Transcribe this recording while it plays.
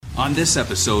On this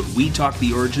episode, we talk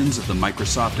the origins of the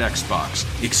Microsoft Xbox,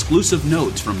 exclusive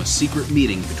notes from a secret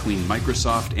meeting between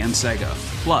Microsoft and Sega,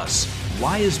 plus,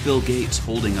 why is Bill Gates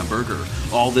holding a burger?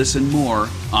 All this and more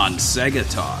on Sega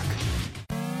Talk.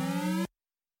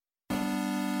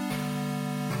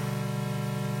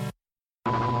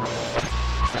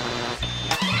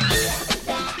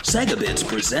 SegaBits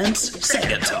presents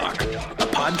Sega Talk, a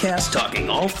podcast talking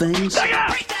all things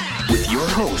Sega! With your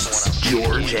hosts,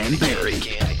 George and Barry.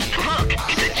 Look,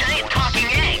 it's a giant talking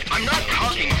egg. I'm not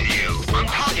talking to you. I'm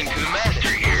talking to the master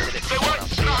here. Say what?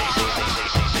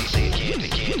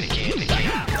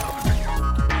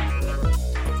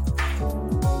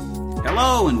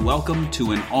 Hello and welcome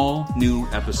to an all-new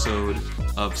episode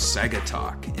of Sega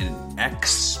Talk, an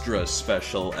extra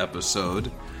special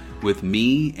episode with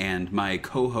me and my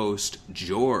co-host,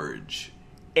 George.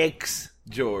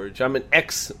 George. I'm an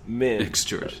X-Men.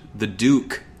 George. The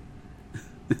Duke.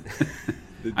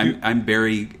 I'm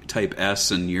Barry type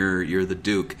S and you're the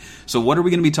Duke. So what are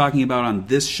we going to be talking about on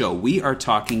this show? We are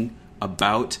talking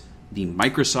about the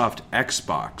Microsoft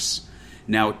Xbox.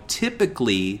 Now,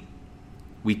 typically,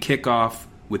 we kick off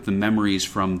with the memories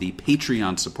from the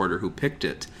Patreon supporter who picked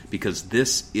it, because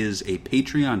this is a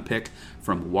Patreon pick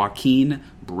from Joaquin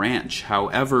Branch.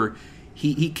 However,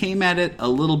 he came at it a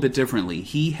little bit differently.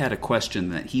 He had a question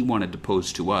that he wanted to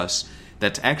pose to us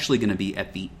that's actually going to be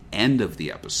at the end of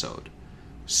the episode.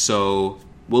 So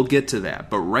we'll get to that.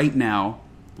 But right now,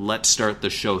 let's start the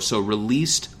show. So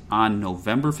released on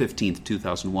November 15th,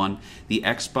 2001, the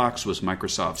Xbox was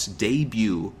Microsoft's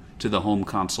debut to the home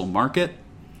console market,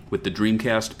 with the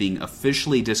Dreamcast being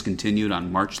officially discontinued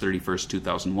on March 31st,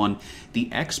 2001. The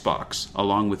Xbox,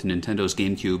 along with Nintendo's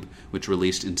GameCube, which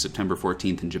released in September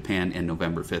 14th in Japan and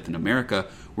November 5th in America,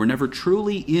 were never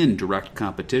truly in direct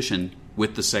competition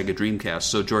with the Sega Dreamcast.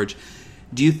 So, George,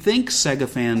 do you think Sega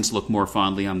fans look more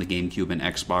fondly on the GameCube and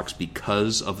Xbox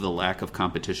because of the lack of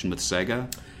competition with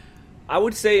Sega? I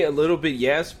would say a little bit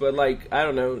yes, but I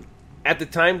don't know. At the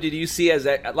time, did you see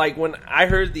when I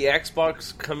heard the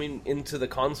Xbox coming into the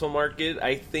console market,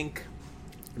 I think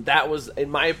that was, in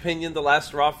my opinion, the last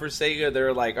straw for Sega. They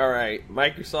were like, all right,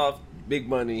 Microsoft, big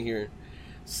money here.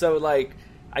 So,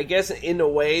 I guess in a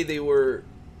way they were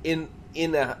in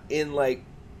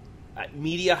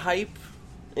media hype.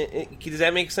 Does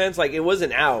that make sense? It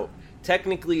wasn't out.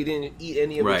 Technically, it didn't eat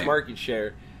any of its market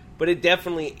share. But it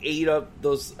definitely ate up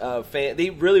those fans. They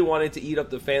really wanted to eat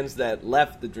up the fans that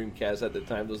left the Dreamcast at the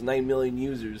time. Those 9 million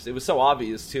users. It was so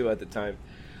obvious, too, at the time.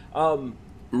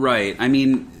 Right. I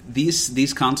mean,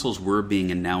 these consoles were being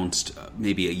announced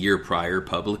maybe a year prior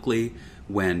publicly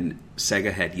when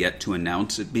Sega had yet to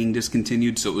announce it being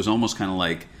discontinued. So it was almost kind of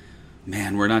like,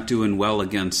 man, we're not doing well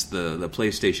against the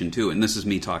PlayStation 2. And this is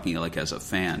me talking as a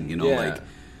fan,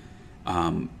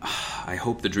 I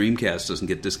hope the Dreamcast doesn't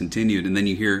get discontinued. And then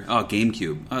you hear, oh,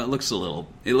 GameCube.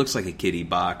 It looks like a kiddie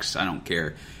box. I don't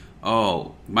care.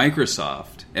 Oh,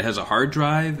 Microsoft. It has a hard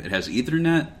drive. It has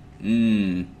Ethernet.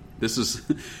 This is,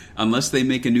 unless they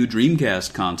make a new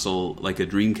Dreamcast console, like a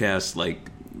Dreamcast,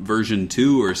 version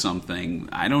 2 or something.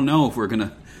 I don't know if we're going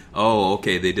to, oh,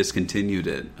 okay, they discontinued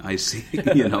it. I see.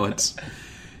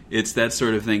 It's that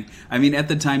sort of thing. I mean, at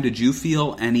the time, did you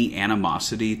feel any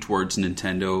animosity towards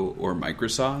Nintendo or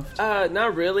Microsoft?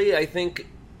 Not really. I think,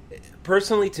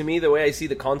 personally, to me, the way I see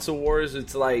the console wars,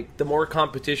 it's the more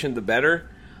competition, the better.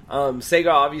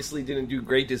 Sega obviously didn't do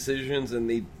great decisions, and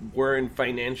they were in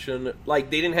financial... they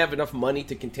didn't have enough money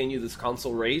to continue this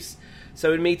console race,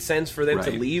 so it made sense for them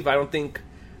to leave. I don't think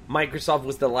Microsoft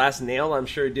was the last nail. I'm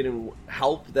sure it didn't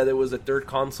help that there was a fourth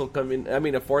console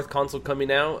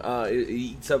coming out. It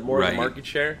eats up more of the market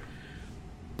share.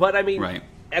 But,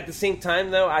 at the same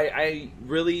time, though, I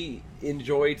really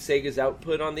enjoyed Sega's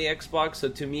output on the Xbox. So,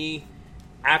 to me,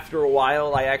 after a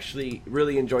while, I actually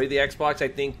really enjoyed the Xbox. I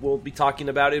think we'll be talking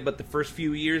about it. But the first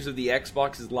few years of the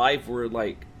Xbox's life were,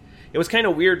 it was kind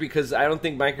of weird because I don't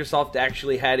think Microsoft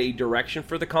actually had a direction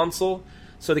for the console.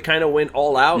 So they kind of went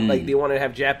all out. They wanted to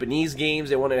have Japanese games.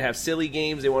 They wanted to have silly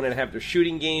games. They wanted to have their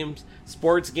shooting games,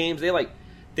 sports games.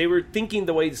 They were thinking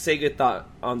the way Sega thought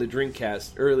on the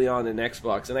Dreamcast early on in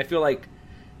Xbox. And I feel like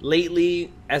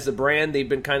lately, as a brand, they've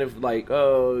been kind of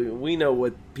oh, we know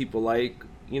what people like.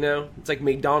 It's like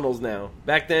McDonald's now.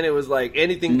 Back then, it was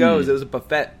anything goes. It was a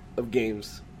buffet of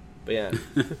games. But yeah.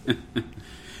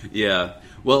 Yeah.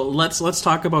 Well, let's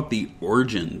talk about the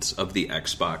origins of the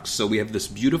Xbox. So we have this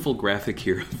beautiful graphic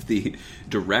here of the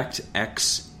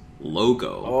DirectX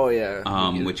logo. Oh,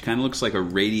 yeah. Which kind of looks like a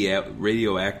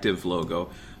radioactive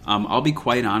logo. I'll be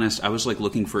quite honest, I was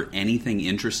looking for anything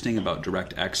interesting about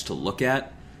DirectX to look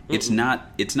at. It's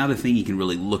not a thing you can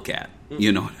really look at.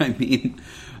 You know what I mean?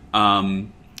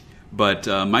 But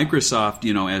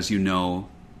Microsoft, as you know,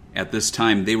 at this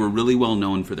time, they were really well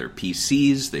known for their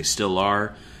PCs. They still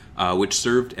are, which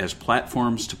served as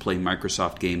platforms to play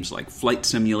Microsoft games like Flight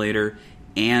Simulator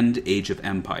and Age of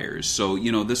Empires. So,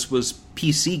 this was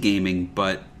PC gaming,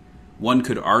 but one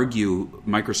could argue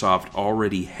Microsoft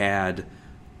already had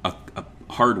a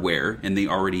hardware and they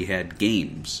already had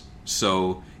games.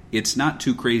 So it's not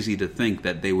too crazy to think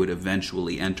that they would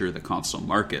eventually enter the console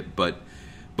market. But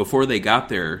before they got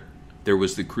there, there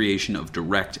was the creation of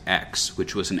DirectX,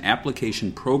 which was an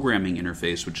application programming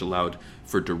interface which allowed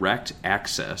for direct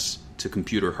access to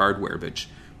computer hardware, which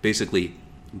basically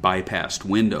bypassed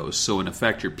Windows. So in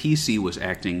effect, your PC was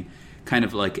acting kind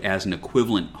of like as an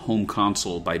equivalent home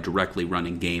console by directly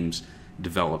running games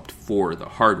developed for the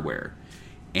hardware.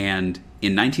 And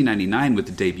in 1999, with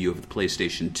the debut of the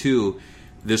PlayStation 2,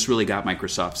 this really got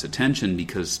Microsoft's attention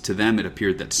because to them it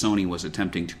appeared that Sony was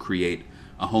attempting to create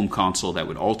a home console that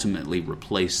would ultimately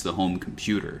replace the home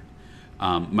computer.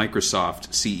 Microsoft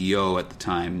CEO at the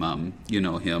time,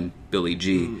 him, Billy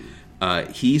G.,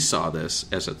 he saw this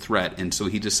as a threat, and so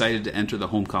he decided to enter the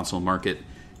home console market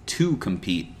to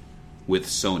compete with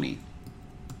Sony.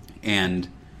 And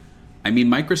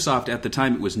Microsoft at the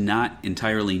time, it was not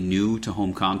entirely new to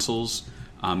home consoles.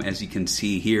 As you can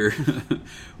see here,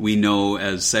 we know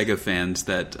as Sega fans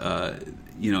that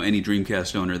any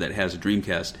Dreamcast owner that has a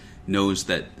Dreamcast knows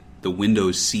that the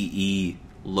Windows CE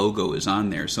logo is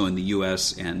on there. So in the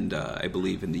US and I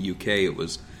believe in the UK it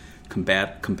was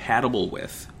compatible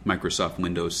with Microsoft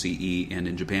Windows CE, and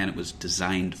in Japan it was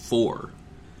designed for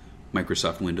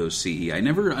Microsoft Windows CE. I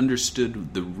never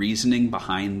understood the reasoning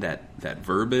behind that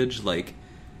verbiage. Like,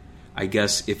 I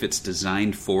guess if it's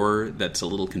designed for, that's a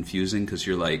little confusing because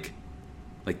you're like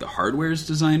the hardware is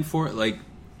designed for it, like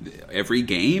every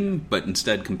game, but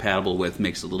instead compatible with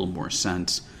makes a little more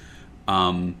sense.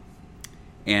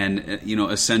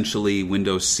 Essentially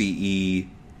Windows CE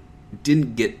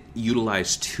didn't get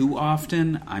utilized too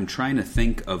often. I'm trying to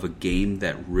think of a game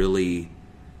that really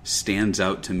stands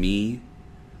out to me.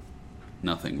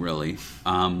 Nothing really.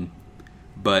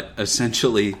 But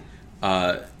essentially,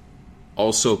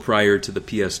 also prior to the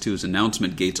PS2's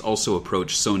announcement, Gates also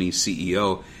approached Sony's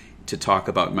CEO to talk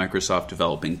about Microsoft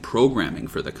developing programming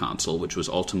for the console, which was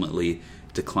ultimately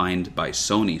declined by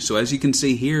Sony. So as you can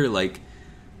see here,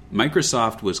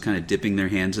 Microsoft was kind of dipping their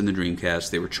hands in the Dreamcast.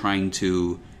 They were trying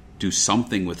to do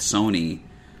something with Sony.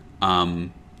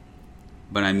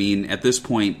 But at this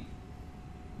point,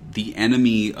 the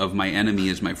enemy of my enemy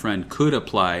is my friend could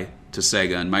apply to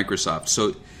Sega and Microsoft.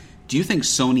 So do you think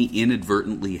Sony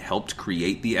inadvertently helped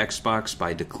create the Xbox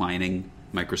by declining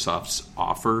Microsoft's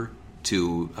offer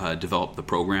to develop the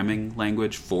programming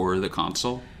language for the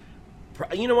console?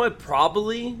 You know what?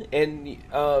 Probably. And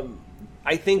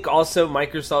I think also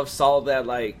Microsoft saw that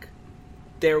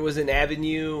there was an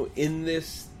avenue in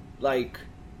this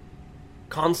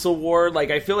console war.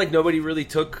 I feel like nobody really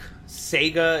took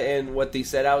Sega and what they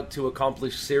set out to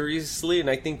accomplish seriously, and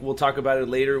I think we'll talk about it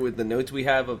later with the notes we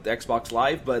have of the Xbox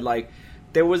Live. But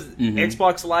there was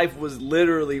Xbox Live was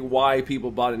literally why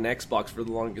people bought an Xbox for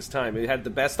the longest time. It had the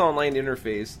best online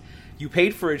interface. You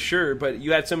paid for it, sure, but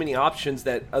you had so many options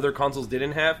that other consoles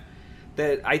didn't have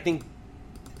that I think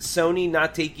Sony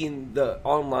not taking the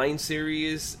online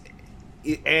series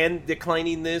and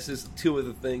declining this is two of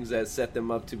the things that set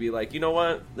them up to be like, you know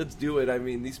what, let's do it.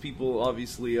 These people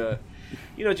obviously,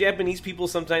 Japanese people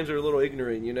sometimes are a little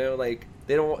ignorant,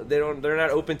 they're not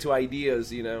open to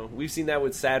ideas, We've seen that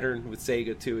with Saturn, with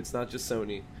Sega too. It's not just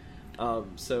Sony.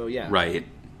 So yeah. Right.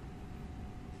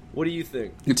 What do you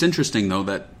think? It's interesting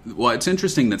though it's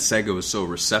interesting that Sega was so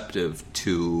receptive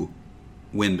to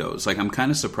Windows. I'm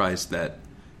kind of surprised that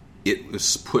it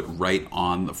was put right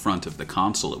on the front of the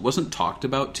console. It wasn't talked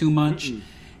about too much. Mm-mm.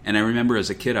 And I remember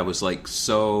as a kid, I was like,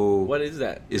 so... What is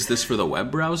that? Is this for the web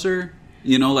browser?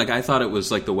 I thought it was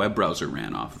the web browser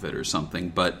ran off of it or something.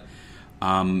 But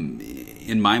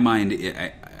in my mind,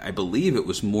 I believe it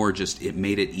was more just it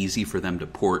made it easy for them to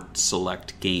port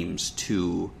select games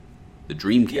to the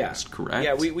Dreamcast, correct?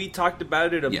 Yeah, we talked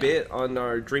about it a bit on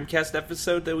our Dreamcast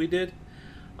episode that we did.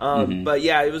 But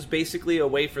yeah, it was basically a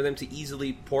way for them to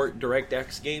easily port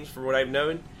DirectX games, from what I've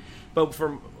known. But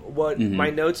from what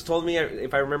my notes told me,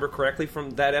 if I remember correctly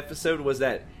from that episode, was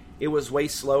that it was way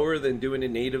slower than doing it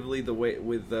natively the way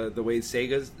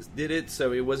Sega did it,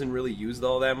 so it wasn't really used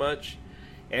all that much.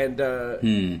 And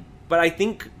but I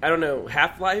think, I don't know,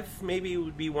 Half-Life maybe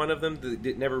would be one of them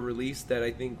that never released that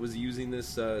I think was using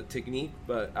this technique,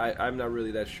 but I'm not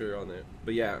really that sure on it.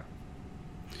 But yeah.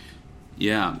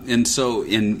 Yeah, and so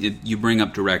you bring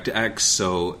up DirectX,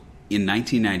 so in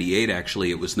 1998,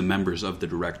 actually, it was the members of the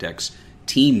DirectX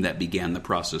team that began the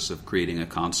process of creating a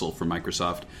console for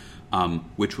Microsoft,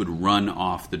 which would run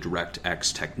off the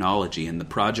DirectX technology. And the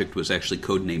project was actually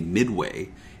codenamed Midway.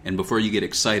 And before you get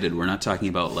excited, we're not talking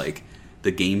about like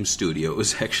the game studio. It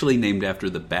was actually named after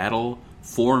the battle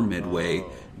for Midway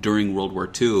during World War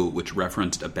II, which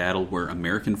referenced a battle where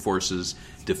American forces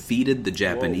defeated the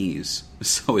Japanese. Whoa.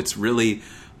 So it's really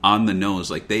on the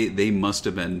nose. Like they must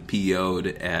have been PO'd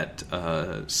at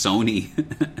Sony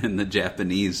and the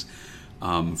Japanese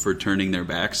for turning their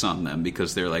backs on them,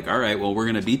 because they're like, all right, well, we're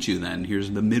going to beat you then. Here's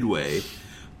the Midway.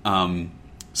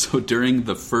 So during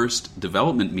the first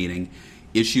development meeting,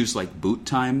 issues like boot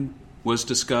time was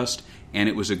discussed, and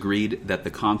it was agreed that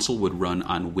the console would run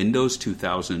on Windows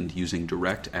 2000 using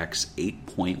DirectX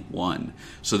 8.1.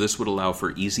 So this would allow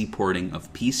for easy porting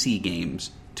of PC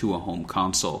games to a home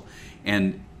console.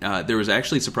 And there was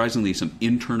actually surprisingly some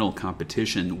internal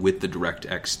competition with the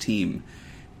DirectX team.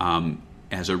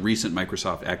 As a recent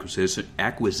Microsoft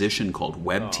acquisition called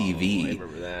WebTV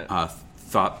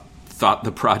thought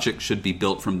the project should be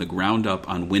built from the ground up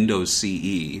on Windows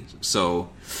CE. So,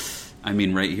 I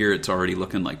mean, right here it's already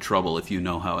looking like trouble if you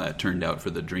know how that turned out for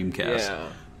the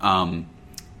Dreamcast. Yeah.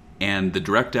 And the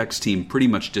DirectX team pretty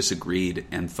much disagreed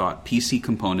and thought PC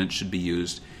components should be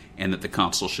used and that the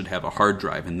console should have a hard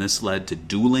drive. And this led to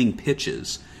dueling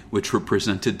pitches, which were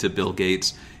presented to Bill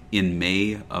Gates in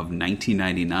May of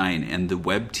 1999. And the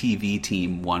WebTV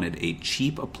team wanted a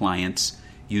cheap appliance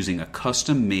using a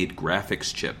custom-made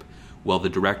graphics chip, while the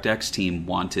DirectX team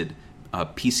wanted a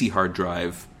PC hard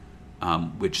drive,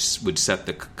 which would set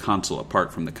the console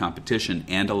apart from the competition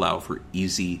and allow for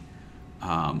easy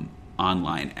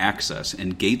online access.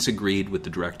 And Gates agreed with the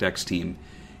DirectX team,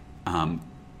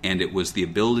 and it was the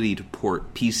ability to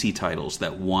port PC titles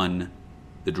that won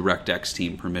the DirectX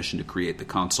team permission to create the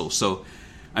console. So,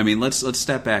 I mean, let's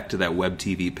step back to that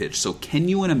WebTV pitch. So can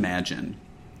you imagine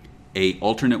a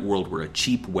alternate world where a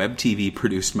cheap WebTV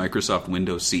produced Microsoft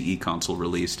Windows CE console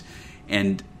released?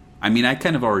 And I mean, I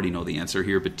kind of already know the answer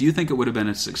here, but do you think it would have been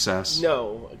a success?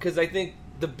 No, because I think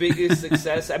the biggest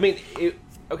success, I mean,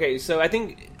 so I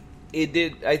think it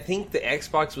did. I think the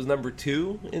Xbox was number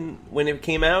 2 when it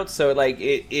came out, so like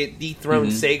it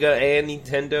dethroned Sega and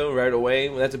Nintendo right away.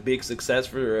 That's a big success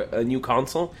for a new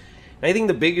console. And I think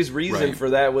the biggest reason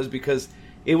for that was because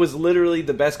it was literally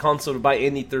the best console to buy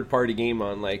any third-party game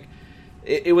on. Like,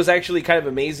 it was actually kind of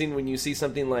amazing when you see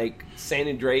something like San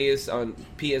Andreas on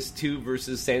PS2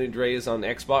 versus San Andreas on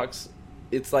Xbox.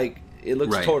 It's like, it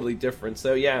looks totally different.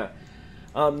 So, yeah,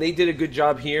 they did a good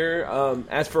job here.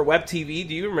 As for WebTV,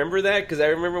 do you remember that? Because I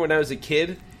remember when I was a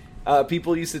kid,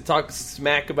 people used to talk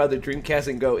smack about the Dreamcast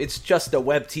and go, "It's just a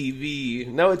web TV."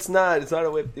 No, it's not. It's not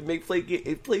a web.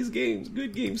 It plays games,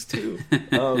 good games too.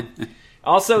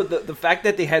 Also, the fact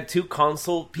that they had 2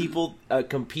 console people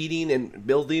competing and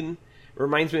building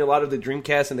reminds me a lot of the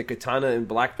Dreamcast and the Katana and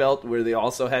Black Belt, where they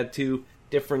also had 2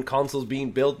 different consoles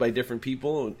being built by different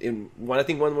people. I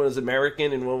think one was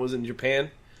American and one was in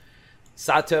Japan.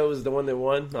 Sato is the one that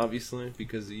won, obviously,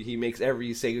 because he makes every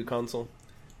Sega console.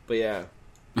 But yeah.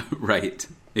 Right,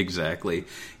 exactly.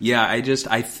 Yeah,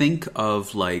 I think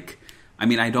of, like, I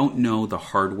mean, I don't know the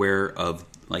hardware of,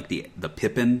 like, the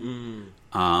Pippin,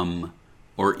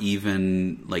 or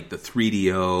even, like, the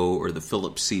 3DO or the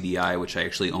Philips CDI, which I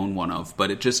actually own one of, but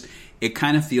it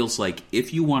kind of feels like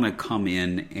if you want to come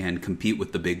in and compete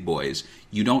with the big boys,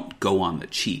 you don't go on the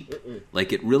cheap.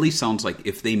 Like, it really sounds like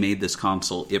if they made this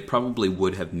console, it probably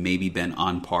would have maybe been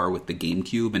on par with the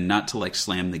GameCube, and not to, like,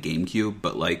 slam the GameCube,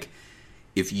 but, like,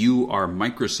 if you are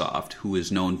Microsoft, who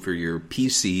is known for your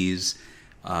PCs,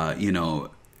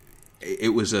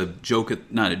 it was a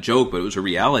joke, not a joke, but it was a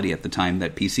reality at the time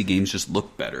that PC games just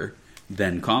looked better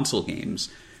than console games.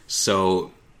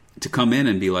 So to come in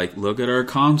and be like, look at our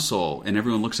console, and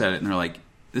everyone looks at it and they're like,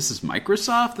 this is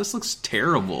Microsoft? This looks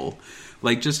terrible.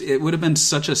 Like, just, it would have been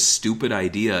such a stupid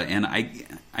idea. And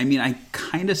I mean, I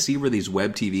kind of see where these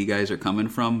web TV guys are coming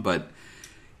from, but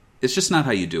it's just not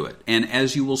how you do it. And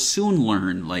as you will soon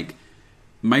learn, like,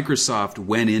 Microsoft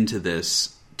went into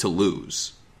this to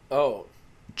lose. Oh.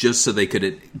 Just so they could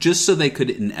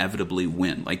inevitably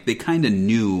win. Like, they kind of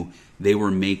knew they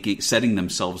were setting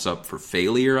themselves up for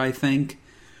failure, I think.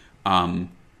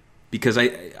 Because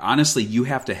honestly, you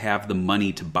have to have the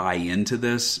money to buy into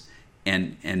this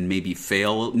and maybe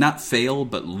not fail,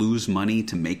 but lose money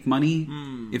to make money,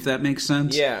 if that makes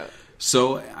sense. Yeah.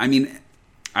 So, I mean,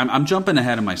 I'm jumping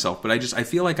ahead of myself, but I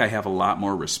feel like I have a lot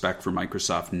more respect for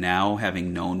Microsoft now,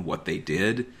 having known what they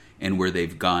did and where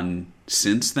they've gone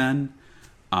since then.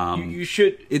 You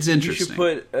should. It's You interesting. should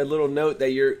put a little note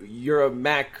that you're a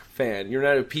Mac fan. You're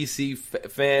not a PC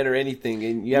fan or anything,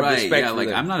 and you have Right, respect yeah, for like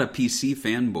them. I'm not a PC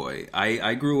fanboy.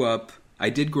 I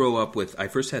did grow up with, I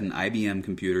first had an IBM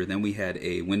computer, then we had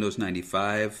a Windows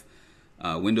 95,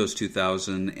 Windows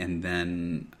 2000, and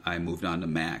then I moved on to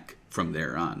Mac from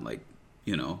there on. Like,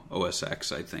 OS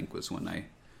X, I think, was when I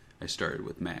started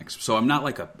with Macs. So I'm not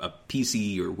like a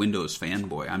PC or Windows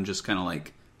fanboy. I'm just kind of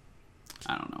like,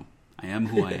 I don't know. I am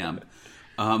who I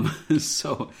am.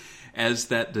 So as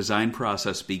that design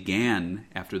process began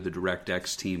after the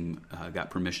DirectX team got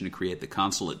permission to create the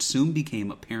console, it soon became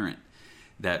apparent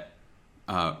that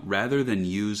rather than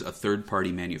use a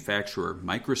third-party manufacturer,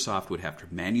 Microsoft would have to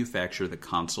manufacture the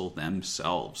console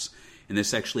themselves. And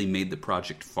this actually made the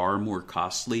project far more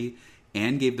costly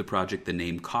and gave the project the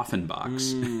name Coffin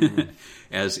Box,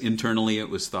 as internally it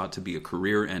was thought to be a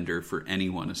career ender for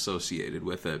anyone associated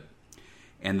with it.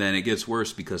 And then it gets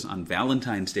worse because on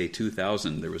Valentine's Day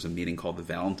 2000, there was a meeting called the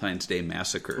Valentine's Day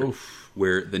Massacre,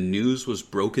 where the news was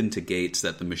broken to Gates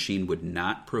that the machine would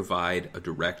not provide a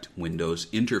direct Windows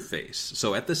interface.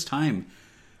 So at this time,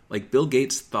 like, Bill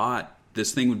Gates thought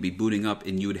this thing would be booting up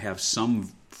and you would have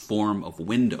some form of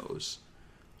Windows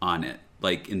on it.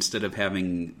 Like, instead of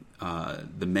having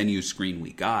the menu screen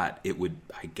we got, it would,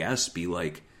 I guess, be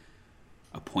like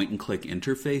a point-and-click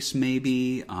interface,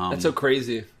 maybe. That's so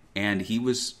crazy. And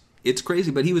it's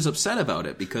crazy, but he was upset about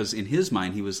it because in his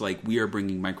mind, he was like, we are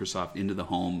bringing Microsoft into the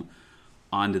home,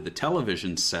 onto the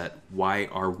television set. Why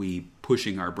are we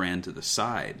pushing our brand to the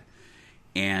side?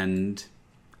 And,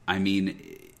 I mean,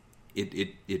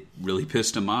 it really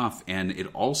pissed him off. And it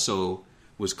also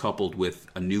was coupled with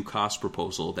a new cost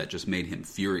proposal that just made him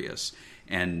furious.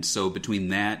 And so between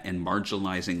that and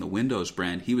marginalizing the Windows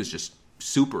brand, he was just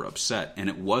super upset. And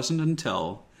it wasn't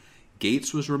until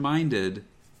Gates was reminded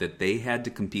that they had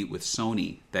to compete with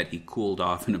Sony that he cooled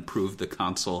off and approved the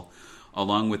console,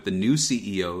 along with the new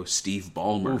CEO, Steve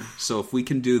Ballmer. Oof. So if we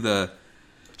can do the...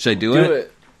 Should I do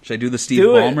it? Should I do the Steve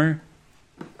Ballmer?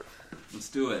 Let's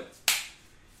do it.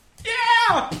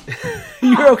 Yeah!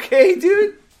 You're okay,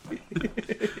 dude?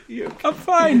 I'm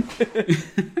fine.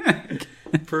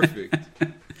 Perfect.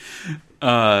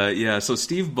 Yeah, so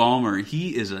Steve Ballmer,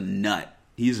 he is a nut.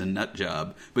 He's a nut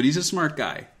job, but he's a smart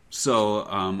guy. So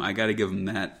I got to give him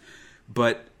that.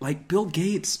 But like Bill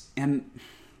Gates, and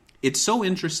it's so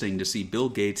interesting to see Bill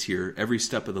Gates here every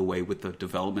step of the way with the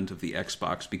development of the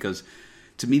Xbox, because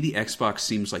to me the Xbox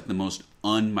seems like the most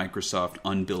un-Microsoft,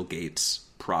 un-Bill Gates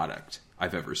product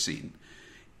I've ever seen.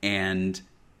 And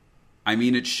I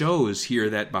mean, it shows here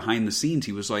that behind the scenes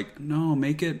he was like, no,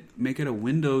 make it a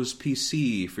Windows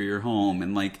PC for your home.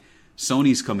 And like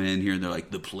Sony's coming in here and they're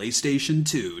like, the PlayStation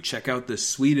 2, check out this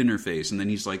sweet interface. And then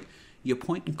he's like, you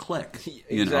point and click.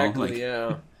 Exactly, like,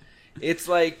 yeah. It's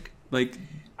like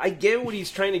I get what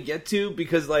he's trying to get to,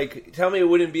 because like, tell me it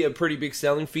wouldn't be a pretty big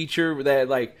selling feature that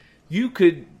like you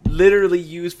could literally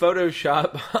use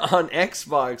Photoshop on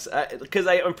Xbox. Because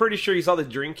I'm pretty sure he saw the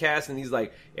Dreamcast and he's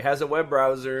like, it has a web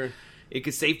browser, it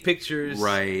could save pictures.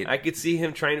 Right. I could see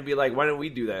him trying to be like, why don't we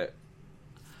do that?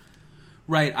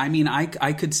 Right. I mean,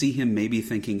 I could see him maybe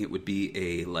thinking it would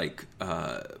be a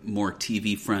more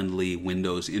TV friendly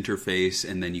Windows interface,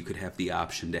 and then you could have the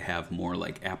option to have more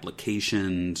like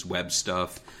applications, web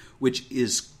stuff, which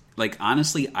is like,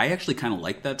 honestly, I actually kind of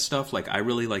like that stuff. Like, I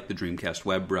really like the Dreamcast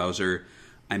web browser.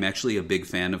 I'm actually a big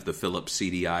fan of the Philips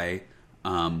CDI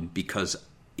because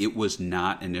it was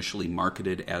not initially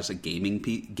marketed as a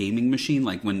gaming machine.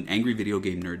 Like when Angry Video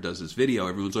Game Nerd does his video,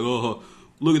 everyone's like, oh,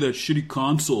 look at that shitty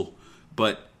console.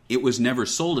 But it was never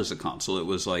sold as a console. It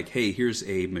was like, hey, here's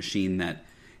a machine that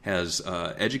has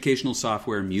educational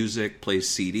software, music, plays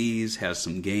CDs, has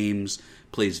some games,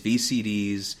 plays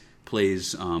VCDs,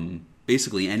 plays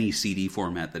basically any CD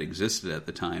format that existed at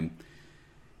the time.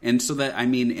 And so that, I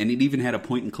mean, and it even had a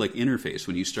point-and-click interface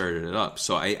when you started it up.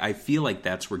 So I feel like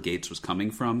that's where Gates was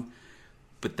coming from.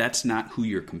 But that's not who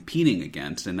you're competing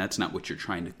against, and that's not what you're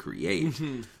trying to create.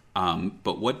 Mm-hmm.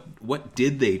 But what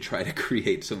did they try to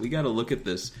create? So we got to look at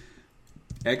this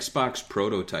Xbox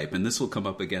prototype, and this will come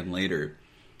up again later.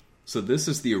 So this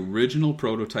is the original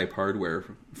prototype hardware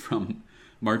from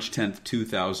March 10th,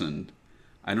 2000.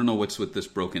 I don't know what's with this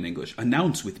broken English.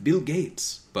 Announced with Bill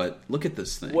Gates. But look at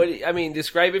this thing.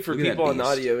 Describe it for people on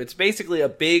audio. It's basically a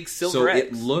big silver X.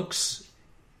 It looks...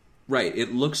 Right,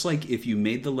 it looks like if you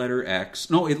made the letter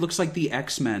X... No, it looks like the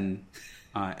X-Men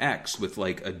X with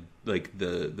like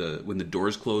the when the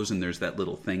doors close and there's that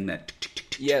little thing that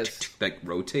that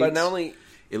rotates. But not only...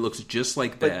 It looks just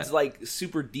like but that. It's like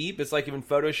super deep. It's like in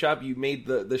Photoshop you made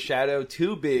the shadow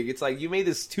too big. It's like you made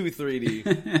this too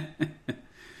 3D.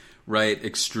 right?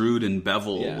 Extrude and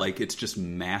bevel, Yeah. like it's just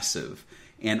massive.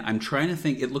 And I'm trying to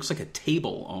think, it looks like a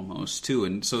table almost too.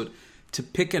 And so to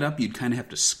pick it up, you'd kind of have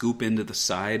to scoop into the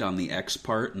side on the X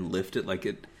part and lift it like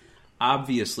it.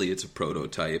 Obviously, it's a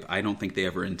prototype. I don't think they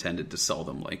ever intended to sell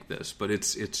them like this, but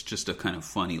it's just a kind of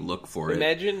funny look for it.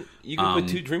 Imagine you could put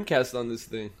 2 Dreamcasts on this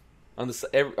thing, on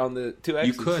the 2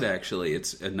 axes. You could actually.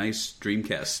 It's a nice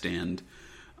Dreamcast stand.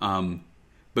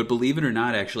 But believe it or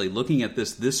not, actually, looking at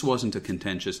this wasn't a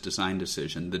contentious design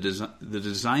decision. The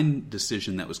design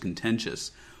decision that was contentious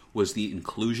was the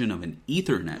inclusion of an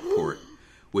Ethernet port,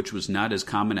 which was not as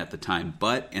common at the time.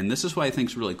 But, and this is why I think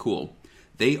it's really cool,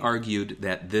 they argued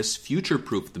that this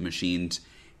future-proofed the machines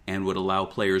and would allow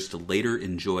players to later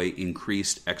enjoy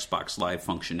increased Xbox Live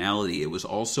functionality. It was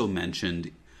also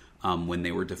mentioned when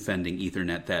they were defending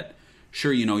Ethernet that,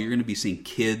 sure, you're going to be seeing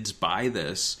kids buy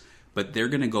this, but they're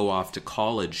going to go off to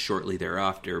college shortly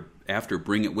thereafter.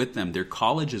 Bring it with them. Their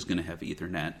college is going to have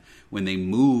Ethernet. When they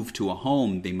move to a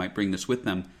home, they might bring this with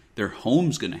them. Their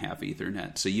home's going to have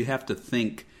Ethernet. So you have to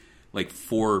think like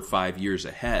 4 or 5 years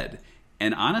ahead.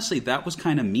 And honestly, that was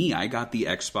kind of me. I got the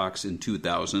Xbox in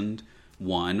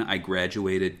 2001. I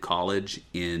graduated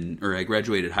I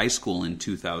graduated high school in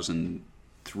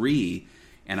 2003,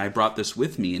 and I brought this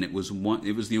with me. And it was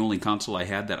the only console I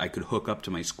had that I could hook up to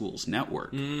my school's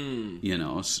network. And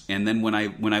then when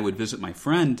I would visit my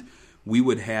friend,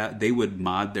 they would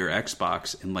mod their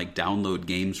Xbox and like download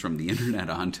games from the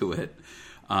internet onto it.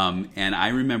 And I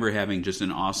remember having just an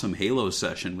awesome Halo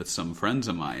session with some friends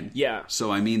of mine. Yeah.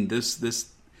 So I mean,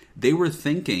 they were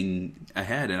thinking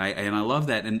ahead, and I love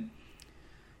that. And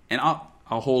I'll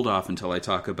hold off until I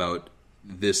talk about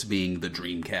this being the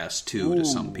Dreamcast 2 to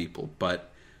some people. But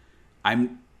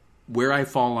where I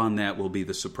fall on that will be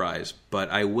the surprise. But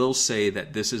I will say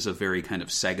that this is a very kind of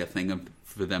Sega thing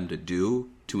for them to do,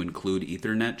 to include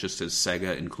Ethernet, just as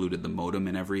Sega included the modem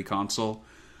in every console.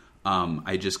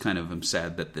 I just kind of am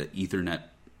sad that the Ethernet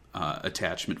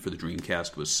attachment for the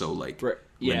Dreamcast was so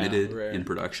limited in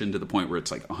production to the point where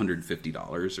it's like $150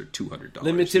 or $200.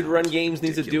 Limited run games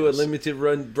needs to do a limited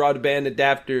run broadband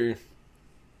adapter.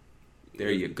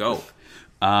 There you go.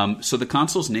 So the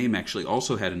console's name actually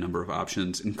also had a number of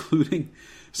options, including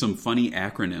some funny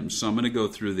acronyms. So I'm going to go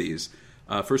through these.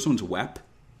 First one's WEP,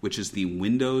 which is the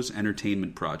Windows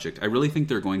Entertainment Project. I really think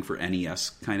they're going for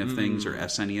NES kind of things, or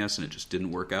SNES, and it just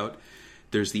didn't work out.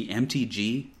 There's the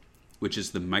MTG, which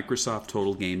is the Microsoft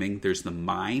Total Gaming. There's the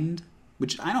Mind,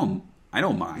 which I don't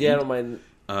mind. Yeah, I don't mind.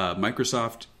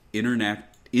 Microsoft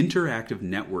Interactive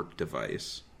Network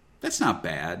Device. That's not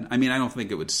bad. I mean, I don't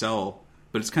think it would sell,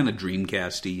 but it's kind of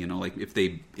Dreamcasty, like if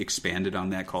they expanded on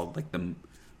that, called like the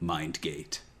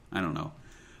Mindgate. I don't know.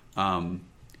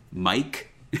 MIC,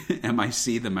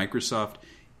 MIC, the Microsoft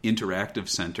Interactive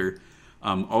Center,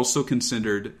 also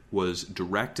considered was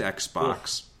Direct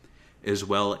Xbox, as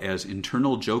well as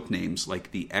internal joke names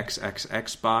like the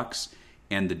XXX box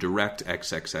and the Direct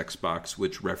XXX box,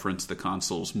 which reference the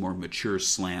console's more mature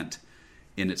slant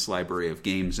in its library of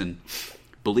games. And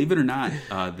believe it or not,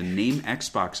 the name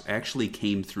Xbox actually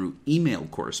came through email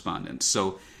correspondence.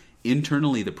 So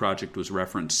internally, the project was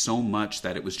referenced so much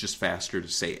that it was just faster to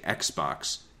say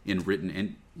Xbox in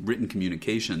written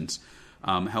communications.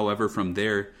 However, from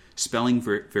there, spelling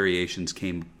variations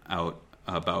came out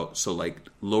about, so like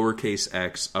lowercase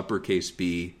x, uppercase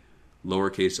b,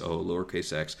 lowercase o,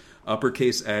 lowercase x,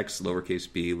 uppercase x,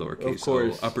 lowercase b, lowercase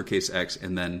o, uppercase x,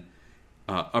 and then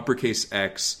uppercase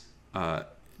x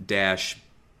dash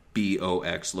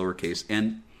box, lowercase.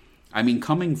 And I mean,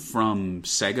 coming from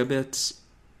Sega Bits,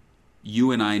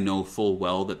 you and I know full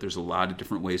well that there's a lot of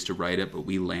different ways to write it, but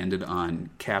we landed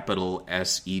on capital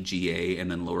SEGA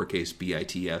and then lowercase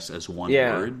BITS as one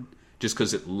word, just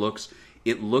because it looks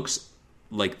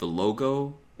like the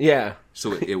logo. Yeah.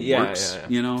 So it works,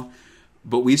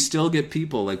 But we still get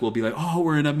people, like, we'll be like, oh,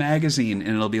 we're in a magazine,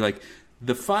 and it'll be like,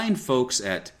 the fine folks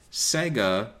at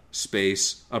Sega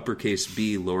space uppercase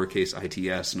B lowercase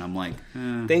ITS, and I'm like,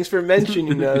 thanks for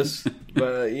mentioning us,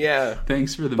 but yeah,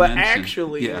 thanks for the mention. But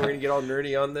actually, we're gonna get all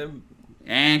nerdy on them.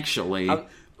 Actually,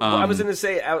 I was gonna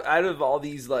say, out of all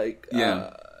these, I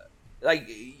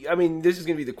mean, this is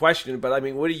gonna be the question, but I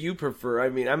mean, what do you prefer? I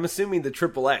mean, I'm assuming the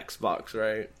triple X box,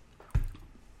 right?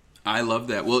 I love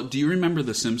that. Well, do you remember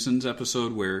the Simpsons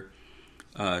episode where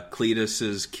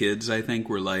Cletus's kids, I think,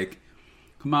 were like,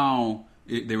 come on,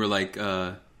 they were like,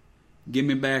 give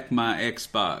me back my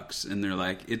Xbox. And they're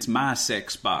like, it's my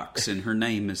sex box, and her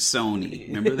name is Sony.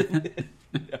 Remember that?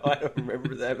 No, I don't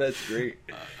remember that. That's great.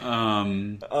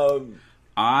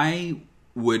 I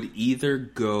would either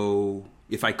go,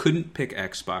 if I couldn't pick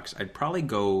Xbox, I'd probably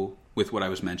go with what I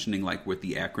was mentioning, like with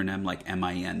the acronym like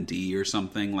MIND or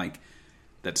something like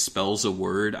that spells a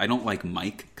word. I don't like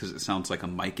mic because it sounds like a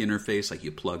mic interface, like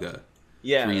you plug a 3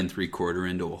 3/4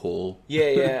 into a hole.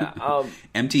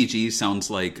 MTG sounds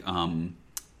like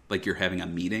you're having a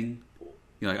meeting.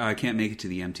 You're like, oh, I can't make it to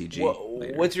the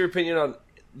MTG. What's your opinion on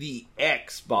the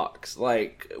Xbox?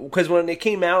 Like, because when it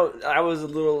came out, I was a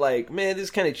little like, man, this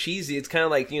is kind of cheesy. It's kind of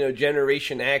like,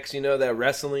 Generation X, that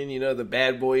wrestling, the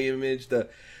bad boy image,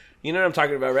 you know what I'm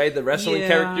talking about, right? The wrestling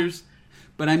characters.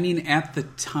 But I mean, at the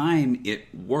time,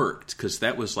 it worked because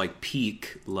that was like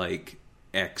peak, like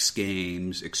X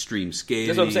Games, Extreme Skating.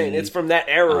 That's what I'm saying. It's from that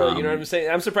era. You know what I'm saying?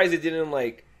 I'm surprised it didn't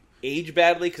like age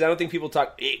badly because I don't think people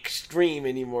talk extreme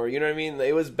anymore. You know what I mean?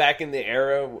 It was back in the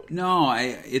era. No,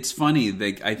 it's funny.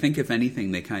 I think if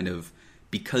anything, they kind of,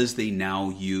 because they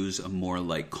now use a more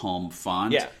like calm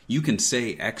font. Yeah. You can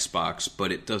say Xbox,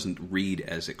 but it doesn't read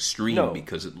as extreme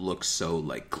because it looks so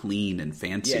like clean and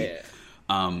fancy.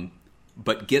 Yeah.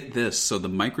 But get this, so the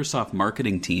Microsoft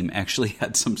marketing team actually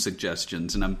had some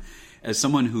suggestions, and as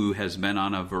someone who has been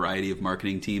on a variety of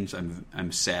marketing teams,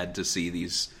 I'm sad to see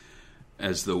these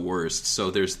as the worst.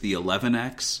 So there's the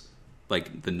 11X,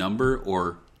 like the number,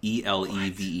 or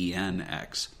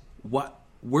ELEVENX. What?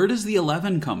 Where does the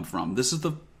 11 come from? This is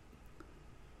the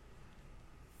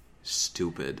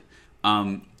stupid.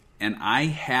 And I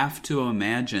have to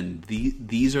imagine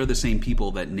these are the same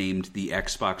people that named the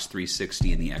Xbox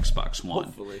 360 and the Xbox One.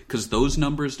 Hopefully. Because those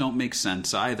numbers don't make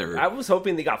sense either. I was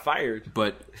hoping they got fired.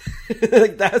 But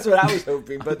like, that's what I was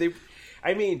hoping. But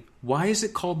why is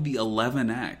it called the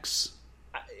 11X?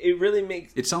 It really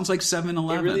makes... It sounds like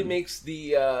 7-Eleven. It really makes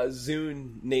the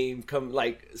Zune name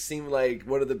seem like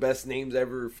one of the best names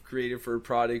ever created for a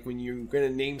product when you're going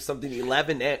to name something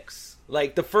 11X.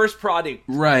 Like, the first product.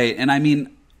 Right, and I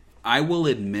mean... I will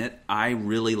admit I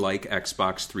really like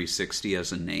Xbox 360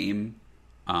 as a name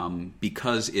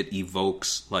because it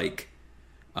evokes like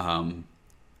Atari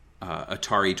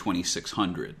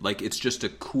 2600. Like, it's just a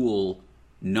cool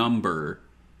number,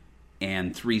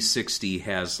 and 360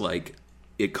 has like,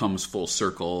 it comes full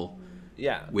circle.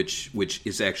 Yeah, which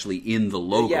is actually in the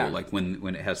logo, like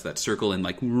when it has that circle and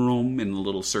like room and the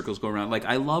little circles go around. Like,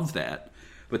 I love that.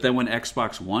 But then when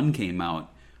Xbox One came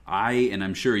out, and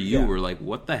I'm sure you were like,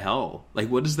 what the hell? Like,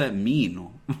 what does that mean?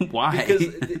 Why? Because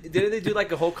didn't they do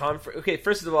like a whole conference? Okay,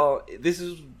 first of all, this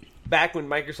is back when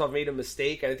Microsoft made a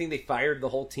mistake. I think they fired the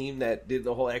whole team that did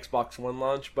the whole Xbox One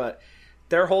launch, but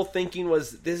their whole thinking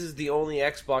was, this is the only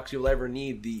Xbox you'll ever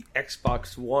need, the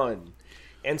Xbox One.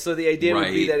 And so the idea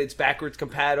would be that it's backwards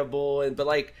compatible, but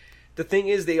like, the thing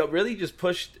is, they really just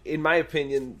pushed, in my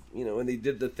opinion, when they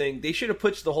did the thing, they should have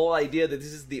pushed the whole idea that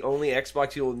this is the only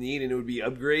Xbox you'll need and it would be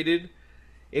upgraded.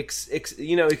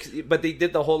 But they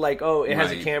did the whole like, oh, it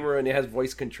has a camera and it has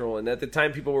voice control. And at the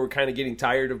time, people were kind of getting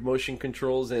tired of motion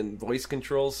controls and voice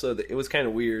controls, so it was kind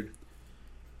of weird.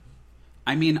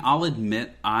 I mean, I'll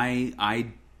admit,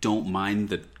 I don't mind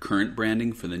the current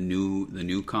branding for the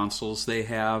new consoles they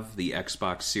have, the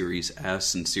Xbox Series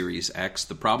S and Series X.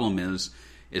 The problem is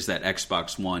that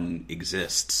Xbox One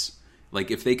exists.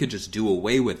 Like, if they could just do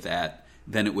away with that,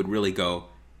 then it would really go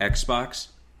Xbox,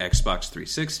 Xbox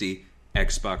 360,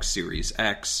 Xbox Series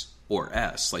X, or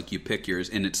S. Like, you pick yours,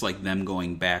 and it's like them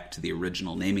going back to the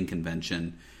original naming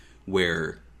convention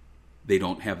where they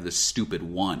don't have this stupid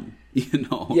one,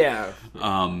 Yeah.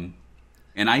 And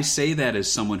I say that as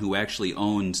someone who actually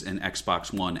owns an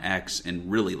Xbox One X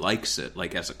and really likes it,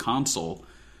 like, as a console,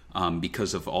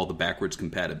 because of all the backwards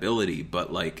compatibility,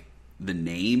 but like the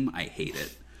name, I hate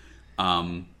it.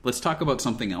 Let's talk about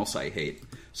something else I hate.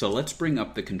 So let's bring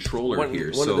up the controller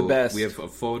here. One of the best. We have a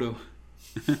photo.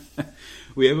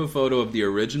 We have a photo of the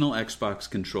original Xbox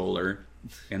controller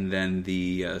and then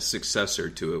the successor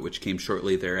to it, which came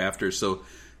shortly thereafter. So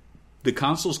the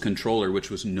console's controller,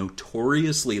 which was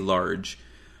notoriously large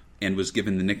and was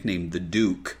given the nickname the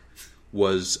Duke,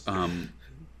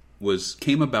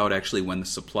 came about actually when the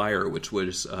supplier, which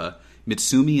was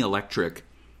Mitsumi Electric,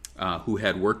 who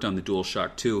had worked on the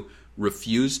DualShock 2,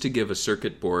 refused to give a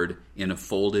circuit board in a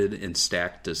folded and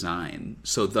stacked design.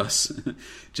 So thus,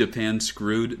 Japan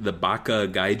screwed the Baka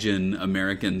Gaijin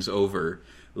Americans over,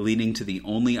 leading to the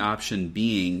only option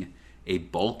being a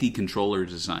bulky controller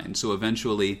design. So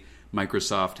eventually,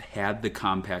 Microsoft had the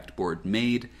compact board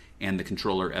made, and the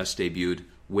controller S debuted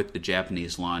with the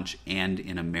Japanese launch and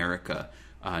in America.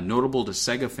 Notable to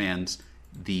Sega fans,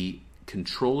 the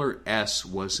controller S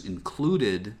was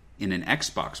included in an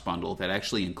Xbox bundle that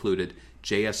actually included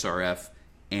JSRF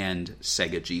and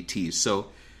Sega GT. So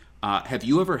Have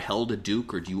you ever held a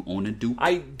Duke, or do you own a Duke?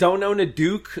 I don't own a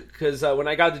Duke because when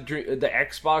I got the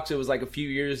Xbox, it was like a few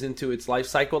years into its life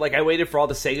cycle. Like I waited for all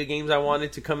the Sega games I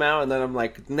wanted to come out, and then I'm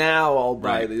like, now I'll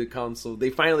buy the console. They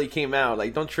finally came out.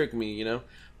 Like, don't trick me, you know.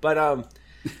 But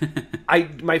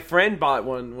my friend bought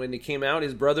one when it came out.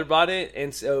 His brother bought it,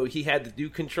 and so he had the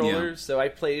Duke controller. So I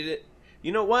played it.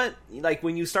 You know what? Like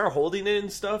when you start holding it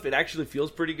and stuff, it actually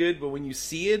feels pretty good. But when you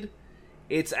see it,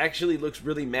 it actually looks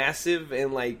really massive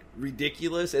and like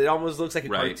ridiculous. It almost looks like a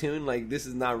cartoon. Like, this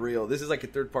is not real. This is like a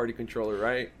third-party controller,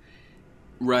 right?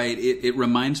 Right. It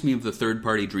reminds me of the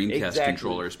third-party Dreamcast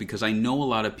controllers, because I know a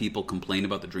lot of people complain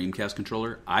about the Dreamcast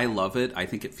controller. I love it. I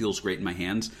think it feels great in my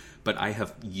hands. But I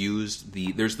have used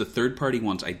there's the third-party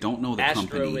ones. I don't know the Astro,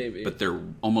 company, maybe. But they're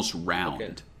almost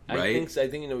round, right? I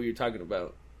think you know what you're talking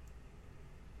about.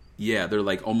 Yeah, they're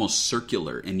like almost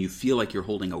circular, and you feel like you're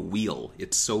holding a wheel.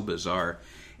 It's so bizarre.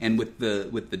 And with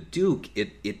the Duke,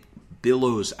 it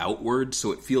billows outward,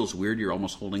 so it feels weird. You're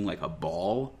almost holding like a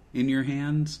ball in your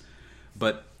hands.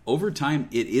 But over time,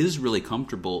 it is really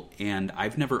comfortable, and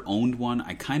I've never owned one.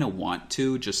 I kind of want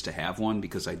to, just to have one,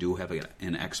 because I do have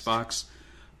an Xbox.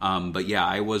 But yeah,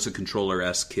 I was a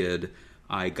controller-esque kid.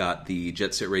 I got the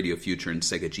Jet Set Radio Future and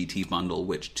Sega GT bundle,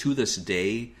 which to this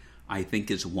day I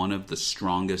think is one of the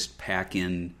strongest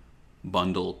pack-in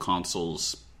bundle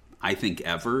consoles I think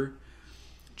ever,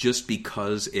 just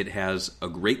because it has a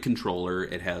great controller,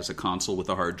 it has a console with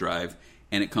a hard drive,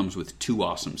 and it comes with 2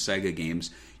 awesome Sega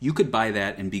games. You could buy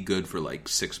that and be good for like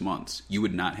 6 months. You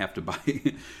would not have to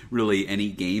buy really any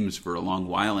games for a long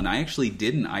while, and I actually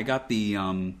didn't. I got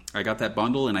that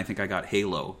bundle, and I think I got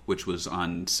Halo, which was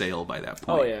on sale by that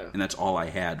point. Oh, yeah. And that's all I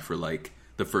had for like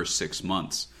the first 6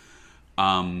 months.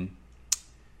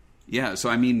 Yeah, so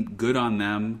I mean, good on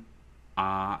them.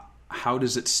 How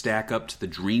does it stack up to the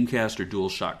Dreamcast or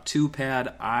DualShock 2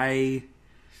 pad? I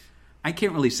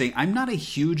can't really say. I'm not a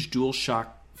huge DualShock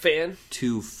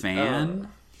 2 fan.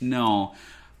 No,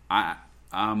 I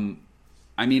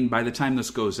mean, by the time this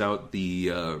goes out,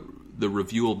 the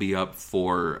review will be up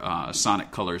for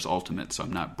Sonic Colors Ultimate, so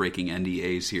I'm not breaking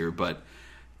NDAs here, but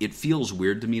it feels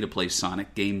weird to me to play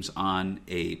Sonic games on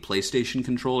a PlayStation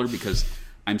controller, because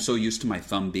I'm so used to my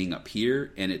thumb being up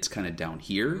here, and it's kind of down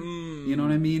here. You know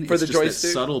what I mean? For the joystick?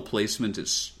 That subtle placement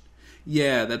is...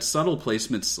 Yeah, that subtle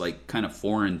placement's like kind of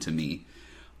foreign to me.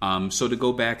 So to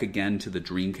go back again to the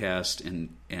Dreamcast and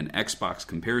Xbox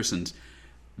comparisons,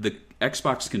 the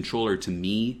Xbox controller, to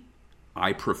me,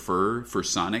 I prefer for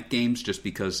Sonic games, just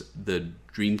because the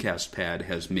Dreamcast pad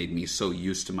has made me so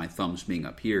used to my thumbs being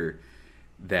up here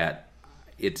that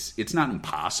it's not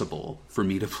impossible for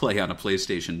me to play on a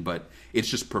PlayStation, but it's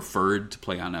just preferred to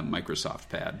play on a Microsoft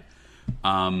pad.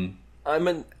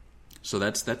 So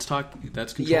that's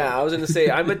controller. Yeah, I was going to say,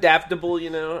 I'm adaptable, you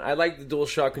know. I like the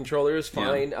DualShock controller, it's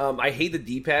fine. Yeah. I hate the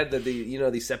D-pad, that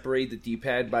they separate the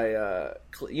D-pad by, I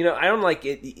don't like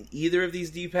either of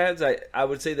these D-pads. I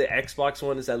would say the Xbox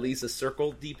one is at least a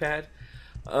circle D-pad.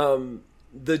 The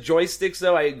joysticks,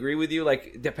 though, I agree with you.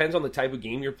 Like, it depends on the type of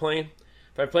game you're playing.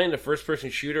 If I'm playing a first-person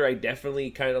shooter, I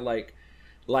definitely kind of like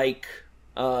the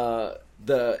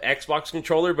Xbox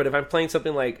controller. But if I'm playing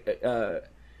something like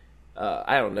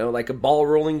I don't know, like a ball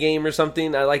rolling game or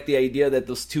something, I like the idea that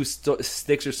those two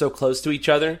sticks are so close to each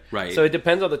other. Right. So it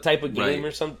depends on the type of game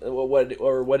or something,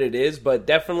 what it is. But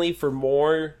definitely for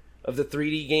more of the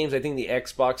 3D games, I think the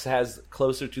Xbox has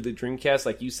closer to the Dreamcast,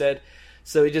 like you said.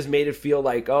 So it just made it feel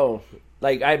like,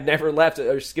 like I've never left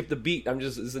or skipped a beat.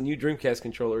 It's a new Dreamcast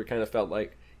controller. It kind of felt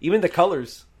like, even the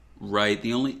colors. Right.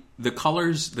 The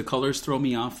colors throw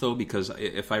me off, though, because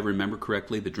if I remember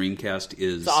correctly, the Dreamcast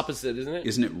is it's the opposite, isn't it?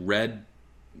 Isn't it red?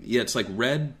 Yeah, it's like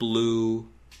red, blue,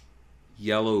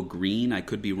 yellow, green. I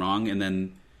could be wrong. And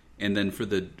then for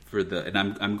the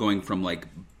and I'm going from like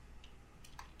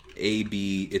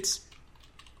AB. It's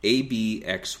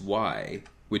ABXY,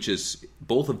 which is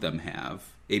both of them have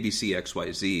ABC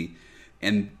XYZ,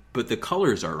 but the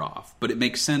colors are off. But it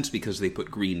makes sense because they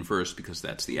put green first, because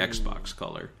that's the Xbox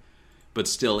color. But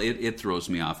still, it throws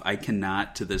me off. I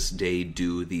cannot, to this day,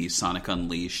 do the Sonic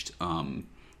Unleashed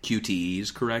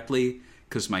QTEs correctly,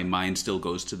 because my mind still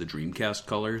goes to the Dreamcast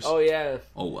colors. Oh, yeah.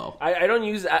 Oh, well. I don't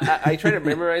use... I try to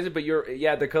memorize it, but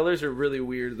the colors are really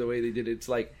weird the way they did it. It's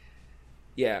like...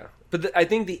 Yeah. But I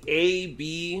think the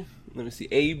AB... Let me see.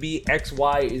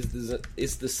 ABXY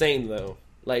is the same, though.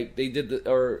 Like, they did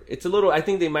it's a little... I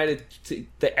think they might have...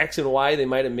 The X and Y, they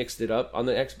might have mixed it up on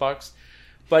the Xbox.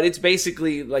 But it's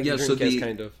basically like the Dreamcast,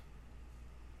 kind of.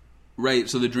 Right,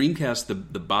 so the Dreamcast,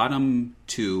 the bottom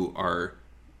two are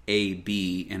A,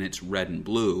 B, and it's red and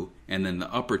blue. And then the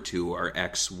upper two are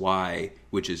X, Y,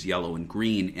 which is yellow and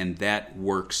green. And that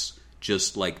works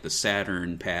just like the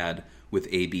Saturn pad with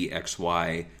A, B, X,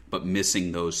 Y, but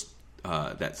missing those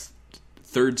that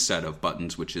third set of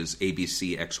buttons, which is A, B,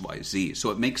 C, X, Y, Z.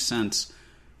 So it makes sense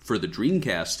for the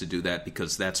Dreamcast to do that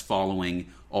because that's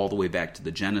following all the way back to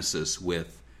the Genesis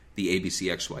with the A, B, C,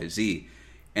 X, Y, Z.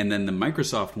 And then the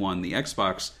Microsoft one, the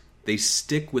Xbox, they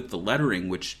stick with the lettering,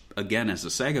 which, again, as a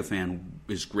Sega fan,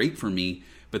 is great for me.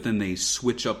 But then they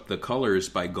switch up the colors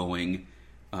by going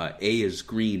A is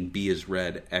green, B is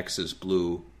red, X is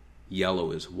blue,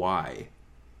 yellow is Y.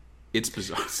 It's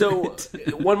bizarre. So,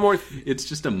 one more... It's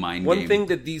just a mind game. One thing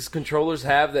that these controllers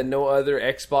have that no other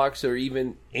Xbox or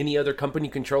even any other company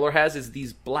controller has is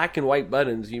these black and white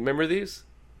buttons. You remember these?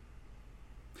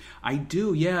 I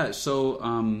do, yeah.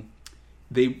 So,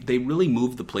 they really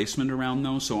moved the placement around,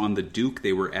 though. So on the Duke,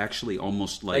 they were actually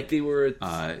almost like they were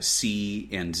C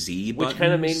and Z buttons. Which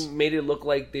kind of made it look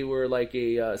like they were like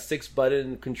a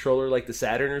 6-button controller like the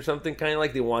Saturn or something, kind of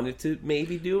like they wanted to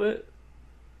maybe do it.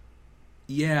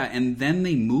 Yeah, and then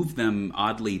they moved them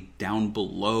oddly down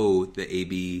below the A,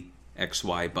 B, X,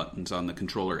 Y buttons on the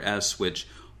controller S, which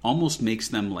almost makes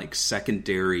them like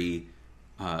secondary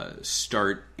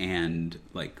start and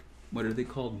like, what are they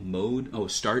called? Mode? Oh,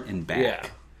 start and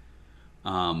back.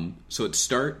 Yeah. So it's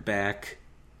start, back,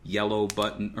 yellow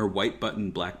button, or white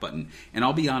button, black button. And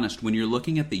I'll be honest, when you're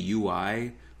looking at the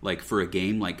UI, like for a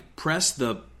game, like press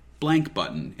the blank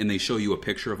button and they show you a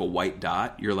picture of a white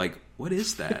dot, you're like, what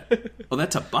is that? Oh,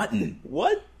 that's a button.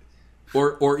 What?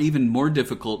 Or even more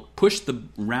difficult, push the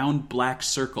round black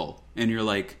circle and you're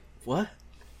like, what?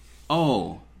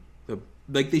 Oh,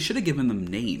 like they should have given them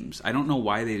names. I don't know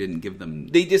why they didn't give them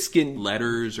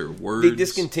letters or words. They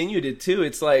discontinued it too.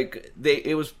 It's like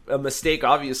it was a mistake,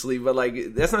 obviously, but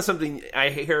like that's not something I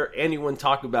hear anyone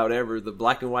talk about ever. The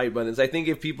black and white buttons. I think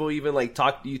if people even like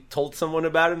you told someone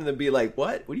about them, they'd be like,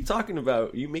 "What? What are you talking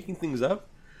about? Are you making things up?"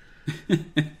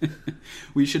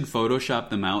 We should Photoshop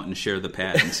them out and share the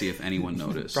pad and see if anyone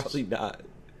noticed. Probably not.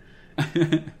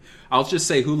 I'll just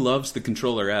say who loves the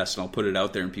controller S, and I'll put it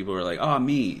out there, and people are like, "Oh,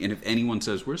 me." And if anyone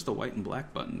says, "Where's the white and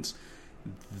black buttons?"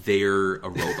 they're a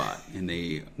robot, and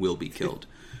they will be killed.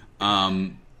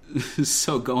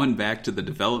 So going back to the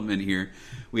development here,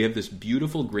 we have this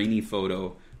beautiful grainy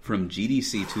photo from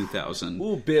GDC 2000.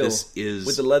 Ooh, Bill, this is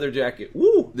with the leather jacket.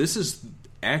 Woo! This is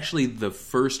actually the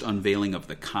first unveiling of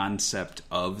the concept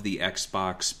of the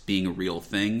Xbox being a real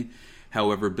thing.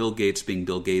 However, Bill Gates being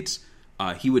Bill Gates,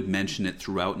 he would mention it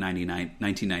throughout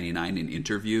 1999 in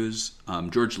interviews.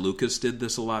 George Lucas did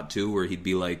this a lot too, where he'd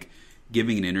be like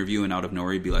giving an interview and out of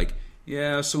nowhere he'd be like,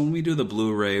 yeah, so when we do the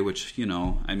Blu-ray, which, you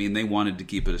know, I mean, they wanted to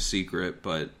keep it a secret,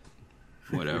 but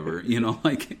whatever, you know,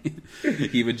 like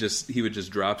he would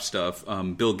just drop stuff.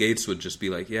 Bill Gates would just be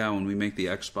like, yeah, when we make the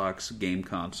Xbox game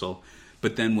console.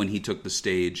 But then when he took the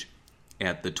stage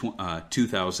at the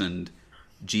 2000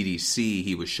 GDC,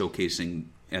 he was showcasing,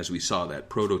 as we saw, that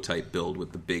prototype build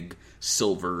with the big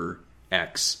silver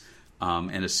X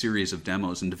and a series of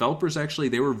demos. And developers actually,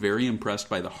 they were very impressed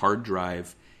by the hard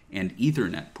drive and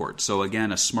Ethernet ports. So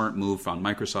again, a smart move on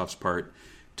Microsoft's part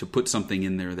to put something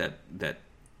in there that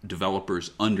developers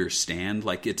understand.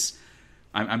 Like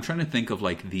I'm trying to think of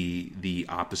like the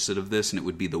opposite of this, and it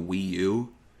would be the Wii U.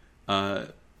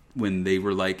 When they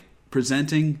were like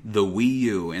presenting the Wii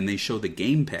U and they show the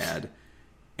gamepad,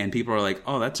 and people are like,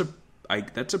 "Oh, that's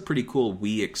a pretty cool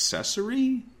Wii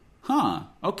accessory, huh?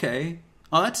 Okay,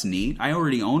 oh, that's neat. I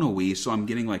already own a Wii, so I'm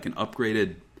getting like an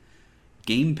upgraded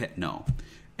gamepad." No,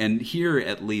 and here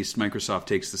at least Microsoft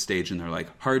takes the stage and they're like,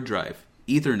 hard drive,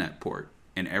 Ethernet port,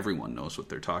 and everyone knows what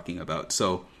they're talking about.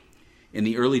 So, in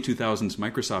the early 2000s,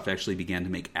 Microsoft actually began to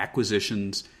make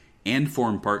acquisitions and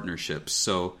form partnerships.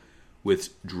 So,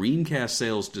 with Dreamcast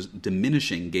sales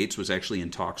diminishing, Gates was actually in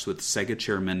talks with Sega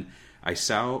chairman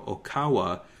Isao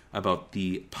Okawa about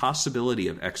the possibility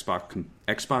of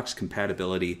Xbox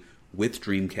compatibility with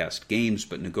Dreamcast games,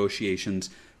 but negotiations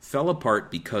fell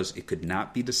apart because it could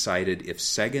not be decided if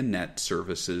Sega Net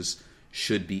services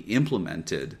should be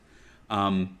implemented.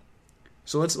 So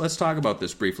let's talk about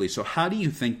this briefly. So how do you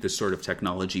think this sort of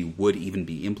technology would even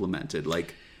be implemented?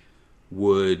 Like,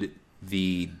 would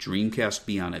the Dreamcast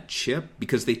be on a chip?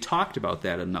 Because they talked about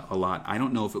that a lot. I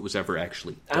don't know if it was ever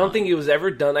actually done. I don't think it was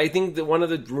ever done. I think that one of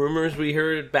the rumors we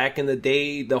heard back in the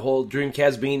day, the whole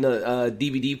Dreamcast being a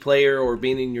DVD player or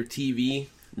being in your TV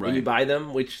when you buy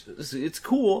them, which it's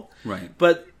cool. Right.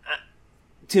 But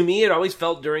to me, it always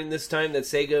felt during this time that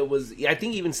Sega was... I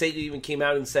think even Sega even came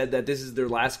out and said that this is their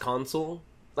last console,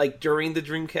 like during the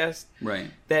Dreamcast. Right.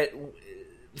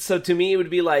 So to me, it would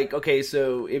be like, okay,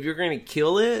 so if you're going to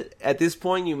kill it, at this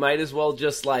point, you might as well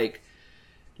just, like,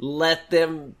 let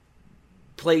them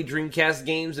play Dreamcast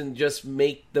games and just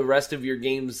make the rest of your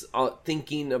games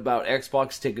thinking about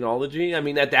Xbox technology. I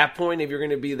mean, at that point, if you're going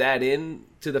to be that in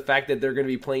to the fact that they're going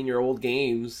to be playing your old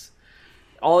games,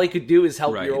 all they could do is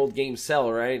help your old games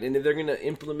sell, right? And if they're going to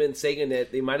implement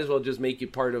SegaNet, they might as well just make you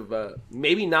part of,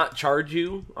 maybe not charge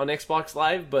you on Xbox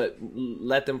Live, but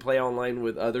let them play online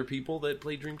with other people that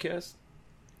play Dreamcast.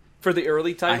 For the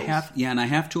early titles? I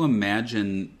have to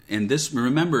imagine, and this,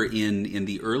 remember, in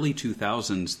the early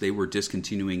 2000s, they were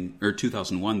discontinuing, or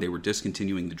 2001, they were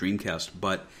discontinuing the Dreamcast,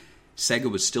 but Sega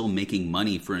was still making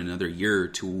money for another year or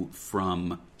two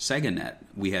from SegaNet.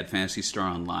 We had Phantasy Star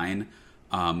Online,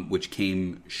 which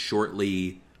came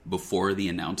shortly before the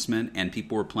announcement, and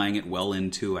people were playing it well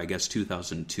into, I guess,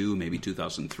 2002, maybe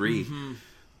 2003. Mm-hmm.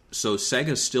 So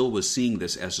Sega still was seeing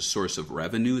this as a source of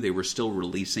revenue. They were still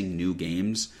releasing new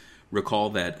games. Recall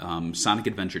that Sonic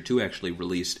Adventure 2 actually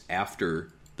released after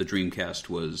the Dreamcast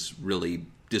was really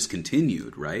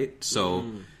discontinued, right? So,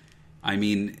 I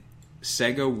mean,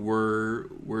 Sega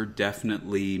were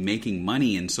definitely making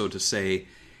money, and so to say,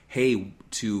 hey,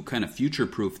 to kind of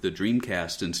future-proof the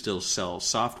Dreamcast and still sell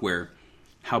software,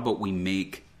 how about we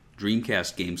make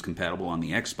Dreamcast games compatible on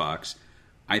the Xbox?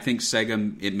 I think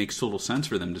Sega, it makes total sense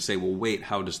for them to say, well, wait,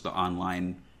 how does the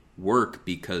online work?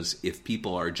 Because if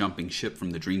people are jumping ship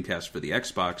from the Dreamcast for the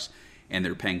Xbox and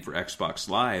they're paying for Xbox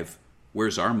Live,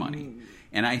 where's our money?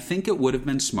 And I think it would have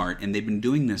been smart, and they've been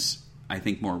doing this, I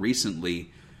think, more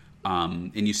recently,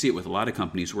 and you see it with a lot of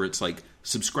companies where it's like,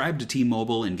 subscribe to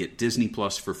T-Mobile and get Disney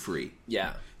Plus for free.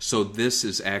 Yeah. So this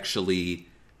is actually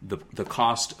the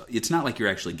cost. It's not like you're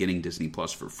actually getting Disney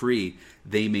Plus for free.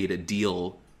 They made a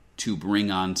deal to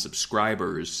bring on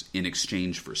subscribers in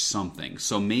exchange for something.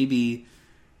 So maybe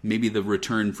the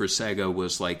return for Sega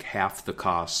was like half the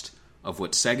cost of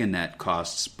what SegaNet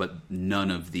costs, but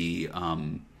none of the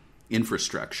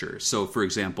infrastructure. So, for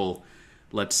example,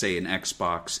 let's say an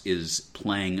Xbox is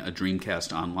playing a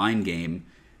Dreamcast online game.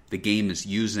 The game is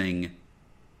using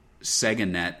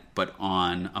SegaNet, but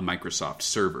on a Microsoft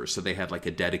server. So they had like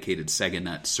a dedicated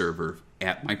SegaNet server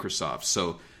at Microsoft.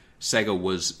 So Sega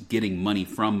was getting money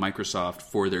from Microsoft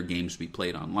for their games to be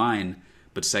played online,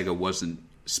 but Sega wasn't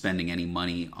spending any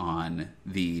money on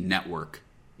the network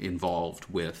involved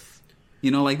with,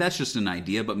 like that's just an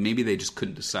idea, but maybe they just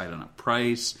couldn't decide on a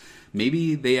price.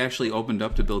 Maybe they actually opened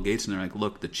up to Bill Gates and they're like,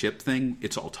 look, the chip thing,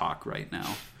 it's all talk right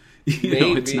now.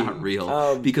 It's not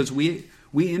real. Because we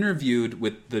interviewed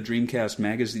with the Dreamcast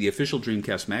magazine, the official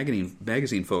Dreamcast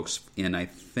magazine folks in, I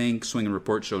think, Swing and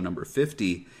Report show number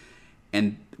 50,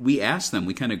 and we asked them,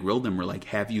 we kind of grilled them, we're like,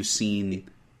 have you seen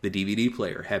the DVD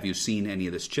player? Have you seen any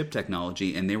of this chip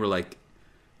technology? And they were like,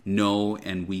 no,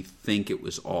 and we think it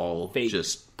was all fake.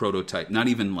 Just prototype. Not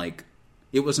even like,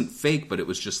 it wasn't fake, but it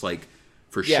was just like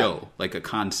for show, like a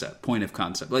concept, point of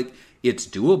concept. Like, it's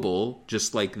doable,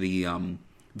 just like the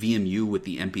VMU with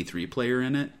the MP3 player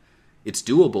in it. It's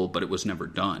doable, but it was never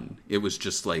done. It was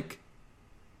just like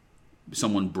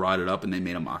someone brought it up and they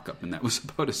made a mock-up, and that was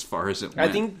about as far as it went.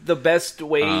 I think the best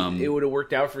way it would have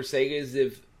worked out for Sega is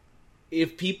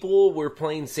if people were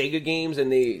playing Sega games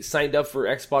and they signed up for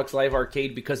Xbox Live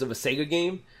Arcade because of a Sega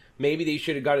game, maybe they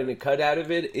should have gotten a cut out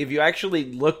of it. If you actually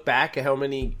look back at how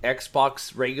many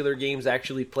Xbox regular games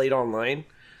actually played online,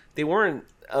 they weren't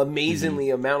amazingly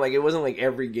amount. Like, it wasn't like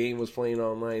every game was playing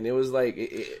online. It was like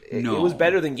it was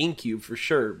better than GameCube for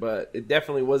sure, but it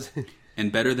definitely wasn't.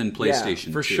 And better than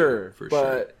PlayStation, for 2, sure.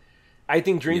 But I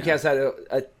think Dreamcast had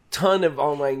a ton of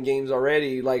online games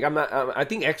already. Like, I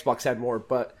think Xbox had more,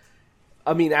 but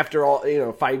I mean, after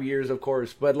all, 5 years, of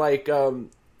course. But like,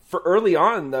 for early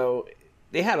on though,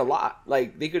 they had a lot.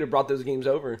 Like, they could have brought those games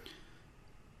over.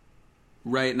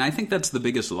 Right, and I think that's the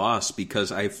biggest loss,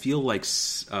 because I feel like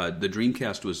the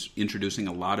Dreamcast was introducing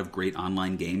a lot of great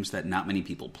online games that not many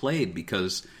people played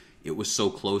because it was so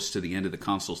close to the end of the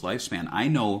console's lifespan. I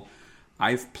know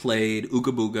I've played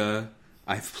Ooga Booga,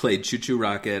 I've played Choo Choo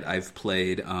Rocket, I've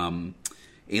played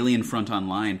Alien Front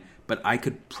Online, but I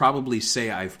could probably say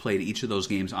I've played each of those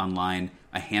games online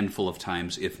a handful of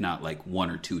times, if not like 1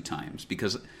 or 2 times,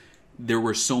 because there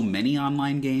were so many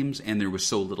online games and there was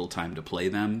so little time to play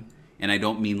them. And I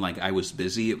don't mean like I was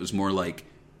busy. It was more like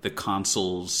the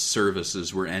console's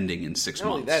services were ending in 6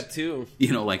 months. That too.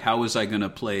 Like, how was I going to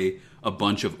play a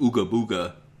bunch of Ooga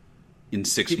Booga in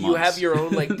 6 months? Can you have your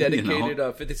own like dedicated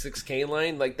 56K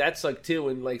line? Like, that's like too.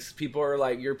 And like people are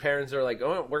like, your parents are like,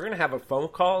 oh, we're going to have a phone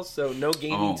call, so no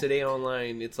gaming today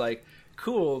online. It's like,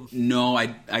 cool. No, I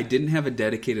didn't have a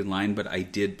dedicated line, but I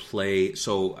did play.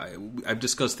 So I've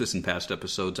discussed this in past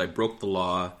episodes. I broke the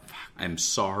law. I'm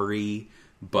sorry.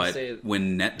 But say it.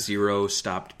 when NetZero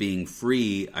stopped being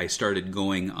free, I started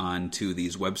going on to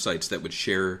these websites that would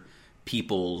share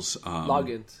people's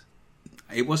Logins.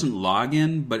 It wasn't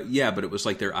login, but it was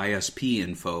like their ISP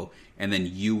info, and then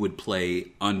you would play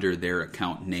under their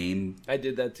account name. I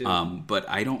did that too. But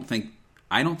I don't think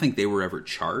they were ever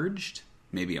charged.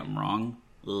 Maybe I'm wrong.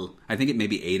 Ugh. I think it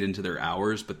maybe ate into their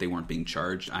hours, but they weren't being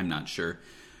charged. I'm not sure.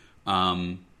 But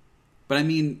I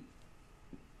mean,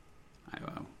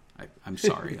 I'm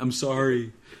sorry. I'm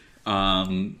sorry.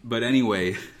 But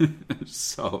anyway,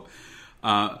 so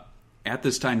at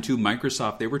this time too,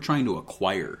 Microsoft, they were trying to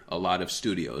acquire a lot of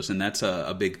studios, and that's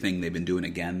a big thing they've been doing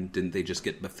again. Didn't they just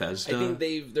get Bethesda? I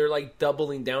think they're like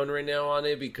doubling down right now on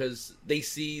it because they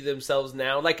see themselves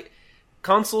now. Like,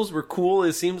 consoles were cool,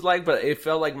 it seems like, but it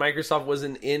felt like Microsoft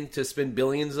wasn't in to spend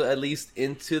billions at least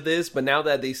into this. But now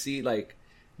that they see like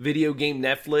video game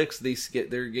Netflix,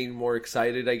 they're getting more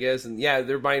excited, I guess. And yeah,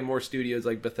 they're buying more studios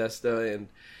like Bethesda and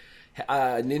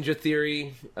Ninja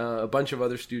Theory, a bunch of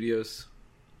other studios.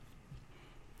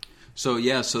 So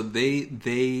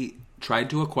they tried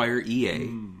to acquire EA.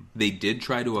 They did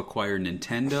try to acquire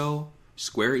Nintendo,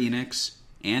 Square Enix,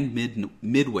 and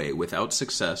Midway without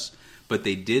success, but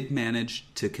they did manage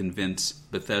to convince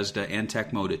Bethesda and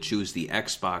Tecmo to choose the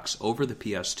Xbox over the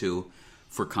PS2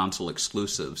 for console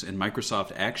exclusives. And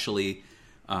Microsoft actually,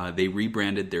 they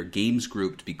rebranded their games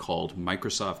group to be called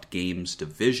Microsoft Games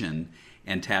Division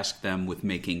and tasked them with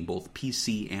making both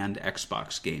PC and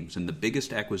Xbox games. And the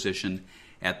biggest acquisition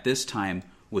at this time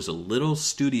was a little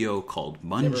studio called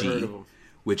Bungie,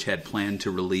 which had planned to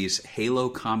release Halo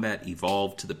Combat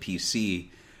Evolved to the PC,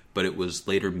 but it was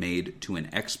later made to an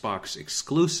Xbox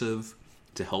exclusive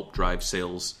to help drive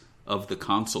sales of the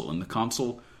console. And the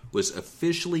console was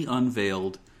officially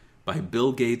unveiled by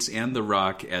Bill Gates and The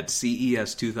Rock at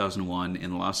CES 2001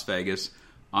 in Las Vegas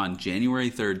on January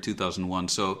 3rd, 2001.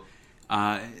 So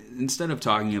instead of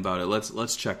talking about it,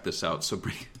 let's check this out. So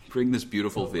bring this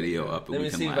beautiful video up, and we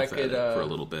can laugh at it for a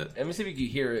little bit. Let me see if you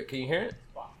can hear it. Can you hear it?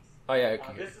 Oh yeah, I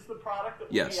can hear it. This is the product that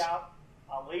will Yes. be out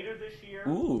later this year.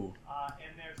 Ooh.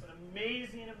 And there's an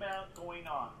amazing amount going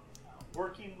on.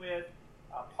 Working with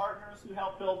partners who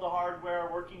help build the hardware,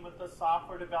 working with the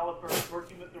software developers,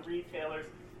 working with the retailers.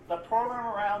 The program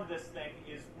around this thing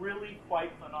is really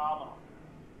quite phenomenal.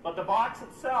 But the box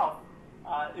itself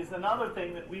is another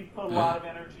thing that we've put a lot of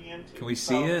energy into. Can we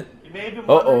see it? You may have been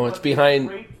wondering Uh-oh, what it's this behind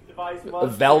great device a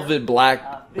was velvet here.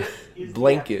 black This is the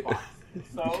blanket. Xbox.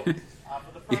 So, for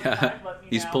the first Yeah, time, let me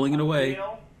he's now pulling it away.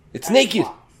 unveil It's naked.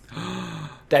 Xbox.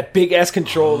 That big ass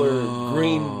controller,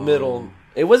 green middle.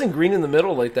 It wasn't green in the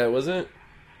middle like that, was it?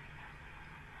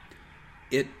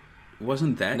 It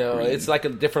wasn't that No, green. it's like a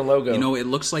different logo. You know, it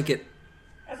looks like it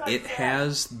As I It said,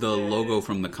 has the logo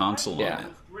from the console Yeah. on it.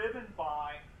 was driven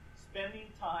by spending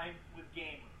time with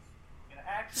gamers. And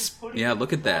actually putting Yeah,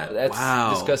 look at that. That's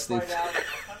Wow. disgusting. right out of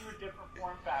 100 different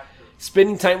form factors.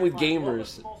 Spending time with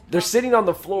gamers. They're sitting on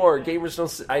the floor. Gamers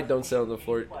don't. I don't sit on the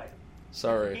floor. The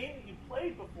Sorry. game that you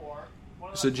played before,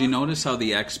 one of So the do you first notice how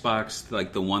the Xbox,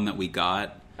 like the one that we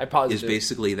got, I paused is it.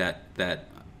 basically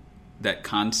that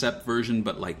concept version,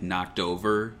 but like knocked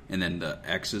over, and then the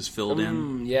X is filled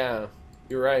in? Yeah,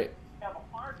 you're right. have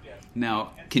a hard disk.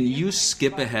 Now, can you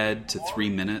skip ahead to 3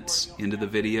 minutes into the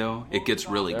video? It gets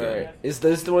really All good. right. Is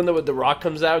this the one that with the Rock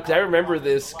comes out? Because I remember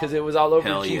this because it was all over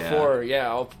Hell Q4. Yeah,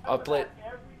 I'll play it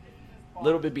a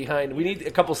little bit behind. We need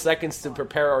a couple seconds to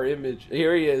prepare our image.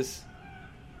 Here he is.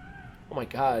 Oh my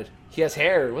God, he has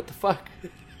hair. What the fuck?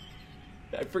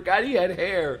 I forgot he had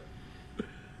hair.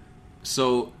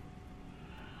 So,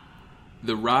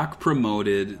 The Rock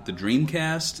promoted the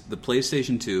Dreamcast, the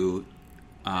PlayStation 2,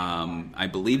 I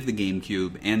believe the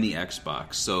GameCube, and the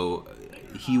Xbox. So,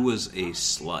 he was a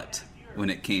slut when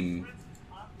it came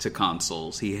to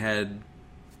consoles. He had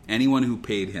anyone who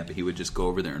paid him, he would just go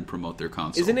over there and promote their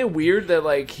console. Isn't it weird that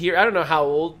like here? I don't know how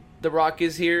old The Rock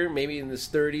is here. Maybe in his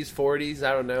 30s, 40s.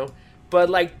 I don't know. But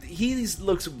like he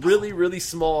looks really, really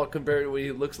small compared to what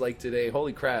he looks like today.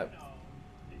 Holy crap!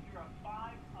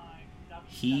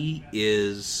 He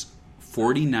is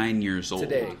 49 years old.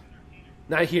 Today,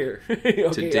 not here. Okay, I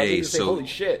was Today, gonna say, so- holy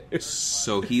shit.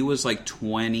 So he was like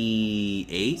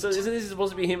 28. So isn't this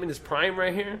supposed to be him in his prime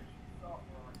right here?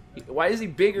 Why is he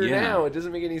bigger Yeah. now? It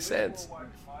doesn't make any sense.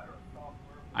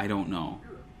 I don't know.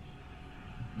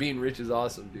 Being rich is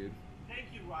awesome, dude. Thank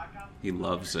you, Rock. I'm He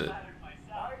loves it. flattered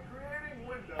myself.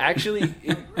 Actually,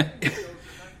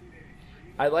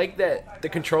 I like that the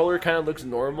controller kind of looks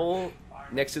normal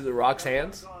next to The Rock's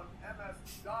hands.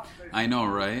 I know,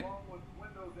 right?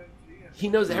 He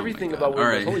knows Oh my everything God. about Windows.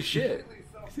 All right. Holy shit.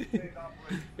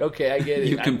 Okay, I get it.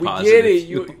 You can we pause get it it. if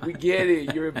you We get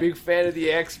it. You're a big fan of the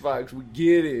Xbox. We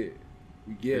get it.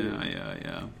 We get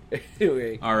Yeah. it.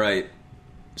 Anyway, All right.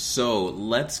 So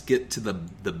let's get to the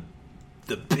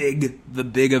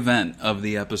big event of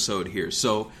the episode here.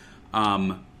 So,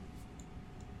 so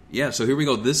here we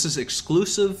go. This is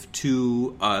exclusive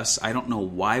to us. I don't know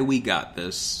why we got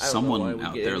this. Someone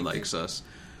out there likes us.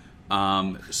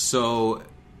 So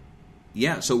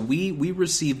we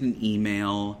received an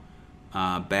email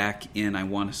back in, I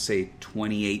want to say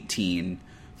 2018,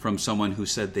 from someone who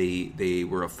said they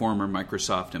were a former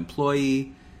Microsoft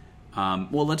employee.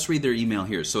 Well, let's read their email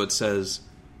here. So it says,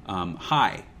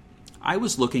 "Hi. I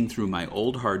was looking through my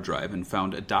old hard drive and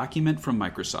found a document from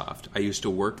Microsoft. I used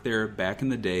to work there back in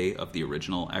the day of the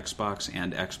original Xbox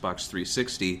and Xbox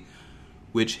 360,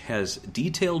 which has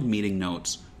detailed meeting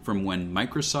notes from when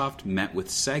Microsoft met with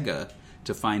Sega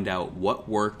to find out what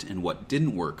worked and what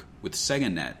didn't work with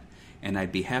SegaNet. And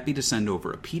I'd be happy to send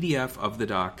over a PDF of the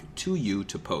doc to you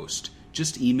to post.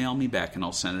 Just email me back and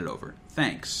I'll send it over.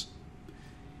 Thanks."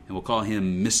 And we'll call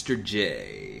him Mr.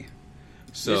 J.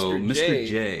 So, Mr.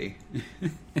 J,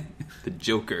 the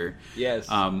Joker. yes.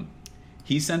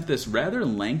 He sent this rather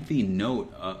lengthy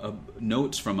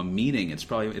notes from a meeting. It's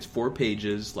 4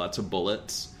 pages, lots of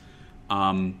bullets.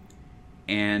 And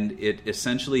it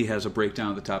essentially has a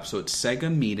breakdown at the top. So it's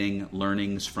Sega Meeting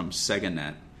Learnings from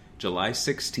SegaNet, July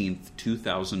 16th,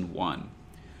 2001.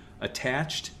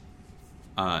 Attached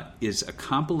is a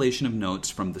compilation of notes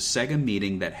from the Sega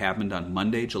meeting that happened on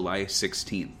Monday, July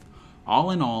 16th.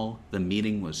 All in all, the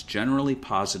meeting was generally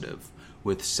positive,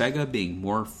 with Sega being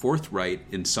more forthright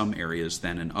in some areas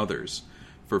than in others.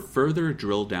 For further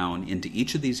drill down into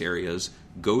each of these areas,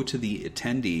 go to the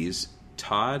attendees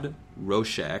Todd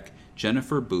Roshak,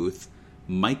 Jennifer Booth,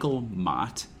 Michael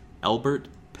Mott, Albert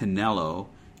Pinello,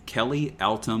 Kelly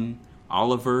Altum,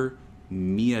 Oliver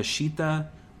Miyashita,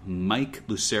 Mike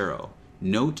Lucero.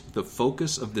 Note the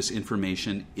focus of this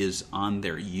information is on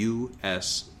their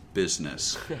U.S.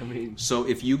 business. So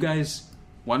if you guys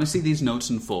want to see these notes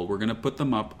in full, we're going to put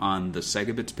them up on the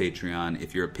Segabits Patreon.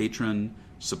 If you're a patron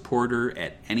supporter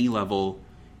at any level,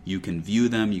 you can view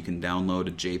them, you can download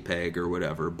a JPEG or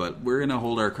whatever, but we're going to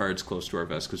hold our cards close to our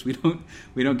vest because we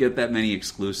don't get that many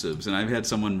exclusives. And I've had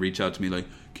someone reach out to me like,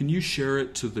 "Can you share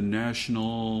it to the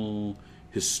National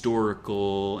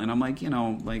Historical?" And I'm like,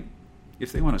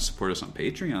 if they want to support us on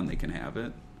Patreon, they can have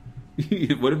it.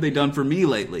 What have they done for me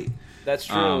lately? That's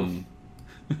true.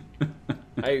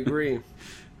 I agree.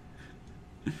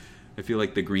 I feel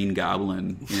like the Green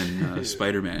Goblin in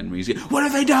Spider-Man. Where he's, "What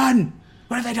have they done?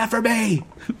 What have they done for me?"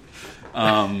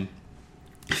 And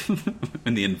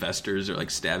the investors are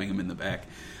like stabbing him in the back.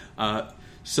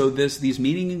 So these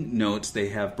meeting notes, they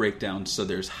have breakdowns. So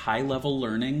there's high-level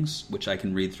learnings, which I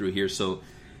can read through here. So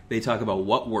they talk about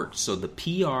what worked. So the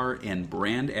PR and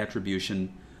brand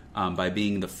attribution by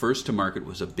being the first to market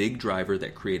was a big driver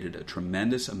that created a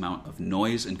tremendous amount of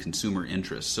noise and consumer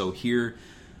interest. So here,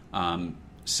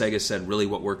 Sega said really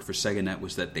what worked for SegaNet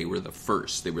was that they were the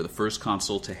first. They were the first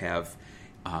console to have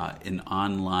an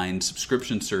online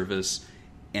subscription service,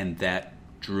 and that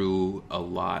drew a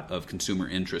lot of consumer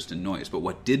interest and noise. But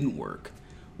what didn't work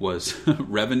was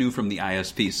revenue from the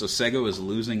ISP. So Sega was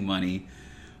losing money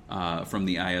from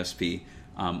the ISP.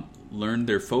 Learned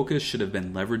their focus should have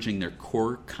been leveraging their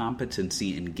core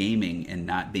competency in gaming and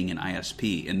not being an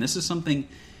ISP. And this is something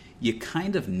you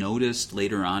kind of noticed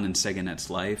later on in SegaNet's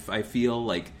life. I feel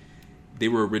like they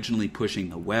were originally pushing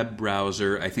the web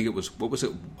browser. I think it was,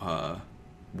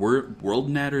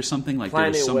 WorldNet or something? Like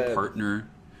Planet there was some Web. partner,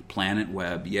 Planet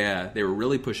Web. Yeah, they were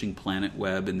really pushing Planet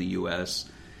Web in the US.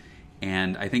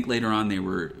 And I think later on they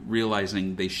were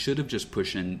realizing they should have just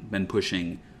been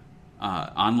pushing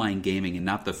online gaming and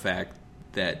not the fact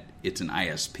that it's an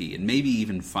ISP, and maybe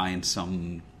even find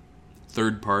some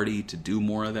third party to do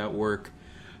more of that work.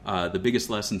 The biggest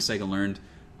lesson Sega learned,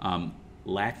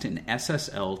 lacked an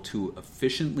SSL to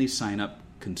efficiently sign up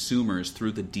consumers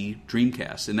through the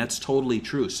Dreamcast, and that's totally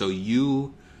true. So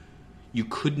you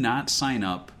could not sign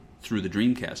up through the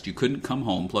Dreamcast. You couldn't come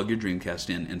home, plug your Dreamcast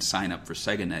in, and sign up for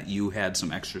SegaNet. You had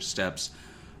some extra steps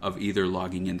of either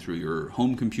logging in through your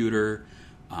home computer,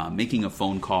 making a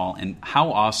phone call. And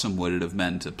how awesome would it have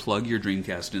been to plug your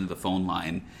Dreamcast into the phone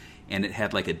line, and it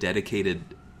had like a dedicated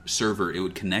server it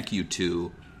would connect you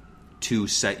to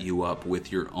set you up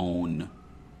with your own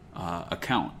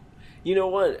account. You know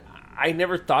what? I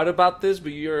never thought about this,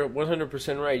 but you're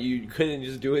 100% right. You couldn't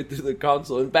just do it through the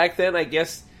console. And back then, I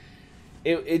guess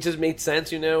it just made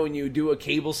sense, when you do a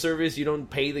cable service, you don't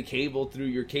pay the cable through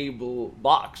your cable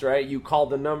box, right? You call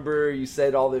the number, you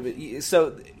said all of it.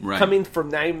 So coming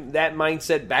from that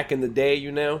mindset back in the day,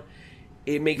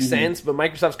 it makes sense. But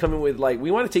Microsoft's coming with we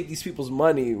want to take these people's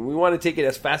money. We want to take it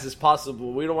as fast as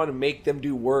possible. We don't want to make them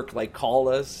do work like call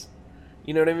us.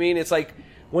 You know what I mean? It's like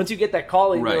once you get that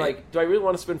call, and you're like, do I really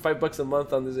want to spend $5 a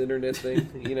month on this internet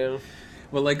thing?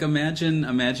 Well,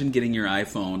 imagine getting your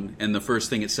iPhone, and the first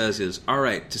thing it says is, all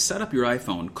right, to set up your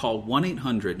iPhone, call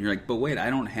 1-800. And you're like, but wait, I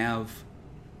don't have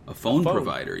a phone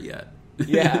provider yet.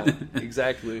 Yeah,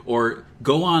 exactly. Or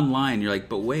go online. You're like,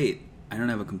 but wait, I don't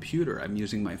have a computer. I'm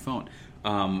using my phone.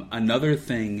 Another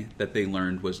thing that they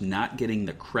learned was not getting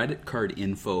the credit card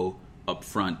info up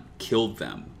front killed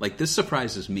them. This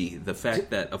surprises me. The fact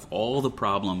that of all the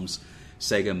problems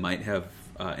Sega might have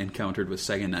encountered with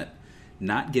SegaNet,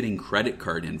 not getting credit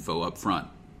card info up front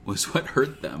was what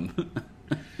hurt them.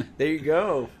 There you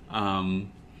go.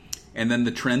 And then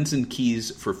the trends and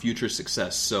keys for future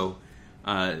success. So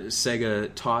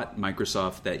Sega taught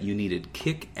Microsoft that you needed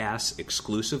kick-ass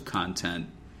exclusive content,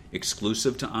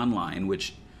 exclusive to online,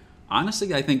 which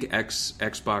honestly I think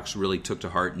Xbox really took to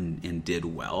heart and did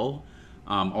well.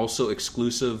 Also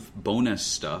exclusive bonus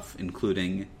stuff,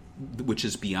 including, which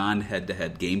is beyond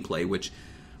head-to-head gameplay, which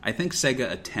I think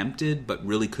Sega attempted but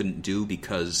really couldn't do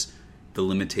because the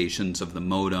limitations of the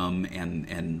modem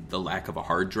and the lack of a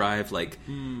hard drive.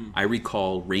 I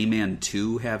recall Rayman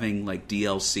 2 having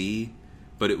DLC,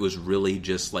 but it was really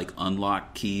just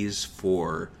unlock keys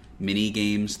for mini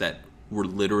games that were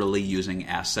literally using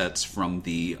assets from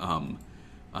the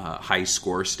high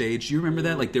score stage. Do you remember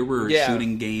that? There were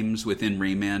shooting games within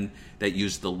Rayman that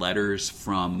used the letters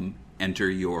from Enter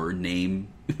Your Name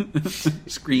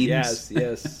screens.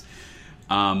 Yes.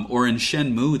 Or in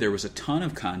Shenmue, there was a ton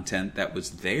of content that was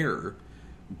there,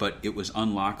 but it was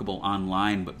unlockable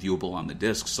online but viewable on the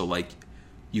disc. So,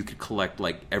 you could collect,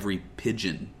 every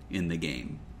pigeon in the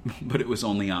game, but it was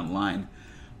only online.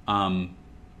 And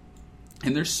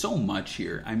there's so much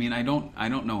here. I mean, I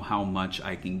don't know how much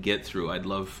I can get through. I'd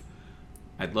love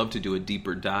to do a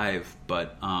deeper dive,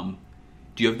 but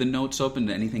do you have the notes open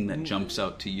to anything that jumps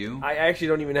out to you? I actually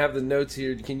don't even have the notes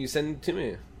here. Can you send it to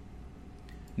me?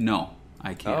 No,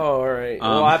 I can't. Oh, all right.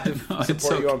 Well, I'll have to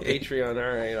support you on Patreon.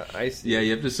 All right, I see. Yeah,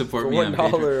 you have to support me on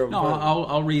Patreon. No,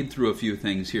 I'll read through a few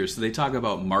things here. So they talk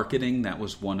about marketing. That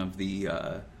was one of the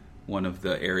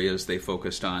areas they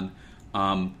focused on.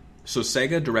 So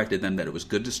Sega directed them that it was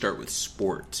good to start with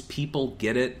sports. People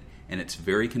get it, and it's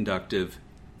very conducive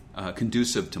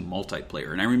to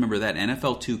multiplayer. And I remember that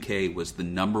NFL 2K was the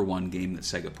number one game that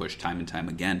Sega pushed time and time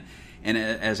again. And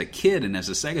as a kid and as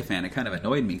a Sega fan, it kind of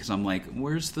annoyed me because I'm like,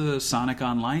 where's the Sonic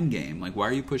Online game? Why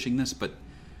are you pushing this? But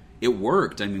it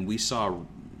worked. I mean, we saw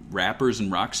rappers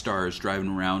and rock stars driving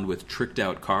around with tricked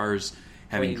out cars,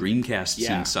 having Dreamcasts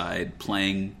inside,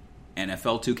 playing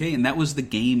NFL 2K. And that was the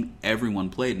game everyone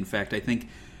played. In fact, I think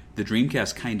the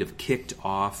Dreamcast kind of kicked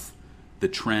off the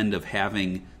trend of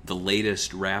having the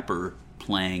latest rapper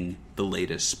playing the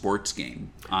latest sports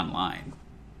game online.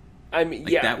 I mean,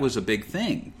 that was a big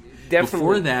thing. Definitely.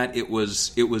 Before that, it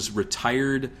was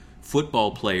retired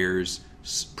football players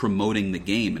promoting the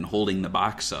game and holding the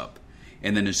box up.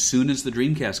 And then as soon as the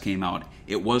Dreamcast came out,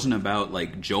 it wasn't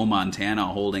about Joe Montana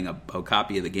holding a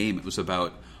copy of the game. It was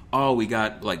about, we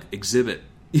got Exhibit,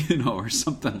 or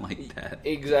something like that.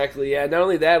 Exactly. Yeah. Not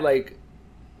only that,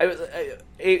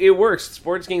 it works.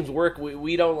 Sports games work.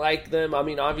 We don't like them. I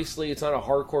mean, obviously, it's not a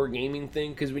hardcore gaming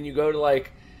thing because when you go to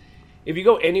if you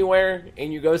go anywhere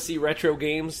and you go see retro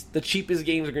games, the cheapest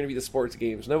games are going to be the sports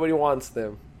games. Nobody wants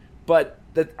them. But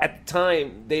at the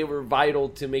time, they were vital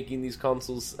to making these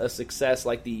consoles a success,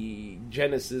 like the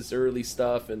Genesis early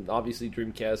stuff and obviously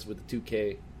Dreamcast with the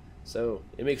 2K. So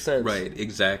it makes sense. Right,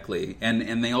 exactly.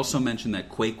 And they also mentioned that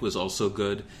Quake was also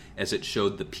good as it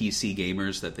showed the PC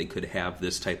gamers that they could have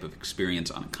this type of experience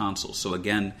on a console. So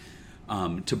again,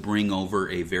 to bring over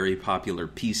a very popular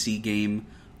PC game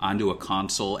onto a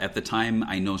console. At the time,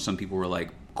 I know some people were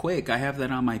like, Quake, I have that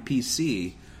on my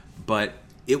PC. But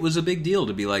it was a big deal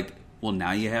to be like, well,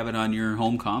 now you have it on your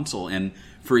home console. And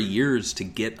for years, to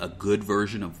get a good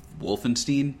version of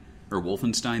Wolfenstein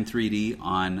 3D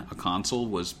on a console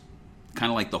was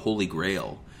kind of like the holy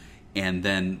grail. And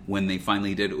then when they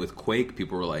finally did it with Quake,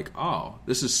 people were like, oh,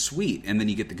 this is sweet. And then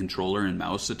you get the controller and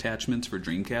mouse attachments for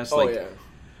Dreamcast. Oh, yeah.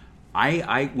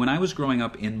 When I was growing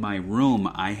up in my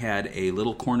room, I had a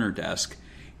little corner desk,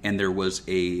 and there was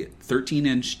a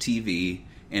 13-inch TV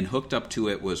and hooked up to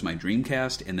it was my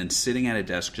Dreamcast, and then sitting at a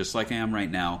desk just like I am right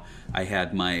now, I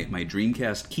had my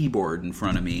Dreamcast keyboard in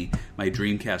front of me, my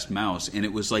Dreamcast mouse, and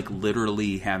it was like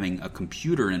literally having a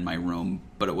computer in my room,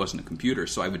 but it wasn't a computer.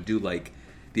 So I would do like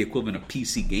the equivalent of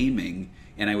PC gaming,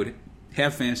 and I would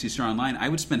have Phantasy Star Online. I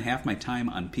would spend half my time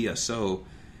on PSO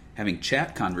having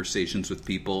chat conversations with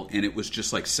people, and it was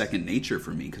just like second nature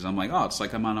for me, because I'm like, oh, it's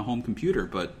like I'm on a home computer,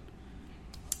 but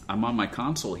I'm on my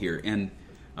console here. And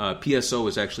PSO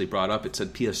was actually brought up. It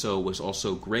said PSO was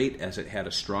also great as it had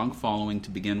a strong following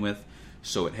to begin with,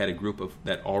 so it had a group of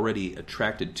that already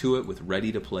attracted to it with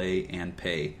ready to play and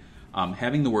pay.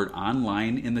 Having the word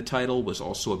online in the title was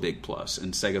also a big plus,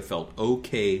 and Sega felt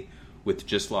okay with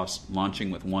just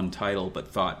launching with one title, but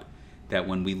thought that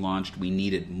when we launched we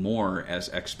needed more as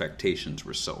expectations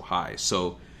were so high.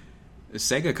 So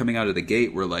Sega coming out of the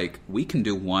gate were like, we can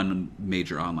do one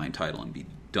major online title and be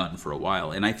done for a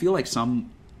while. And I feel like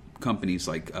some companies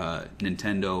like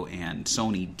Nintendo and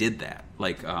Sony did that.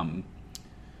 Like,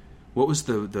 what was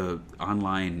the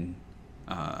online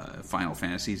Final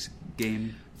Fantasy's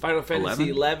game? Final Fantasy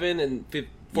 11 and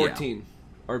 14 Yeah.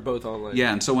 are both online.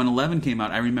 Yeah, and so when 11 came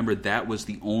out, I remember that was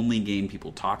the only game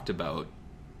people talked about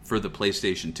for the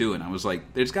PlayStation 2, and I was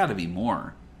like, there's got to be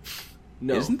more.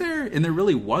 No. Isn't there? And there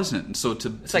really wasn't. And so to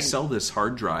like- sell this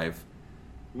hard drive...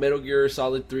 Metal Gear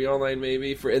Solid 3 online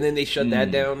maybe, and then they shut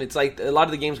that down. It's like a lot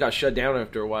of the games got shut down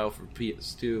after a while for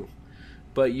PS2.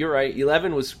 But you're right,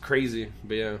 11 was crazy.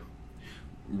 But yeah.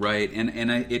 Right, and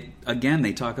it again,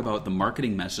 they talk about the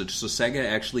marketing message. So Sega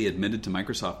actually admitted to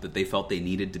Microsoft that they felt they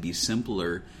needed to be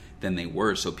simpler than they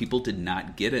were. So people did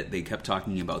not get it. They kept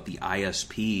talking about the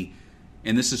ISP,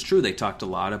 and this is true. They talked a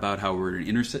lot about how we're an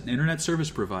internet service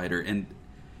provider, and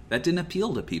that didn't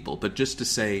appeal to people. But just to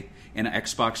say, and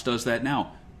Xbox does that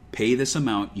now. Pay this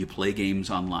amount, you play games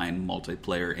online,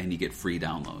 multiplayer, and you get free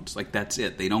downloads. Like, that's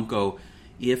it. They don't go,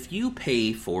 if you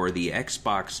pay for the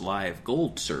Xbox Live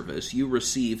Gold service, you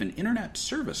receive an internet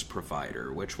service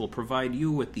provider, which will provide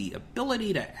you with the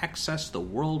ability to access the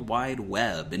World Wide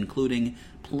Web, including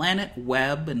Planet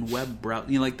Web and web browser.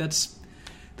 You know, like, that's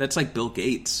like Bill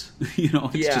Gates. You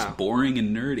know, it's just boring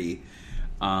and nerdy.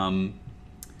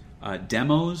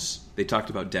 Demos, they talked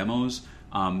about demos.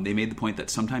 They made the point that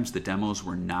sometimes the demos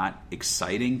were not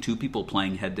exciting. Two people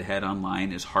playing head-to-head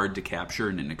online is hard to capture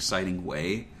in an exciting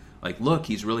way. Like, look,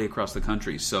 he's really across the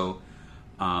country. So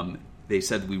they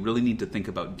said we really need to think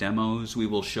about demos we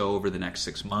will show over the next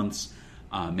 6 months,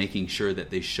 making sure that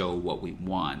they show what we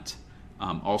want.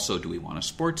 Also, do we want a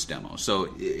sports demo?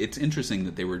 So it's interesting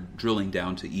that they were drilling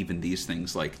down to even these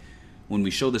things. Like, when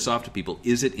we show this off to people,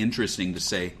 is it interesting to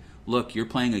say, look, you're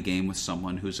playing a game with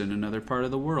someone who's in another part of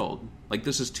the world. Like,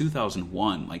 this is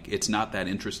 2001. Like, it's not that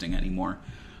interesting anymore.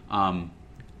 I'm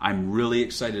really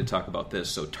excited to talk about this.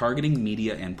 So targeting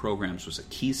media and programs was a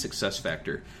key success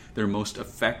factor. Their most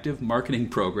effective marketing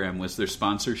program was their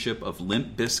sponsorship of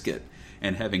Limp Bizkit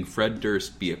and having Fred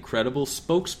Durst be a credible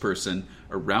spokesperson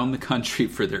around the country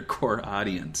for their core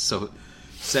audience. So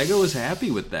Sega was happy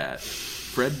with that.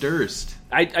 Fred Durst.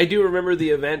 I do remember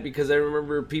the event because I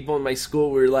remember people in my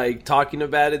school were like talking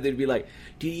about it. They'd be like,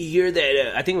 "Do you hear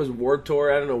that?" I think it was Warped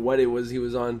Tour. I don't know what it was he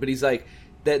was on, but he's like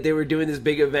that they were doing this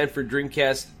big event for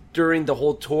Dreamcast during the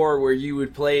whole tour where you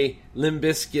would play Limp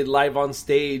Bizkit live on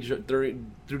stage through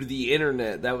the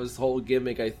internet. That was the whole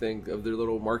gimmick, I think, of their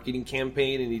little marketing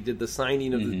campaign. And he did the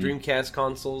signing of the Dreamcast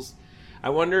consoles.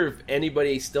 I wonder if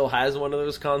anybody still has one of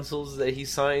those consoles that he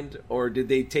signed, or did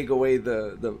they take away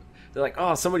the they're like,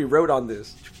 oh, somebody wrote on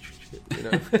this. You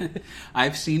know?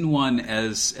 I've seen one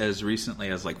as recently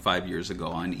as like 5 years ago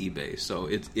on eBay. So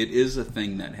it is a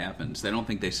thing that happens. I don't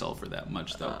think they sell for that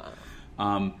much,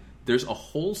 though. There's a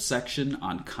whole section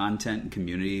on content and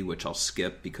community, which I'll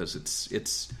skip because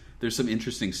there's some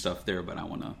interesting stuff there, but I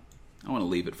want to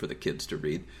leave it for the kids to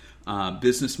read.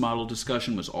 Business model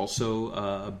discussion was also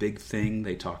a big thing.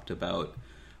 They talked about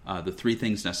the 3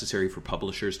 things necessary for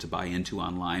publishers to buy into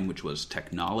online, which was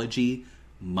technology,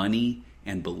 money,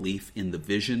 and belief in the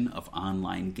vision of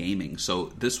online gaming.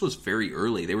 So this was very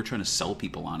early. They were trying to sell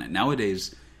people on it.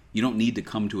 Nowadays, you don't need to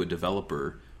come to a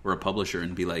developer or a publisher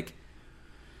and be like,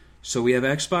 so we have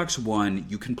Xbox One,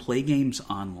 you can play games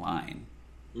online.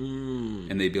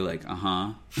 And they'd be like,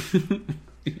 uh-huh.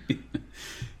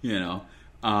 You know.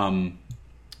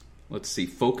 Let's see.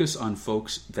 Focus on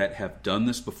folks that have done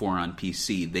this before on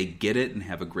PC. They get it and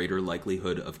have a greater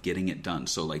likelihood of getting it done.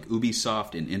 So like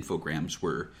Ubisoft and Infogrames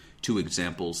were 2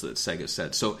 examples that Sega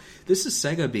said. So this is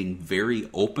Sega being very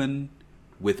open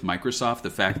with Microsoft. The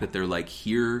fact that they're like,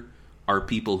 here are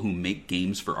people who make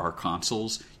games for our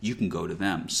consoles. You can go to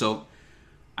them. So,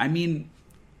 I mean,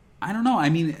 I don't know. I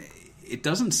mean, it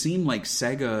doesn't seem like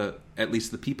Sega, at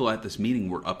least the people at this meeting,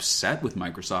 were upset with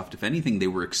Microsoft. If anything, they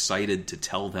were excited to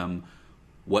tell them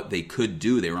what they could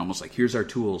do. They were almost like, here's our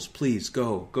tools, please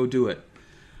go do it.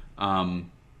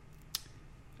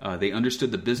 They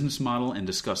understood the business model and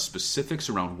discussed specifics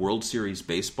around World Series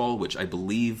Baseball, which I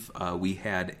believe we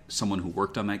had someone who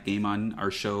worked on that game on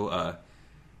our show.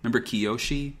 Remember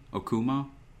Kiyoshi Okuma?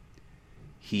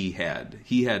 He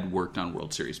had worked on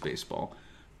World Series Baseball.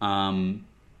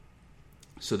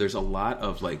 So there's a lot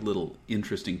of like little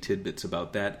interesting tidbits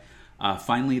about that.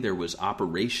 Finally, there was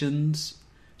operations.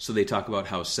 So they talk about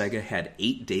how Sega had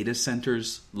 8 data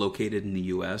centers located in the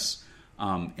U.S.,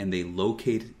 and they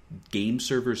locate game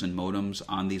servers and modems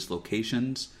on these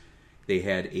locations. They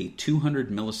had a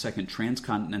 200 millisecond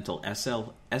transcontinental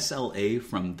SLA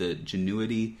from the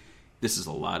Genuity. This is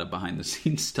a lot of behind the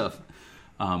scenes stuff.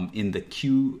 In the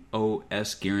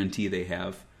QoS guarantee they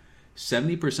have,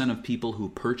 70% of people who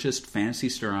purchased Phantasy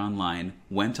Star Online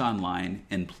went online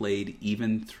and played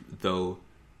even though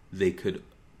they could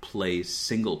play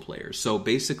single player. So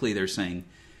basically they're saying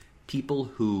people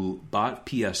who bought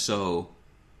PSO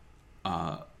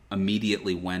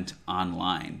immediately went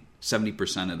online,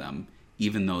 70% of them,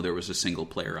 even though there was a single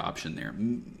player option there.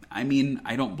 I mean,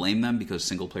 I don't blame them because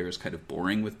single player is kind of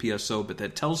boring with PSO, but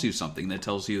that tells you something. That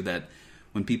tells you that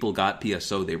when people got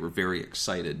PSO, they were very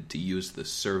excited to use this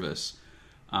service.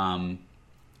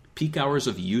 Peak hours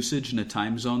of usage in a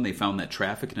time zone, they found that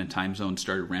traffic in a time zone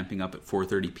started ramping up at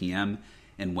 4:30 p.m.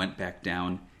 and went back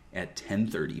down at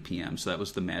 10:30 p.m. So that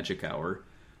was the magic hour.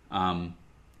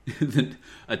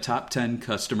 A top 10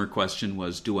 customer question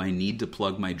was, do I need to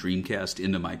plug my Dreamcast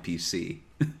into my PC?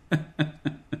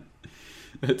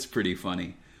 That's pretty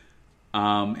funny.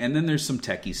 And then there's some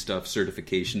techie stuff,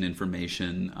 certification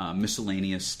information,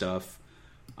 miscellaneous stuff.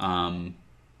 So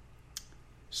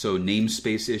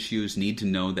namespace issues, need to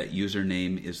know that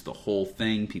username is the whole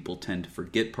thing. People tend to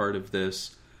forget part of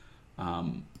this.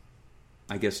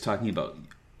 I guess talking about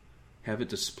have it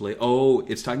display. Oh,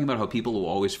 it's talking about how people will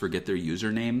always forget their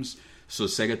usernames. So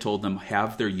Sega told them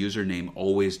have their username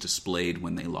always displayed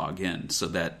when they log in, so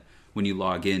that when you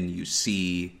log in, you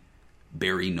see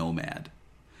Barry Nomad.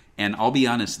 And I'll be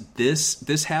honest,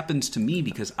 this happens to me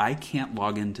because I can't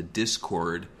log into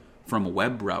Discord from a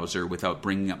web browser without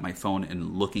bringing up my phone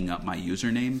and looking up my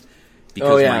username.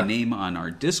 Because my name on our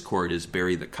Discord is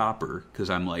Barry the Copper, because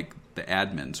I'm like the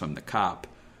admin, so I'm the cop,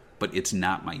 but it's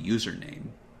not my username.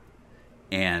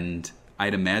 And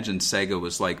I'd imagine Sega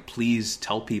was like, please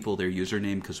tell people their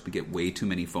username, because we get way too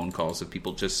many phone calls of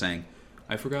people just saying,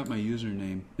 I forgot my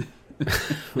username.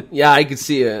 Yeah, I could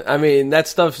see it. I mean, that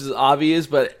stuff is obvious,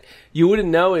 but you wouldn't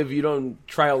know if you don't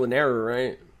trial and error,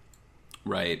 right?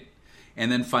 Right. And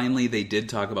then finally, they did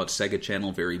talk about Sega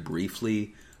Channel very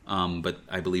briefly, but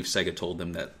I believe Sega told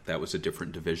them that that was a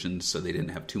different division, so they didn't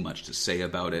have too much to say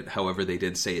about it. However, they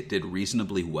did say it did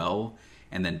reasonably well,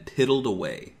 and then piddled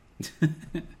away.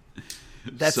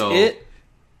 That's it?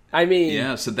 I mean...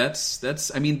 Yeah, so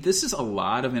that's... I mean, this is a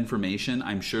lot of information.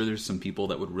 I'm sure there's some people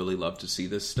that would really love to see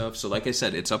this stuff. So like I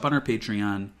said, it's up on our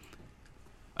Patreon.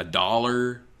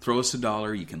 $1. Throw us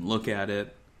 $1. You can look at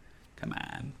it. Come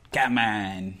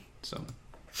on. So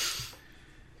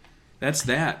that's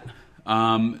that.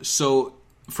 So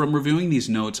from reviewing these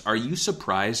notes, are you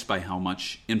surprised by how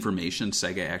much information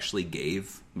Sega actually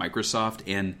gave Microsoft?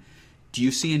 And do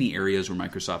you see any areas where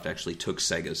Microsoft actually took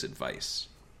Sega's advice?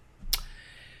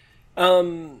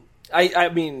 I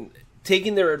mean,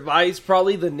 taking their advice,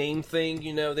 probably the name thing,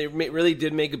 you know, they really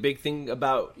did make a big thing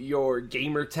about your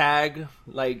gamer tag.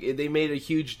 Like, they made a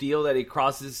huge deal that it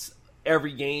crosses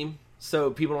every game,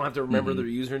 so people don't have to remember their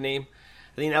username.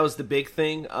 I think that was the big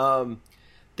thing.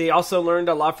 They also learned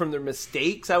a lot from their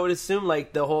mistakes, I would assume.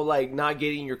 Like, the whole, like, not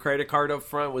getting your credit card up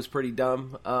front was pretty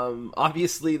dumb.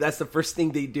 Obviously, that's the first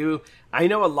thing they do. I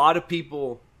know a lot of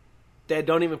people that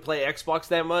don't even play Xbox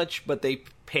that much, but they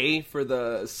pay for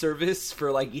the service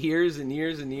for, like, years and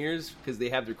years and years because they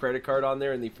have their credit card on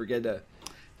there and they forget to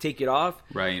take it off.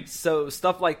 Right. So,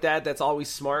 stuff like that, that's always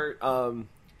smart.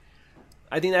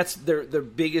 I think that's their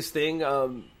biggest thing.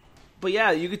 But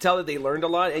yeah, you could tell that they learned a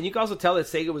lot, and you could also tell that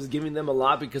Sega was giving them a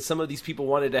lot because some of these people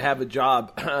wanted to have a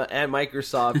job at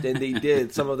Microsoft, and they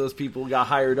did. Some of those people got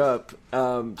hired up.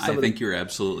 I think you're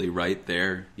absolutely right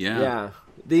there. Yeah. Yeah.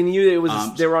 They knew it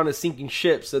was they were on a sinking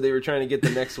ship, so they were trying to get the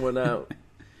next one out.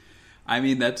 I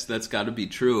mean, that's got to be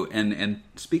true. And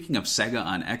speaking of Sega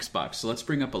on Xbox, so let's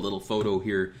bring up a little photo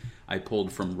here I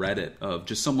pulled from Reddit of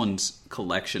just someone's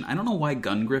collection. I don't know why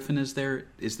Gun Griffin is there.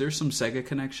 Is there some Sega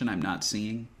connection I'm not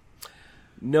seeing?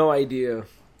 No idea.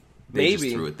 They Maybe.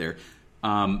 just threw it there.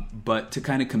 But to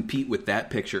kind of compete with that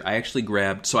picture, I actually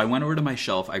grabbed... So I went over to my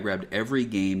shelf. I grabbed every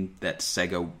game that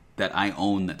I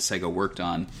own that Sega worked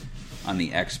on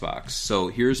the Xbox. So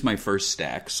here's my first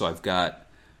stack. So I've got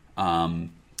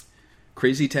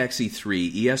Crazy Taxi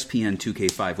 3, ESPN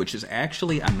 2K5, which is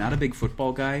actually... I'm not a big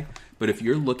football guy, but if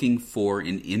you're looking for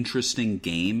an interesting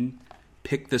game,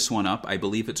 pick this one up. I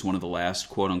believe it's one of the last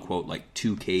quote-unquote like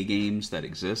 2K games that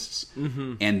exists.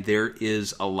 Mm-hmm. And there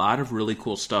is a lot of really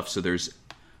cool stuff. So there's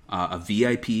a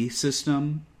VIP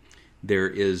system. There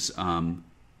is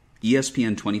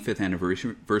ESPN 25th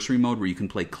Anniversary Mode where you can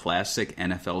play classic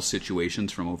NFL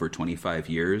situations from over 25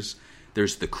 years.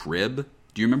 There's the Crib.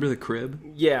 Do you remember the Crib?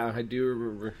 Yeah, I do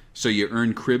remember. So you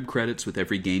earn Crib credits with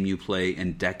every game you play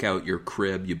and deck out your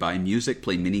Crib. You buy music,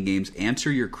 play mini games,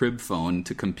 answer your Crib phone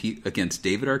to compete against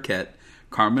David Arquette,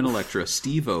 Carmen Electra,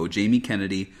 Steve-O, Jamie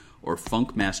Kennedy, or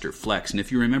Funkmaster Flex. And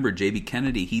if you remember Jamie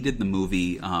Kennedy, he did the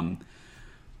movie,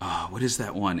 what is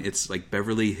that one? It's like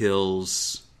Beverly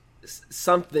Hills...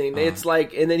 Something. It's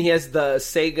like, and then he has the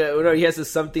Sega, no, he has the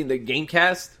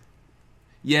Gamecast.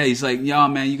 Yeah, he's like, yo,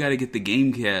 man, you got to get the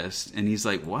Gamecast. And he's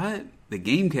like, what? The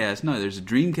Gamecast? No, there's a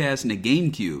Dreamcast and a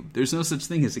GameCube. There's no such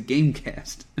thing as a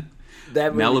Gamecast.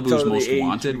 That Malibu's totally Most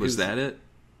Wanted, was that it?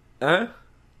 Huh?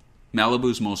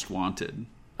 Malibu's Most Wanted.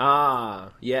 Ah,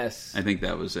 yes. I think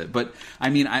that was it. But, I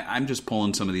mean, I'm just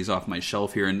pulling some of these off my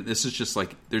shelf here, and this is just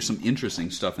like, there's some interesting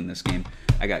stuff in this game.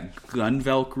 I got Gun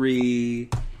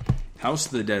Valkyrie, House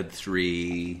of the Dead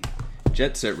 3,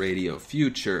 Jet Set Radio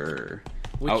Future...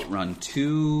 Outrun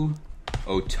 2,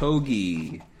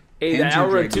 Otogi. Hey, that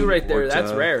Outrun 2 right there,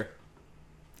 that's rare.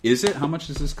 Is it? How much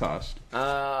does this cost?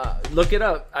 Look it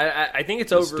up. I think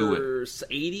it's over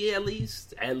 80 at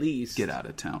least. At least. Get out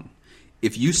of town.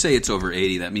 If you say it's over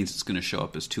 80, that means it's going to show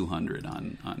up as 200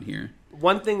 on here.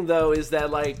 One thing, though, is that,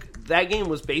 like, that game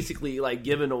was basically, like,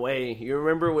 given away. You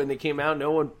remember when they came out, no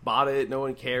one bought it, no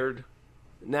one cared.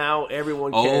 Now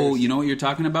everyone cares. Oh, you know what you're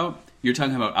talking about? You're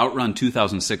talking about Outrun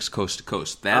 2006 Coast to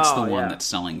Coast. That's the one that's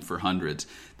selling for hundreds.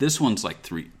 This one's like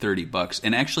 $30.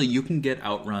 And actually, you can get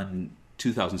Outrun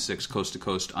 2006 Coast to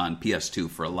Coast on PS2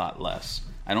 for a lot less.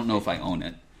 I don't know if I own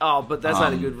it. Oh, but that's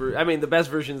not a good version. I mean, the best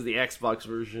version is the Xbox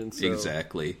version. So.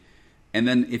 Exactly. And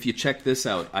then if you check this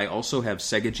out, I also have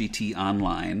Sega GT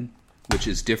Online, which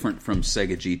is different from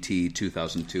Sega GT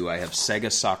 2002. I have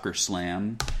Sega Soccer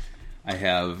Slam. I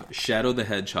have Shadow the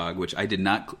Hedgehog, which I did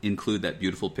not include that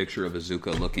beautiful picture of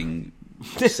Azuka looking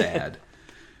sad.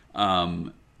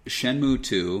 Shenmue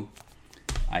 2.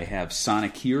 I have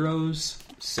Sonic Heroes,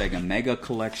 Sega Mega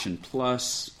Collection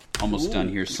Plus, almost done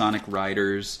here, Sonic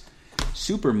Riders,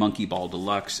 Super Monkey Ball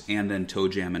Deluxe, and then Toe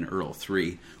Jam and Earl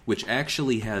 3, which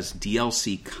actually has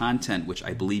DLC content, which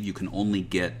I believe you can only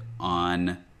get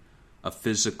on a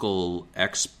physical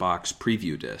Xbox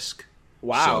preview disc.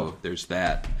 Wow. So there's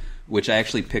that, which I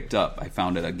actually picked up. I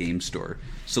found at a game store.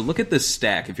 So look at this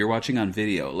stack. If you're watching on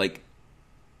video, like,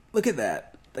 look at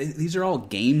that. These are all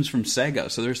games from Sega,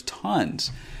 so there's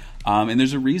tons. And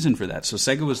there's a reason for that. So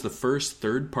Sega was the first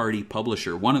third-party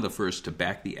publisher, one of the first to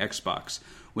back the Xbox,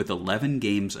 with 11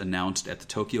 games announced at the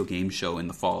Tokyo Game Show in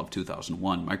the fall of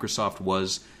 2001.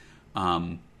 Microsoft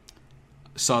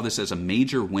saw this as a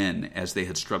major win as they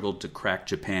had struggled to crack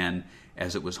Japan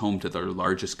as it was home to their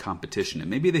largest competition. And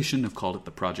maybe they shouldn't have called it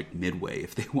the Project Midway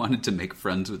if they wanted to make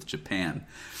friends with Japan.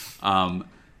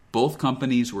 Both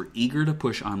companies were eager to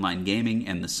push online gaming,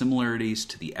 and the similarities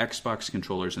to the Xbox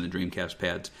controllers and the Dreamcast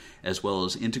pads, as well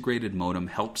as integrated modem,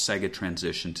 helped Sega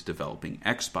transition to developing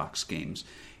Xbox games.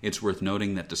 It's worth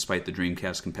noting that despite the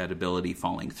Dreamcast compatibility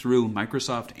falling through,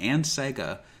 Microsoft and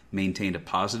Sega maintained a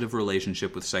positive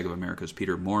relationship with Sega of America's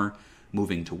Peter Moore,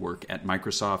 moving to work at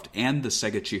Microsoft, and the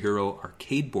Sega Chihiro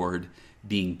arcade board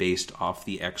being based off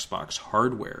the Xbox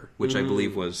hardware, which I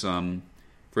believe was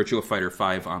Virtua Fighter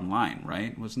 5 Online,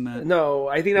 right? Wasn't that? No,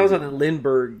 I think that was on the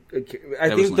Lindbergh. I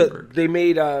think that they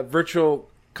made Virtual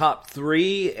Cop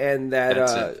 3 and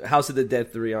that House of the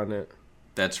Dead 3 on it.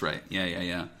 That's right.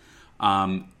 Yeah.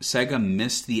 Sega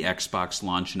missed the Xbox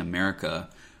launch in America,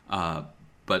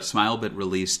 but Smilebit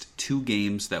released 2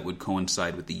 games that would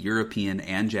coincide with the European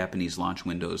and Japanese launch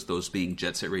windows, those being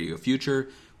Jet Set Radio Future,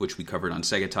 which we covered on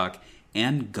Sega Talk,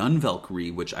 and Gun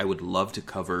Valkyrie, which I would love to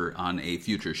cover on a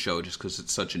future show just because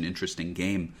it's such an interesting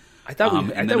game. I thought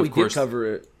we did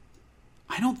cover it.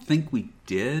 I don't think we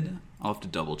did. I'll have to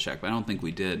double check, but I don't think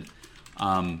we did.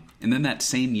 And then that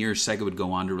same year, Sega would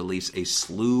go on to release a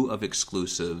slew of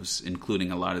exclusives,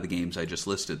 including a lot of the games I just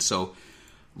listed. So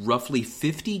roughly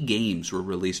 50 games were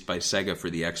released by Sega for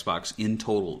the Xbox in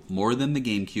total, more than the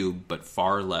GameCube, but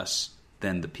far less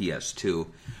than the PS2.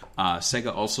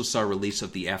 Sega also saw release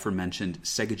of the aforementioned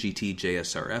Sega GT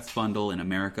JSRF bundle in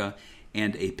America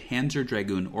and a Panzer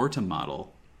Dragoon Orta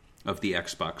model of the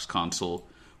Xbox console,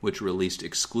 which released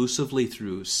exclusively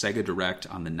through Sega Direct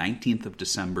on the 19th of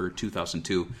December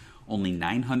 2002. Only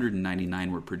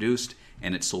 999 were produced,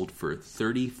 and it sold for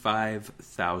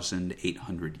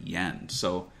 35,800 yen.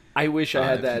 So I wish I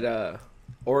had that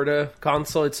Orta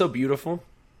console. It's so beautiful.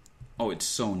 Oh, it's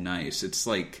so nice. It's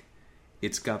like,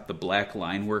 it's got the black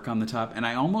line work on the top, and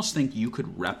I almost think you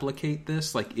could replicate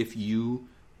this. Like, if you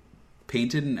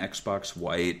painted an Xbox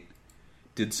white,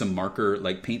 did some marker,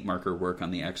 like paint marker work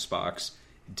on the Xbox,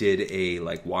 did a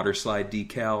like water slide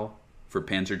decal for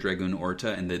Panzer Dragoon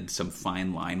Orta, and did some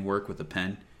fine line work with a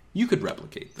pen, you could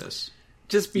replicate this.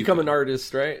 Just become an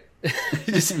artist, right?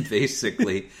 Just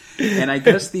basically. And I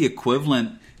guess the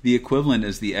equivalent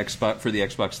is the Xbox for the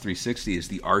Xbox 360 is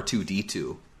the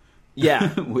R2D2. Yeah.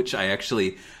 Which I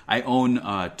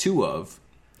own 2 of,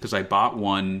 because I bought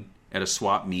one at a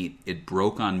swap meet. It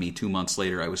broke on me 2 months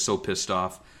later. I was so pissed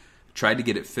off. Tried to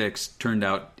get it fixed. Turned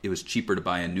out it was cheaper to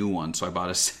buy a new one, so I bought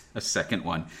a second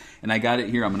one. And I got it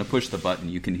here. I'm going to push the button.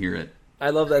 You can hear it. I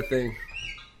love that thing.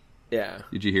 Yeah.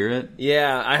 Did you hear it?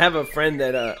 Yeah, I have a friend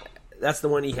that that's the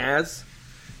one he has.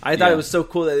 I thought it was so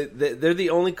cool that they're the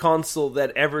only console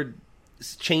that ever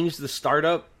changed the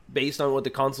startup based on what the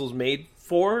console's made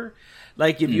for.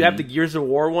 Like, if you have the Gears of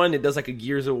War one, it does like a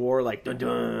Gears of War, like,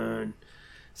 dun-dun.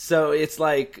 So it's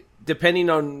like, depending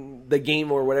on the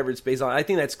game or whatever it's based on, I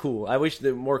think that's cool. I wish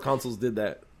that more consoles did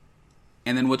that.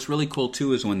 And then what's really cool,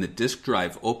 too, is when the disk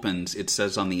drive opens, it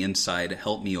says on the inside,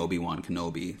 "Help me, Obi-Wan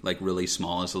Kenobi," like really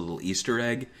small as a little Easter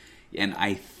egg. And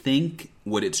I think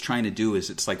what it's trying to do is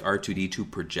it's like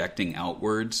R2-D2 projecting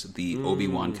outwards the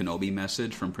Obi-Wan Kenobi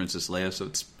message from Princess Leia, so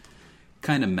it's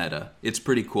kind of meta. It's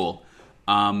pretty cool.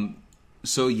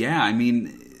 So yeah, I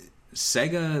mean,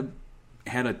 Sega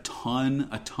had a ton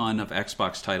of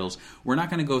Xbox titles. We're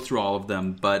not going to go through all of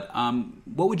them, but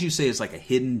what would you say is like a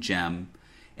hidden gem,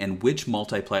 and which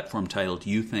multi-platform title do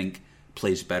you think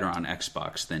plays better on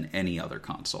Xbox than any other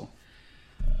console?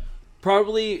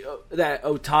 Probably that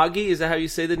Otage, is that how you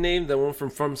say the name? The one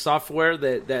from Software,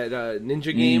 that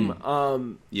ninja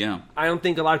game. Yeah. I don't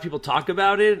think a lot of people talk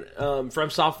about it. From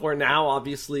Software now,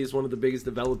 obviously, is one of the biggest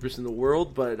developers in the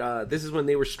world, but this is when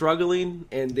they were struggling,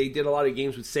 and they did a lot of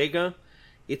games with Sega.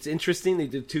 It's interesting. They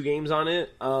did 2 games on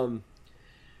it.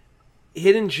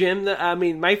 Hidden gem, I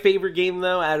mean, my favorite game,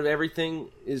 though, out of everything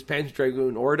is Panzer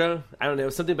Dragoon Orta. I don't know.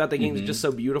 Something about that game is just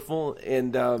so beautiful,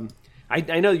 and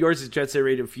I know yours is Jet Set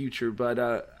Radio Future,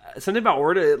 but something about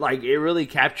Orta, it really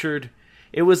captured.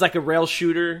 It was like a rail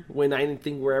shooter when I didn't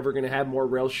think we're ever going to have more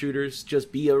rail shooters.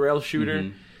 Just be a rail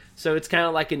shooter. So it's kind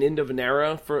of like an end of an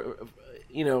era for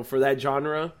that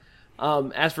genre.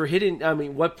 As for hidden, I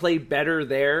mean, what played better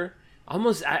there?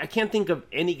 Almost, I can't think of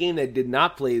any game that did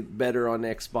not play better on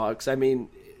Xbox. I mean,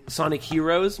 Sonic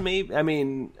Heroes, maybe. I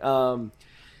mean,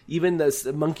 even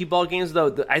the Monkey Ball games,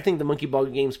 though, I think the Monkey Ball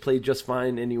games played just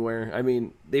fine anywhere. I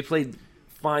mean, they played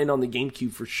fine on the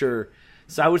GameCube for sure.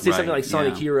 So I would say something like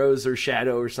Sonic Heroes or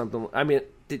Shadow or something. I mean,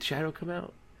 did Shadow come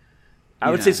out? I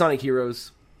would say Sonic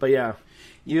Heroes. But yeah.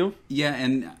 You? Yeah,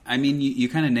 and I mean, you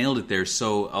kind of nailed it there.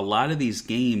 So a lot of these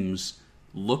games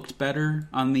looked better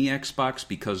on the Xbox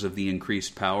because of the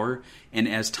increased power. And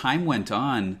as time went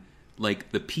on,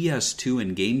 like the PS2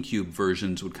 and GameCube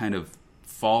versions would kind of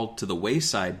fall to the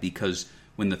wayside because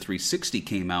when the 360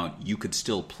 came out, you could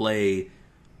still play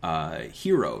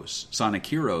Sonic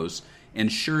Heroes, and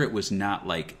sure, it was not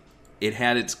like it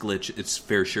had its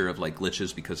fair share of like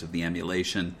glitches because of the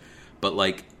emulation, but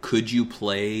like, could you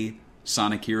play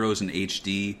Sonic Heroes in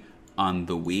HD on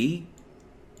the Wii?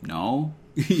 No.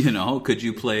 Could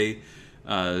you play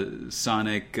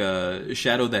Sonic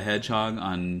Shadow the Hedgehog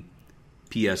on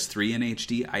PS3 in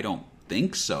HD? I don't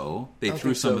think so. They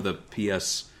threw some of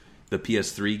the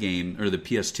PS3 game or the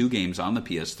PS2 games on the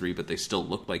PS3, but they still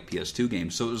looked like PS2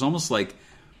 games. So it was almost like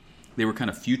they were kind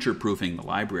of future-proofing the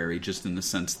library, just in the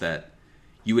sense that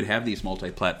you would have these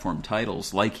multi-platform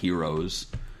titles like Heroes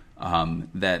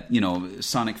that,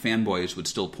 Sonic fanboys would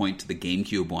still point to the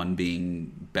GameCube one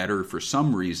being better for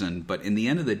some reason, but in the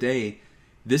end of the day,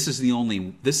 this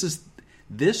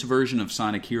version of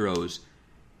Sonic Heroes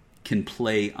can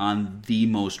play on the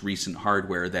most recent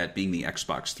hardware, that being the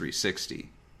Xbox 360.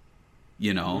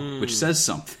 Which says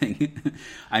something.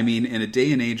 I mean, in a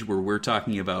day and age where we're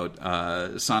talking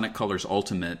about Sonic Colors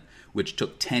Ultimate, which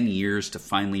took 10 years to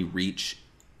finally reach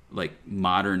like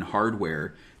modern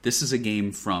hardware, this is a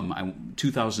game from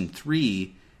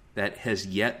 2003 that has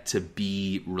yet to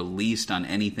be released on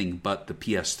anything but the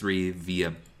PS3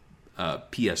 via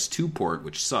PS2 port,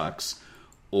 which sucks,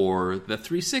 or the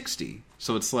 360.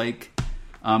 So it's like,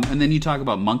 and then you talk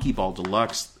about Monkey Ball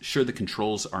Deluxe. Sure, the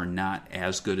controls are not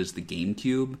as good as the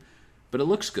GameCube, but it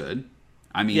looks good.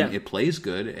 I mean, it plays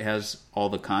good. It has all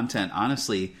the content.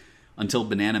 Honestly, until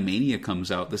Banana Mania comes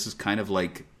out, this is kind of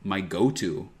like my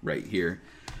go-to right here.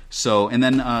 So, and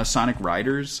then Sonic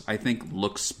Riders, I think,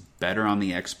 looks better on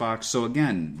the Xbox. So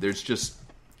again, there's just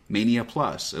Mania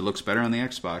Plus. It looks better on the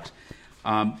Xbox.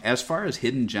 As far as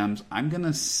hidden gems, I'm going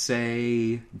to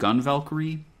say Gun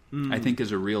Valkyrie, I think,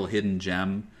 is a real hidden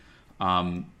gem.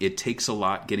 It takes a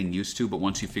lot getting used to, but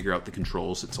once you figure out the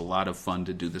controls, it's a lot of fun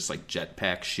to do this like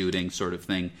jetpack shooting sort of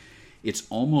thing. It's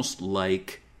almost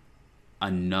like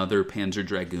another Panzer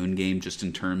Dragoon game, just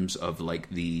in terms of like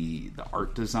the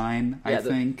art design. I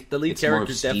think the lead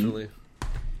character definitely.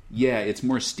 Yeah, it's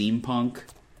more steampunk.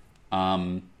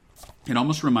 It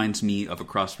almost reminds me of a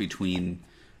cross between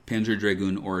Panzer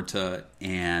Dragoon Orta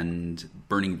and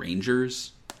Burning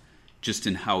Rangers, just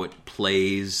in how it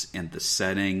plays and the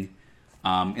setting.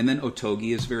 And then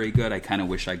Otogi is very good. I kind of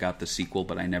wish I got the sequel,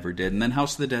 but I never did. And then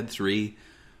House of the Dead 3.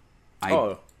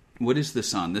 What is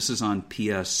this on? This is on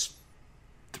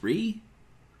PS3?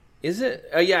 Is it?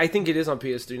 Yeah, I think it is on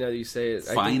PS3 now that you say it.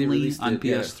 Finally on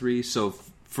PS3. Yeah. So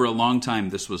for a long time,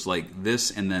 this was like this,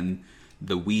 and then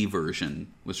the Wii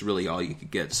version was really all you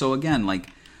could get. So again, like,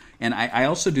 and I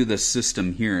also do this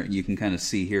system here. You can kind of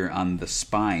see here on the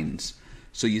spines.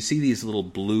 So you see these little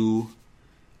blue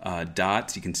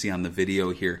dots you can see on the video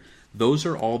here. Those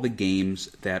are all the games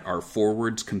that are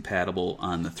forwards compatible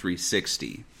on the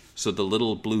 360. So the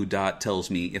little blue dot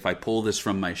tells me if I pull this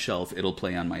from my shelf, it'll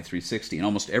play on my 360. And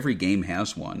almost every game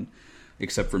has one,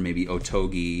 except for maybe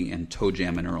Otogi and Toe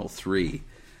Jam and Earl 3.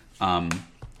 And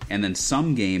then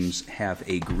some games have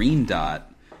a green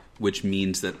dot, which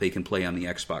means that they can play on the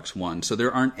Xbox One. So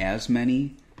there aren't as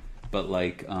many, but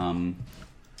like...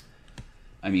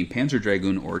 I mean, Panzer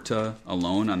Dragoon Orta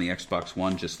alone on the Xbox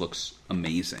One just looks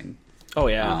amazing. Oh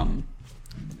yeah,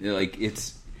 like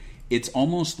it's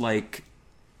almost like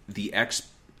the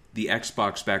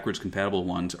Xbox backwards compatible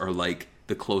ones are like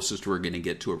the closest we're going to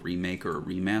get to a remake or a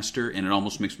remaster, and it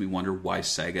almost makes me wonder why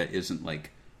Sega isn't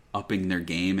like upping their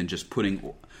game and just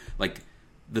putting like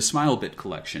the Smilebit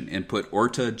collection and put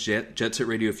Orta, Jet Set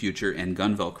Radio Future, and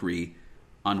Gun Valkyrie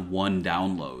on one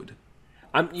download.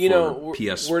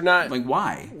 We're not like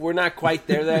why we're not quite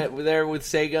there with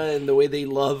Sega and the way they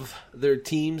love their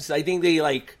teams. I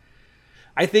think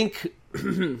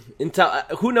until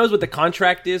who knows what the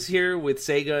contract is here with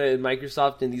Sega and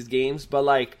Microsoft in these games, but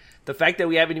like the fact that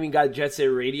we haven't even got Jet Set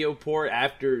Radio port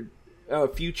after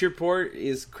Future port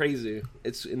is crazy.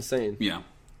 It's insane. Yeah,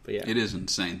 it is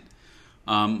insane.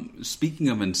 Speaking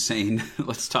of insane,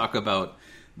 let's talk about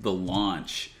the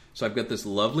launch. So I've got this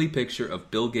lovely picture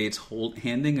of Bill Gates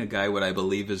handing a guy what I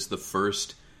believe is the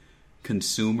first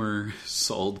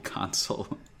consumer-sold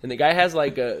console. And the guy has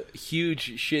like a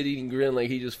huge shit-eating grin like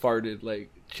he just farted. Like,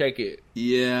 check it.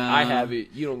 Yeah. I have it.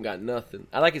 You don't got nothing.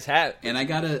 I like his hat. And I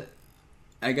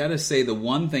gotta say, the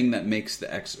one thing that makes the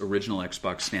original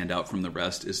Xbox stand out from the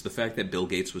rest is the fact that Bill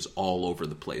Gates was all over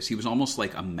the place. He was almost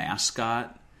like a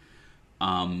mascot.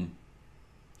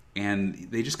 And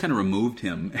they just kind of removed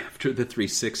him after the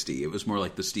 360. It was more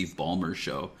like the Steve Ballmer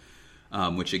show,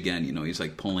 which again, he's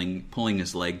like pulling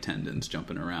his leg tendons,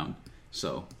 jumping around.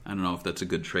 So I don't know if that's a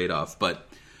good trade-off. But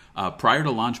prior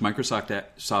to launch,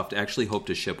 Microsoft actually hoped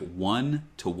to ship 1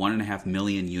 to 1.5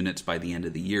 million units by the end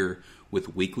of the year,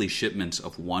 with weekly shipments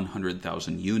of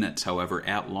 100,000 units. However,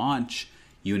 at launch,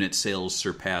 unit sales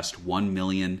surpassed 1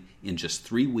 million in just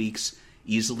 3 weeks,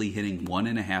 easily hitting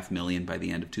 1.5 million by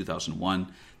the end of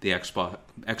 2001. The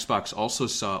Xbox also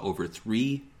saw over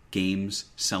 3 games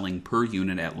selling per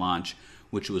unit at launch,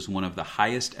 which was one of the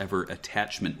highest ever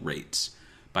attachment rates.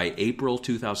 By April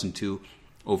 2002,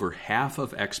 over half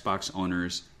of Xbox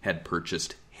owners had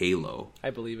purchased Halo.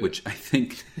 I believe it. Which I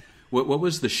think... what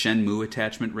was the Shenmue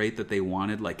attachment rate that they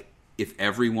wanted? Like, if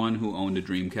everyone who owned a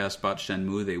Dreamcast bought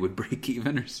Shenmue, they would break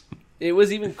even or something? It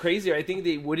was even crazier. I think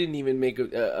they wouldn't even make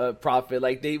a profit.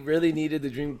 Like, they really needed the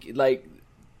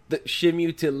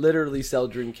Shenmue to literally sell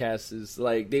Dreamcasts.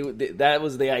 Like, that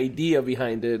was the idea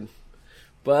behind it.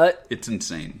 But it's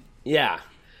insane. Yeah.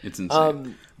 It's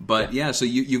insane. So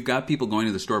you've got people going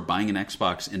to the store, buying an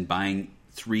Xbox, and buying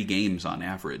 3 games on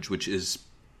average, which is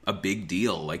a big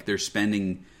deal. Like, they're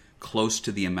spending close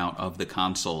to the amount of the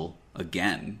console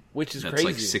again. Which is That's crazy.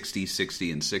 Like 60,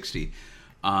 60, and 60.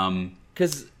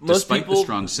 Because most people the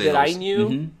strong sales, that I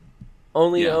knew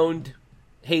only owned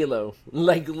Halo.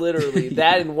 Like, literally.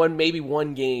 That and maybe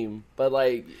one game. But,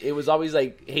 like, it was always,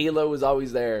 like, Halo was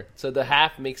always there. So the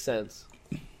half makes sense.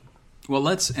 Well,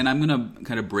 and I'm going to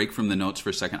kind of break from the notes for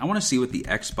a second. I want to see what the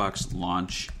Xbox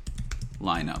launch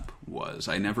lineup was.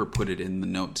 I never put it in the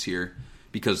notes here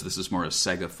because this is more a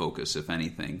Sega focus, if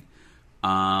anything.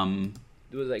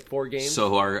 It was like 4 games.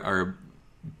 So our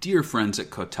dear friends at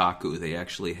Kotaku, they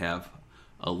actually have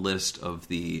a list of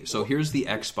the... So here's the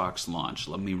Xbox launch.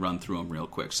 Let me run through them real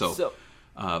quick. What's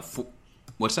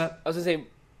that? I was going to say,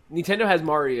 Nintendo has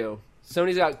Mario,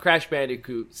 Sony's got Crash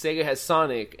Bandicoot, Sega has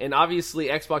Sonic, and obviously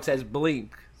Xbox has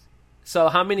Blink. So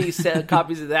how many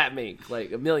copies did that make?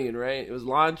 Like 1 million, right? It was a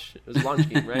launch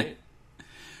game, right?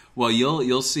 Well,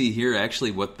 you'll see here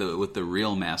actually what the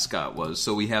real mascot was.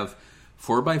 So we have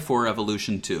 4x4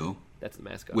 Evolution 2. That's the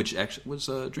mascot. Which actually was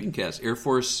a Dreamcast. Air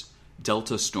Force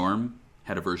Delta Storm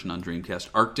had a version on Dreamcast.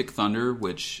 Arctic Thunder,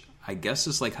 which I guess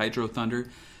is like Hydro Thunder.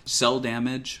 Cell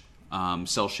Damage,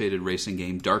 cell-shaded racing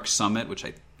game. Dark Summit, which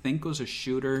I think was a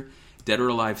shooter. Dead or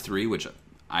Alive 3, which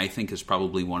I think is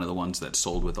probably one of the ones that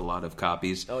sold with a lot of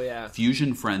copies. Oh, yeah.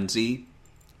 Fusion Frenzy.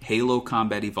 Halo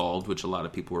Combat Evolved, which a lot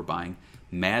of people were buying.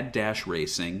 Mad Dash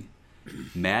Racing.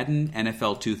 Madden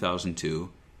NFL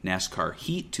 2002. NASCAR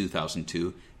Heat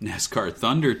 2002. NASCAR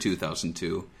Thunder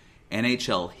 2002.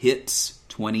 NHL Hits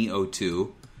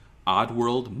 2002.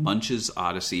 Oddworld Munch's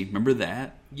Odyssey. Remember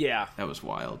that? Yeah. That was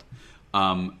wild.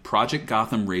 Project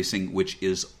Gotham Racing, which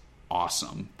is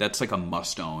awesome. That's like a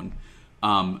must-own.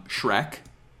 Shrek,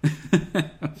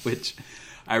 which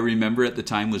I remember at the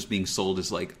time was being sold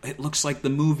as like, it looks like the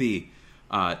movie.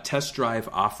 Test Drive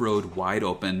Off-Road Wide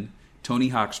Open. Tony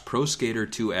Hawk's Pro Skater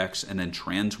 2X, and then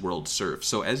Trans World Surf.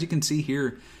 So as you can see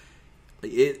here,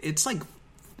 it's like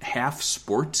half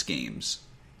sports games.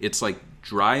 It's like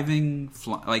driving,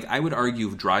 like I would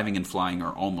argue driving and flying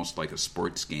are almost like a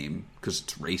sports game because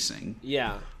it's racing.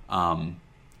 Yeah.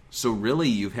 So really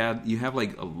you have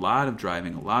like a lot of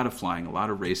driving, a lot of flying, a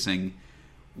lot of racing,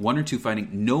 1 or 2 fighting,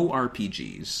 no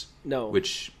RPGs. No.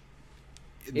 Which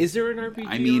is there an RPG?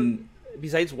 I mean,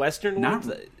 besides Western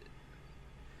ones?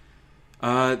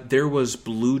 There was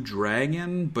Blue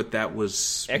Dragon, but that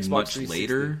was Xbox much 360.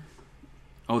 later.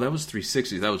 Oh, that was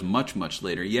 360. That was much, much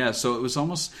later. Yeah, so it was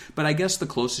almost... But I guess the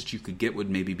closest you could get would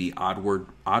maybe be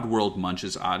Oddworld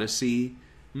Munch's Odyssey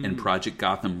and Project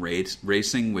Gotham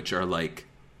Racing, which are like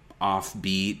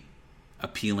offbeat,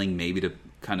 appealing maybe to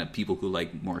kind of people who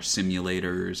like more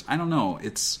simulators. I don't know.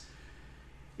 It's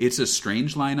a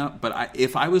strange lineup, but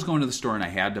if I was going to the store and I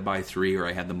had to buy 3 or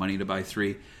I had the money to buy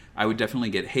 3... I would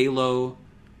definitely get Halo,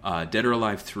 Dead or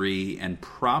Alive 3, and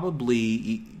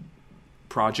probably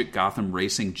Project Gotham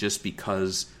Racing just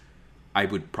because I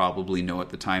would probably know at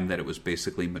the time that it was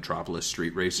basically Metropolis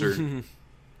Street Racer.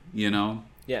 You know?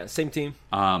 Yeah, same team.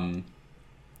 And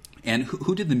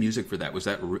who did the music for that? Was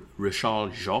that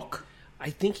Richard Jacques? I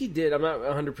think he did. I'm not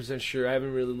 100% sure. I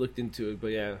haven't really looked into it, but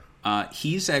yeah.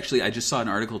 He's actually, I just saw an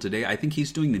article today. I think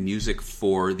he's doing the music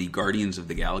for the Guardians of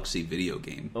the Galaxy video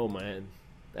game. Oh, man.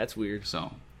 That's weird.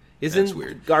 So, Isn't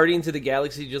weird. Guardians of the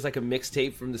Galaxy just like a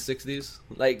mixtape from the 60s?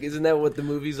 Like, isn't that what the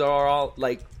movies are all?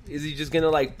 Like, is he just going to,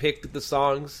 like, pick the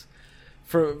songs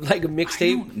from, like, a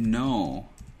mixtape?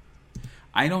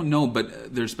 I don't know,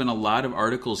 but there's been a lot of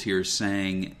articles here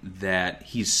saying that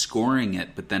he's scoring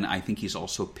it, but then I think he's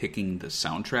also picking the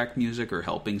soundtrack music or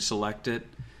helping select it.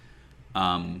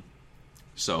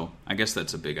 So, I guess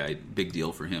that's a big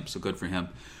deal for him, so good for him.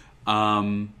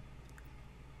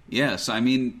 Yes, I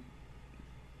mean,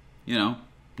 you know,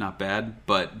 not bad.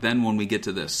 But then when we get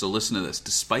to this, so listen to this.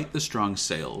 Despite the strong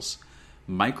sales,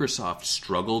 Microsoft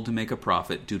struggled to make a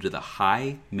profit due to the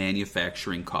high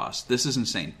manufacturing cost. This is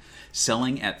insane.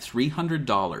 Selling at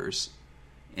 $300,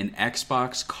 an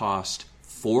Xbox cost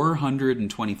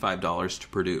 $425 to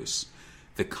produce.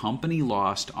 The company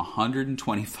lost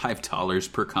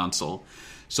 $125 per console.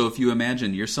 So if you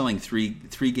imagine you're selling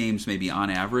three games maybe on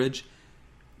average,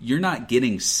 you're not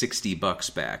getting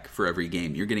 $60 back for every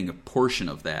game. You're getting a portion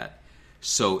of that.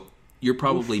 So you're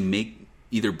probably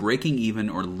either breaking even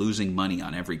or losing money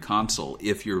on every console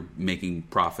if you're making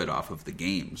profit off of the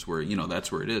games, where, you know,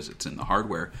 that's where it is. It's in the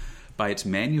hardware. By its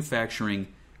manufacturing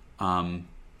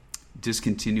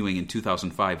discontinuing in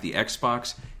 2005, the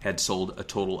Xbox had sold a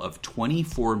total of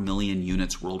 24 million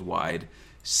units worldwide,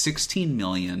 16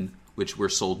 million which were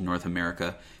sold in North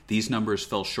America. These numbers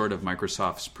fell short of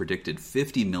Microsoft's predicted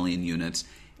 50 million units,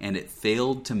 and it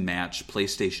failed to match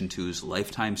PlayStation 2's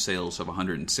lifetime sales of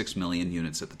 106 million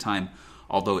units at the time,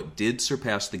 although it did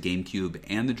surpass the GameCube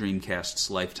and the Dreamcast's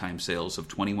lifetime sales of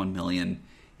 21 million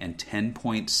and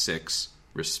 10.6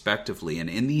 respectively. And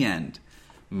in the end,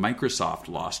 Microsoft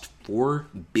lost $4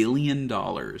 billion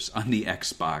on the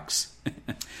Xbox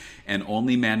and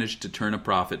only managed to turn a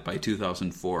profit by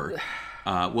 2004.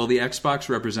 While the Xbox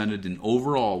represented an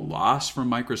overall loss for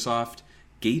Microsoft,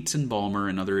 Gates and Ballmer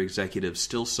and other executives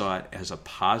still saw it as a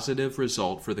positive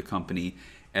result for the company,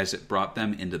 as it brought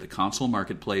them into the console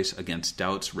marketplace against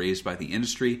doubts raised by the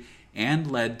industry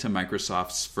and led to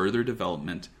Microsoft's further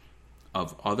development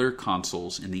of other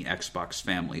consoles in the Xbox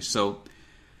family. So,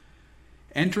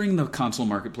 entering the console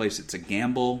marketplace, it's a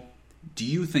gamble. Do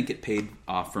you think it paid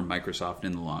off for Microsoft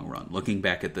in the long run, looking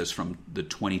back at this from the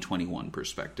 2021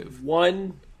 perspective?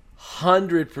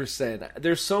 100%.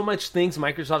 There's so much things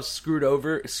Microsoft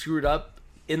screwed up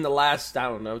in the last,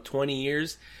 20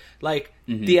 years. Like,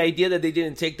 the idea that they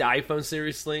didn't take the iPhone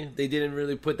seriously. They didn't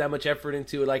really put that much effort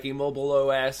into, like, a mobile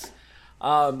OS.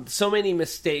 So many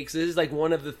mistakes. This is, like,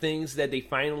 one of the things that they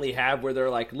finally have where they're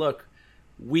like, look,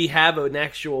 we have an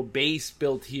actual base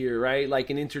built here, right? Like,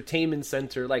 an entertainment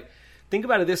center. Like, think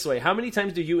about it this way. How many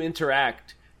times do you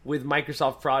interact with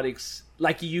Microsoft products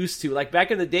like you used to? Like,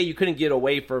 back in the day, you couldn't get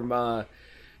away from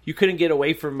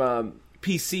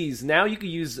PCs. Now you can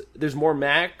use, there's more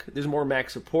Mac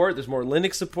support, there's more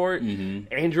Linux support,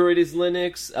 Android is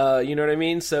Linux, you know what I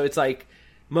mean? So it's like,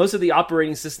 most of the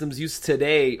operating systems used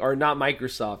today are not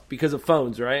Microsoft because of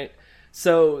phones, right?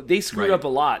 So they screwed up a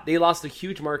lot. They lost a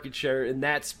huge market share in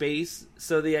that space.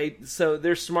 So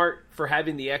they're smart for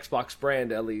having the Xbox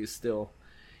brand, at least, still.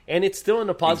 And it's still in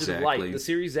a positive light. The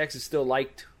Series X is still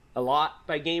liked a lot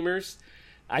by gamers.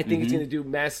 I think it's going to do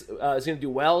it's going to do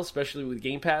well, especially with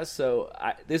Game Pass. So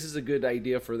this is a good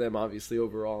idea for them, obviously,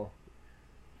 overall.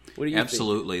 What do you think?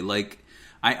 Absolutely. Like,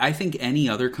 I think any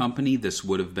other company, this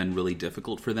would have been really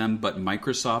difficult for them. But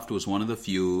Microsoft was one of the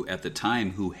few at the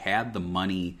time who had the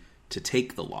money to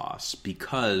take the loss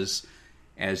because,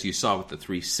 as you saw with the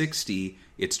 360,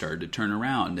 it started to turn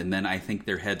around. And then I think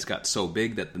their heads got so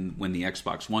big that when the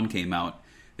Xbox One came out,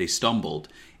 they stumbled.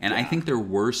 And I think there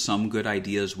were some good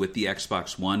ideas with the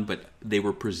Xbox One, but they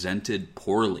were presented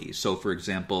poorly. So, for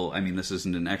example, I mean, this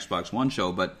isn't an Xbox One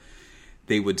show, but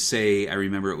they would say, I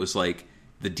remember it was like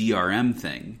the DRM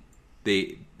thing.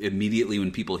 They immediately,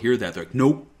 when people hear that, they're like,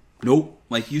 nope.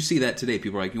 Like, you see that today.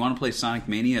 People are like, you want to play Sonic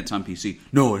Mania? It's on PC.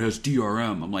 No, it has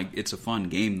DRM. I'm like, it's a fun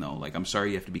game, though. Like, I'm sorry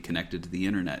you have to be connected to the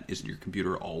internet. Isn't your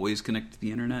computer always connected to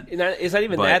the internet? It's not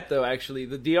even that, though, actually.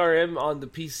 The DRM on the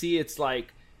PC, it's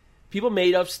like, people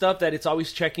made up stuff that it's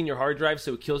always checking your hard drive,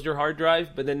 so it kills your hard drive.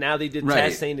 But then now they did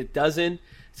tests saying it doesn't.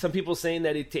 Some people saying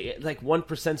that it's like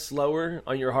 1% slower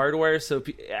on your hardware. So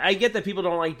I get that people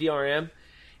don't like DRM.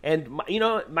 And, you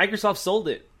know, Microsoft sold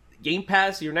it. Game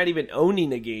Pass, you're not even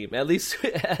owning a game. At least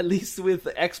with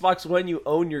Xbox One, you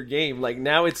own your game. Like,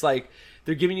 now it's like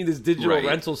they're giving you this digital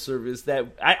rental service that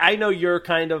I know you're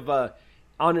kind of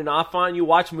on and off on. You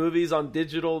watch movies on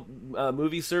digital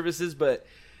movie services, but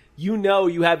you know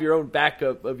you have your own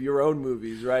backup of your own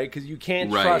movies, right? Because you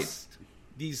can't trust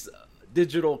these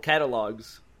digital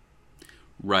catalogs.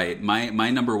 Right.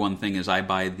 My number one thing is I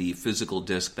buy the physical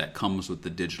disc that comes with the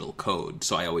digital code,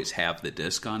 so I always have the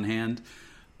disc on hand.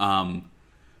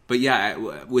 But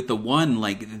yeah, with the One,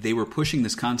 like, they were pushing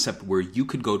this concept where you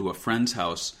could go to a friend's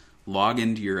house, log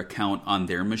into your account on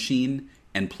their machine,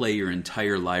 and play your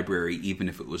entire library, even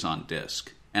if it was on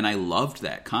disc. And I loved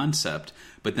that concept,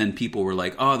 but then people were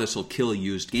like, oh, this will kill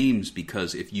used games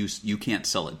because if you can't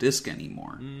sell a disc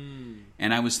anymore.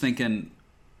 And I was thinking,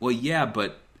 well, yeah,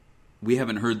 but we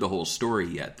haven't heard the whole story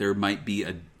yet. There might be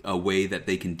a way that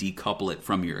they can decouple it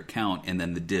from your account, and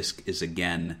then the disc is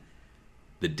again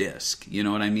the disc. You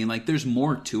know what I mean? Like, there's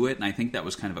more to it, and I think that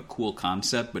was kind of a cool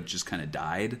concept, but just kind of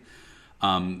died.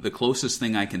 The closest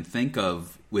thing I can think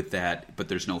of with that, but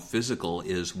there's no physical,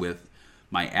 is with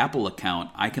my Apple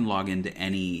account. I can log into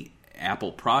any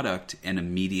Apple product and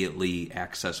immediately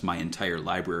access my entire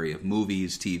library of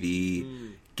movies,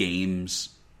 TV, games,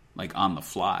 like, on the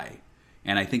fly.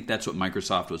 And I think that's what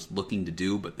Microsoft was looking to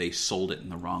do, but they sold it in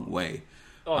the wrong way.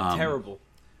 Oh, terrible.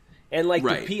 And, like,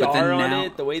 the PR on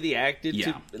it, the way they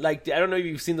acted. Like, I don't know if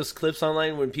you've seen those clips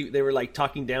online when they were, like,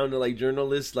 talking down to, like,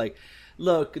 journalists, like,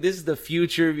 look, this is the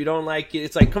future. If you don't like it,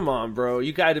 it's like, come on, bro.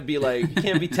 You got to be, like, you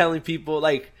can't be telling people,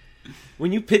 like,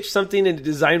 when you pitch something into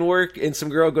design work and some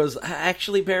girl goes,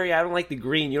 actually, Barry, I don't like the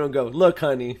green. You don't go, look,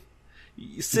 honey,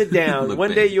 you sit down.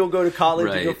 One day you'll go to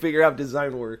college and you'll figure out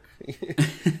design work.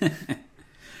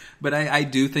 But I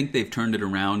do think they've turned it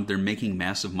around. They're making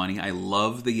massive money. I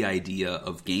love the idea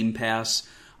of Game Pass.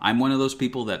 I'm one of those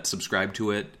people that subscribe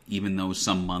to it, even though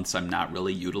some months I'm not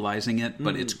really utilizing it.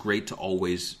 But it's great to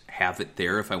always have it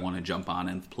there if I want to jump on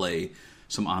and play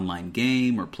some online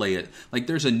game or play it. Like,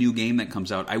 there's a new game that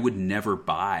comes out I would never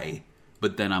buy,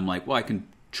 but then I'm like, well, I can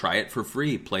try it for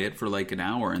free, play it for like an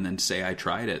hour, and then say I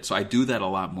tried it. So I do that a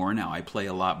lot more now. I play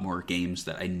a lot more games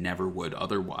that I never would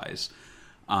otherwise.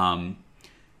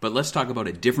 But let's talk about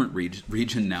a different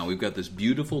region now. We've got this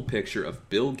beautiful picture of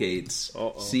Bill Gates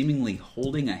seemingly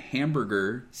holding a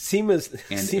hamburger Seems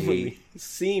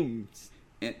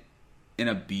in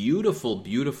a beautiful,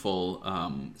 beautiful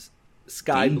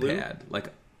sky blue. gamepad.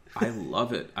 Like, I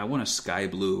love it. I want a sky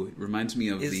blue. It reminds me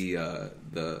of the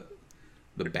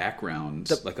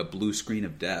background, like a blue screen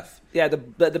of death. Yeah, the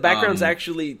background's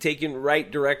actually taken right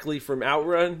directly from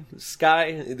Outrun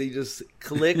Sky. They just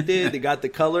clicked it, they got the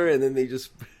color, and then they just...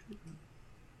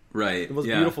 Right. The most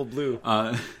beautiful blue.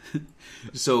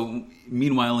 So,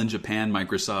 meanwhile, in Japan,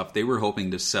 Microsoft, they were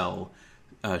hoping to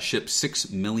ship 6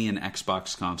 million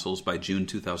Xbox consoles by June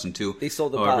 2002. They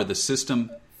sold However, about the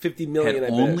system 50 million,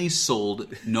 had only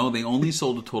sold... No, they only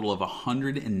sold a total of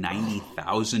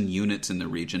 190,000 units in the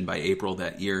region by April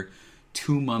that year.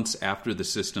 2 months after the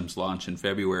system's launch in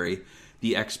February,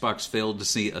 the Xbox failed to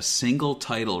see a single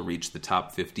title reach the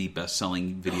top 50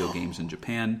 best-selling video games in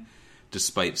Japan.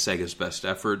 Despite Sega's best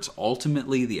efforts,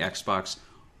 ultimately the Xbox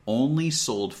only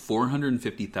sold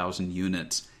 450,000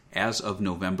 units as of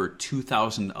November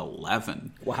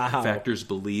 2011. Wow. Factors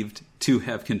believed to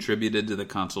have contributed to the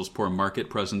console's poor market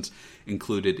presence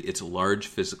included its large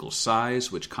physical size,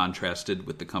 which contrasted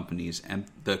with the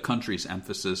country's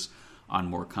emphasis on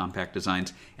more compact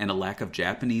designs, and a lack of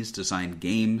Japanese-designed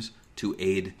games to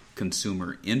aid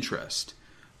consumer interest.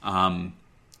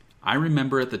 I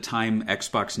remember at the time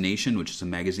Xbox Nation, which is a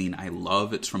magazine I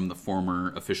love. It's from the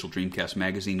former official Dreamcast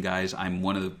magazine guys. I'm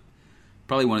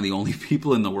probably one of the only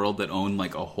people in the world that own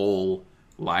like a whole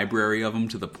library of them,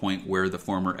 to the point where the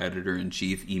former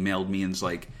editor-in-chief emailed me and was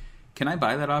like, "Can I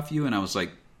buy that off you?" And I was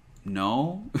like,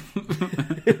 "No,"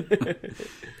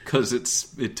 because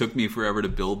it took me forever to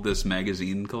build this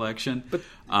magazine collection. But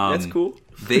that's cool.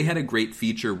 They had a great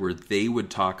feature where they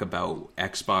would talk about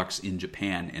Xbox in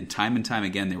Japan, and time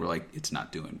again they were like, "It's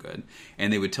not doing good,"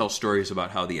 and they would tell stories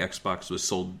about how the Xbox was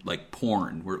sold like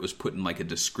porn, where it was put in like a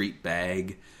discreet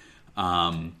bag.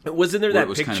 Wasn't there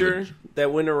that picture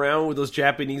that went around with those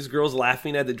Japanese girls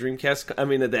laughing at the Dreamcast? I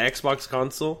mean, at the Xbox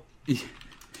console.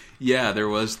 Yeah, there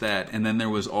was that, and then there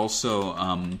was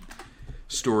also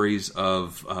stories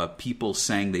of people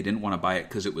saying they didn't want to buy it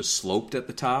because it was sloped at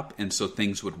the top, and so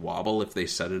things would wobble if they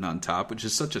set it on top, which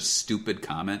is such a stupid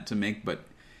comment to make, but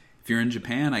if you're in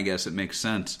Japan, I guess it makes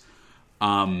sense.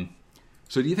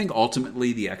 So do you think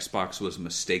ultimately the Xbox was a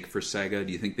mistake for Sega?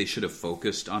 Do you think they should have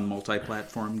focused on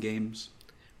multi-platform games?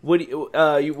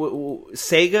 Sega,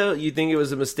 you think it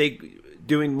was a mistake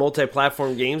doing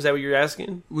multi-platform games? Is that what you're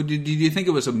asking? Do you think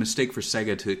it was a mistake for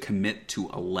Sega to commit to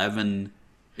 11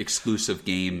 exclusive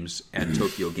games at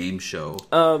Tokyo Game Show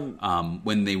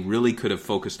when they really could have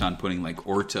focused on putting like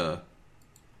Orta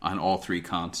on all 3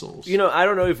 consoles? You know, I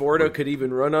don't know if Orta could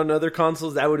even run on other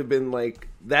consoles. That would have been like,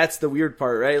 that's the weird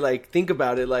part, right? Like, think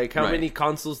about it. Like, how many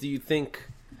consoles do you think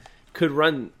could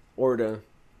run Orta?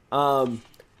 You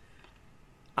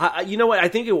know what? I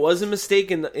think it was a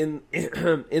mistake in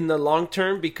the long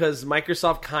term, because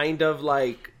Microsoft kind of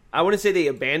like, I wouldn't say they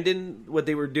abandoned what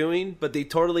they were doing, but they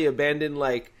totally abandoned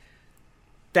like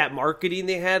that marketing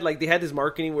they had. Like, they had this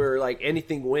marketing where like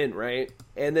anything went, right?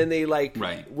 And then they like,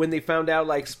 when they found out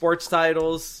like sports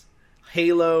titles,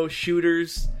 Halo,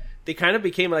 shooters, they kind of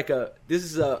became like this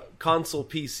is a console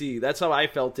PC. That's how I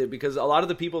felt it, because a lot of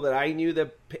the people that I knew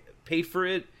that paid for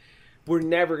it were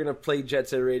never going to play Jet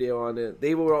Set Radio on it.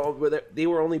 They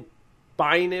were only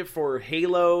buying it for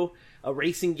Halo, a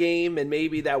racing game, and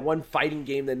maybe that one fighting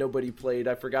game that nobody played.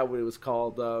 I forgot what it was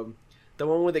called. The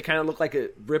one where they kind of looked like a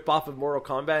rip-off of Mortal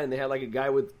Kombat, and they had like a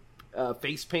guy with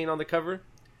face paint on the cover.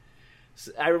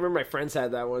 So I remember my friends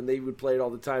had that one. They would play it all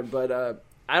the time. But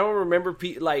I don't remember,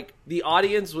 like, the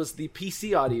audience was the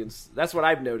PC audience. That's what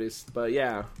I've noticed. But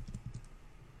yeah.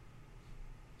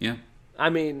 Yeah. I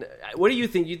mean, what do you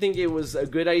think? You think it was a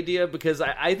good idea? Because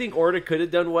I think Orta could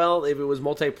have done well if it was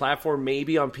multi-platform,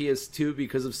 maybe on PS2,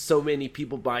 because of so many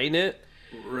people buying it.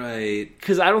 Right.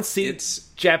 Because I don't see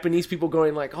Japanese people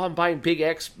going like, "Oh, I'm buying big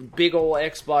old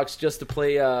Xbox just to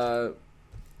play Orta."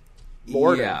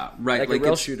 Yeah, right. Like a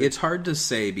rail shooter. It's hard to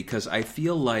say, because I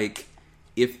feel like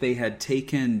if they had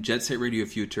taken Jet Set Radio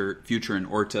Future and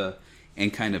Orta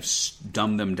and kind of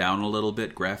dumbed them down a little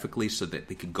bit graphically so that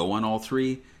they could go on all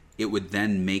 3, it would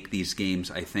then make these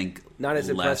games, I think, not as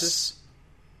impressive,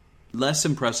 less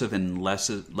impressive and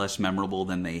less memorable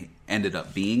than they ended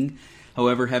up being.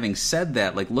 However, having said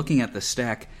that, like, looking at the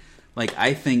stack, like,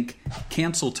 I think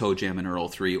cancel Toe Jam and Earl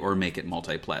 3 or make it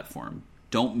multi-platform.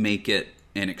 Don't make it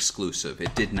an exclusive.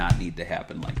 It did not need to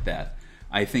happen like that.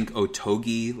 I think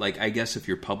Otogi, like, I guess if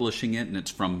you're publishing it and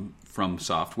it's from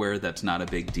software, that's not a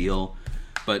big deal.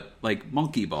 But, like,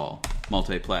 Monkey Ball,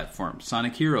 multi-platform.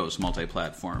 Sonic Heroes,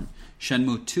 multi-platform.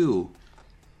 Shenmue 2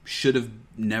 should have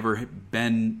never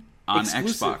been on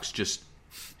Exclusive. Xbox.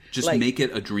 Just Like- make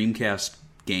it a Dreamcast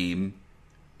game,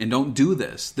 and don't do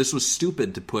this. This was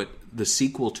stupid to put the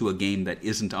sequel to a game that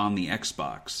isn't on the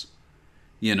Xbox.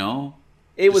 You know?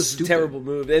 It Just was stupid. a terrible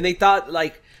move. And they thought,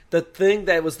 like, the thing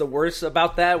that was the worst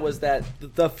about that was that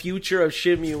the future of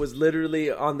Shenmue was literally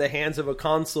on the hands of a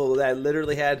console that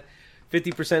literally had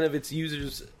 50% of its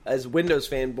users as Windows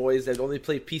fanboys that only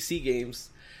played PC games,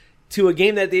 to a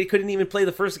game that they couldn't even play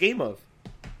the first game of.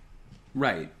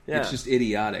 Right. Yeah. It's just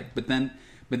idiotic. But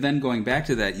then going back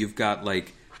to that, you've got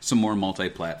like some more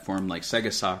multi-platform, like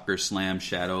Sega Soccer, Slam,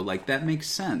 Shadow. Like that makes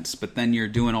sense. But then you're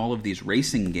doing all of these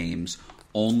racing games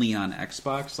only on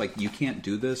Xbox. Like you can't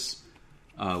do this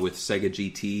with Sega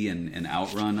GT and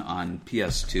Outrun on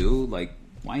PS2. Like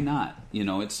why not? You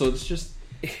know, it's just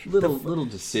little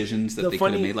decisions that the they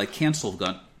could have funny- made. Like cancel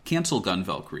Gun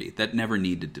Valkyrie. That never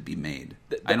needed to be made.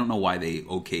 I don't know why they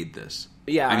okayed this.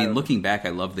 Yeah, I mean, looking back, I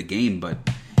love the game, but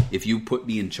if you put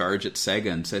me in charge at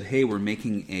Sega and said, hey, we're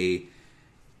making a...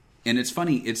 And it's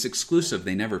funny, it's exclusive.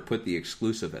 They never put the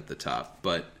exclusive at the top,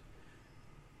 but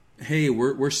hey,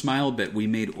 we're Smilebit. We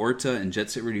made Orta and Jet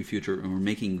Set Radio Future, and we're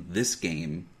making this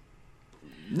game.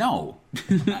 No.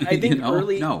 I think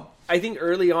no. I think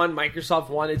early on, Microsoft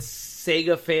wanted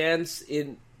Sega fans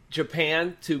in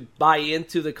Japan to buy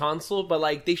into the console, but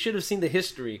like they should have seen the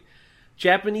history.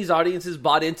 Japanese audiences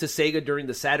bought into Sega during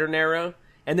the Saturn era,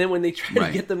 and then when they tried Right.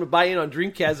 to get them to buy in on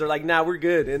Dreamcast, they're like, "Nah, we're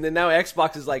good." And then now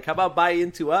Xbox is like, "How about buy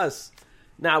into us?"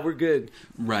 Nah, we're good.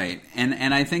 Right.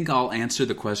 And I think I'll answer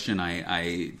the question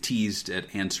I teased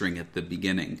at answering at the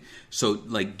beginning. So,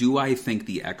 like, do I think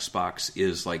the Xbox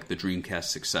is like the Dreamcast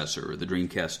successor or the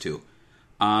Dreamcast 2?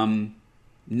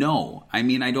 No. I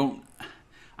mean, I don't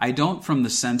from the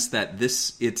sense that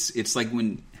it's like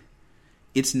when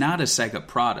it's not a Sega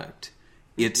product.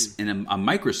 It's a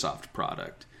Microsoft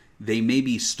product. They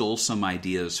maybe stole some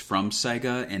ideas from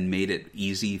Sega and made it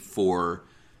easy for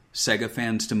Sega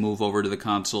fans to move over to the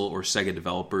console or Sega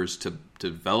developers to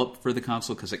develop for the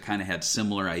console because it kind of had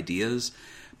similar ideas.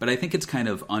 But I think it's kind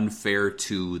of unfair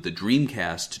to the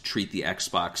Dreamcast to treat the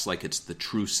Xbox like it's the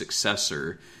true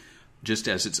successor, just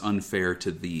as it's unfair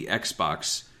to the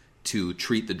Xbox to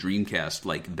treat the Dreamcast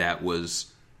like that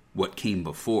was what came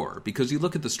before. Because you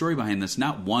look at the story behind this,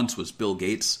 not once was Bill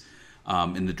Gates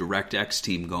and the DirectX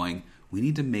team going, we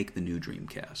need to make the new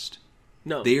Dreamcast.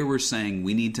 No, They were saying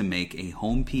we need to make a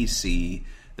home PC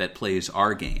that plays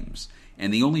our games.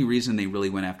 And the only reason they really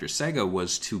went after Sega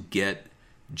was to get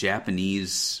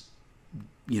Japanese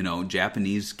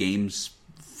games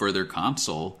for their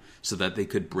console so that they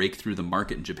could break through the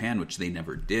market in Japan, which they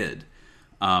never did.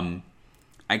 I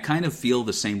kind of feel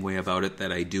the same way about it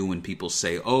that I do when people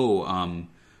say, Bomb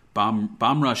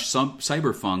Rush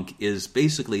Cyberpunk is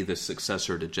basically the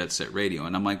successor to Jet Set Radio.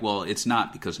 And I'm like, well, it's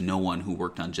not, because no one who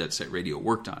worked on Jet Set Radio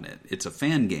worked on it. It's a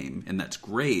fan game, and that's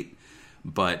great,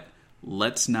 but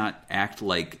let's not act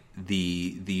like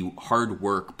the hard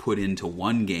work put into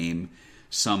one game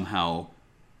somehow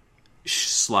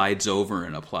slides over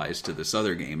and applies to this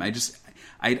other game.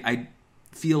 I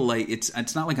feel like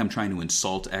it's not like I'm trying to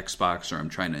insult Xbox or I'm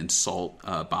trying to insult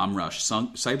Bomb Rush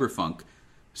Cyberpunk,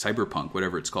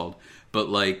 whatever it's called. But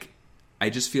like, I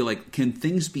just feel like, can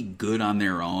things be good on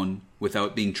their own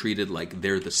without being treated like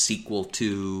they're the sequel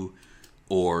to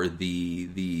or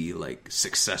the like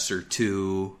successor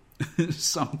to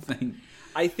something?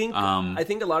 I think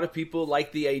a lot of people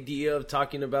like the idea of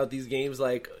talking about these games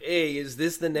like, hey, is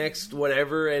this the next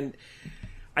whatever? And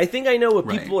I think I know what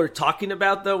Right. people are talking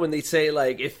about, though, when they say,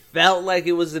 like, it felt like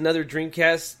it was another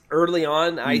Dreamcast early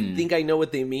on. I think I know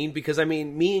what they mean, because, I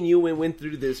mean, me and you went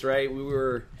through this, right? We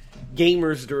were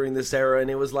gamers during this era, and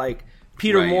it was like,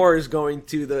 Peter Right. Moore is going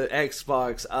to the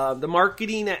Xbox. The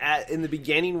marketing in the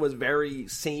beginning was very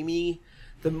samey.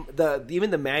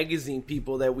 Even the magazine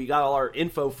people that we got all our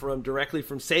info from directly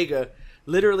from Sega,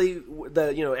 literally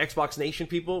the Xbox Nation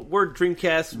people were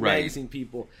Dreamcast Right. magazine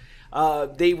people.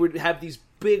 They would have these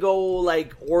big old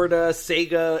like Orta,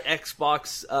 Sega,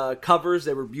 Xbox covers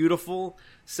that were beautiful.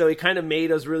 So it kind of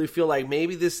made us really feel like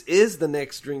maybe this is the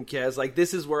next Dreamcast. Like,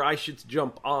 this is where I should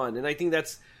jump on. And I think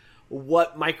that's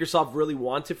what Microsoft really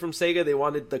wanted from Sega. They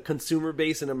wanted the consumer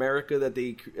base in America that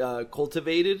they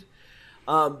cultivated.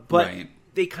 But Right.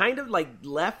 they kind of like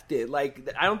left it. Like,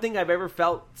 I don't think I've ever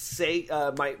felt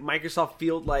Microsoft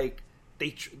feel like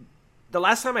they. The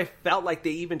last time I felt like they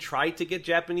even tried to get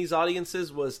Japanese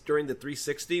audiences was during the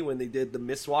 360 when they did the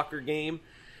Mistwalker game.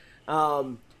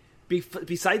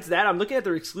 Besides that, I'm looking at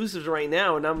their exclusives right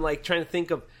now, and I'm like trying to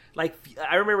think of like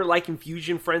I remember liking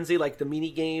Fusion Frenzy, like the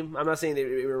mini game. I'm not saying that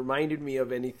it reminded me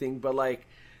of anything, but like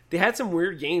they had some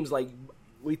weird games. Like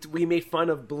we made fun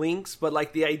of Blinks, but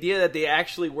like the idea that they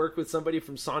actually worked with somebody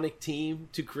from Sonic Team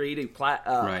to create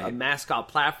a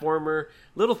mascot platformer,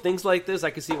 little things like this, I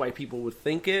can see why people would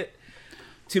think it.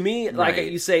 To me, like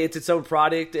you say, it's its own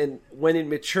product, and when it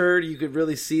matured, you could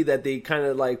really see that they kind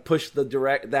of like pushed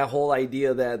that whole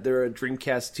idea that they're a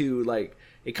Dreamcast 2, like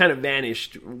it kind of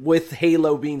vanished with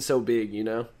Halo being so big, you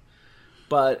know?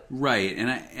 But right,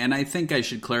 and I think I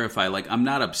should clarify, like, I'm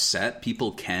not upset.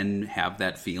 People can have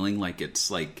that feeling, like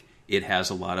it's like it has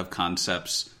a lot of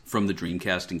concepts from the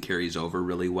Dreamcast and carries over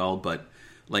really well, but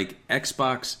like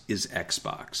Xbox is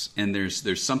Xbox, and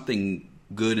there's something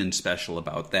good and special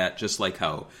about that, just like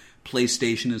how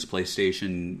PlayStation is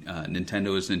PlayStation,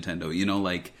 Nintendo is Nintendo. You know,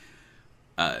 like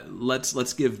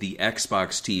let's give the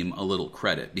Xbox team a little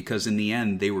credit, because in the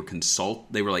end they were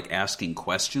like asking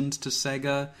questions to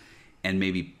Sega and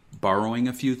maybe borrowing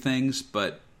a few things,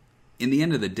 but in the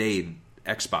end of the day,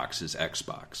 Xbox is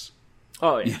Xbox.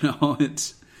 Oh, yeah. You know,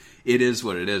 it is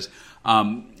what it is.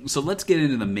 So let's get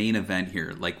into the main event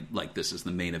here. Like this is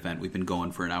the main event. We've been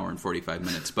going for an hour and 45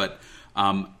 minutes, but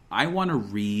I want to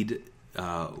read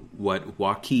what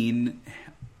Joaquin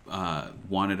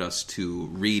wanted us to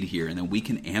read here, and then we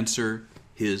can answer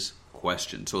his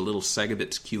question. So a little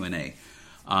Segabits Q&A.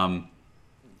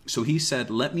 So he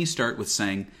said, let me start with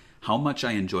saying how much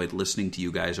I enjoyed listening to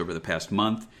you guys over the past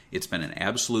month. It's been an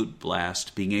absolute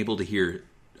blast. Being able to hear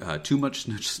too much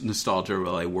nostalgia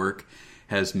while I work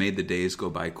has made the days go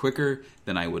by quicker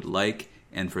than I would like,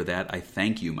 and for that I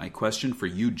thank you. My question for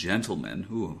you gentlemen,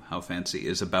 ooh, how fancy,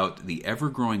 is about the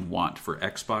ever-growing want for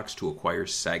Xbox to acquire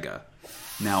Sega.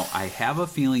 Now, I have a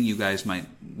feeling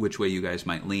which way you guys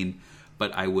might lean,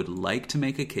 but I would like to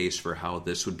make a case for how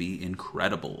this would be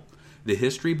incredible. The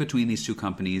history between these two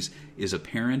companies is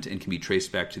apparent and can be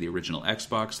traced back to the original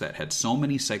Xbox that had so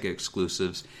many Sega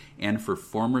exclusives, and for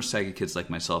former Sega kids like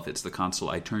myself, it's the console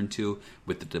I turn to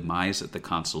with the demise of the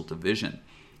console division.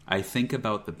 I think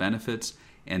about the benefits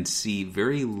and see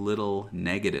very little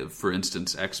negative. For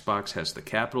instance, Xbox has the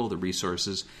capital, the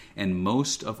resources, and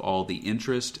most of all the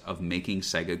interest of making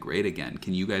Sega great again.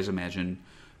 Can you guys imagine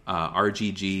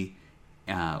RGG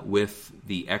with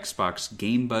the Xbox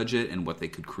game budget and what they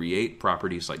could create?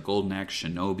 Properties like Golden Axe,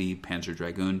 Shinobi, Panzer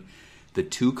Dragoon. The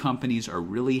two companies are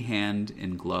really hand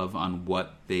in glove on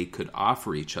what they could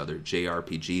offer each other: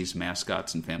 JRPGs,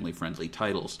 mascots, and family-friendly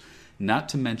titles. Not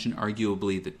to mention,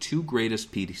 arguably, the two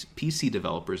greatest PC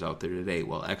developers out there today,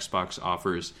 while Xbox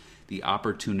offers the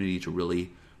opportunity to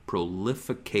really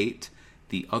proliferate.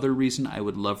 The other reason I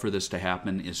would love for this to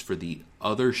happen is for the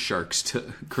other sharks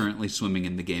to currently swimming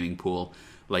in the gaming pool,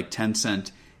 like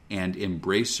Tencent and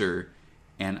Embracer,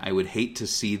 and I would hate to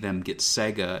see them get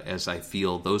Sega, as I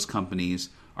feel those companies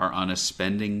are on a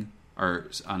spinning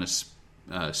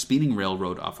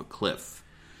railroad off a cliff.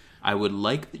 I would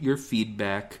like your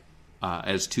feedback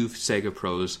as two Sega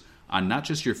pros on not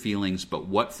just your feelings, but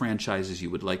what franchises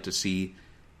you would like to see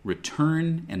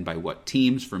return, and by what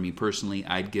teams. For me personally,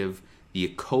 I'd give the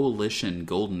Coalition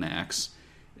Golden Axe,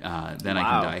 then I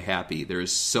can die happy. There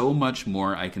is so much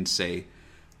more I can say,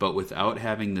 but without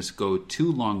having this go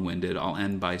too long-winded, I'll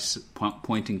end by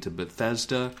pointing to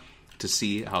Bethesda to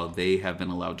see how they have been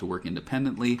allowed to work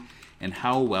independently and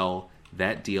how well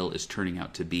that deal is turning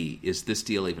out to be. Is this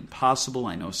deal even possible?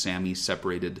 I know Sammy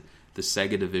separated the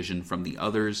Sega division from the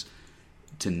others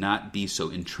to not be so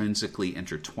intrinsically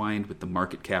intertwined with the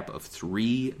market cap of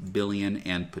 $3 billion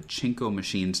and pachinko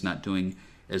machines not doing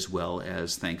as well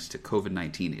as thanks to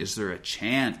COVID-19. Is there a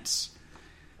chance?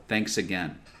 Thanks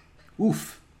again.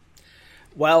 Oof.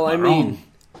 Well, I mean,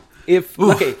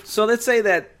 okay, so let's say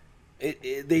that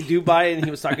they do buy it, and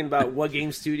he was talking about what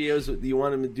game studios do you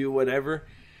want them to do, whatever.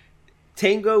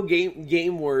 Tango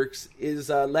GameWorks is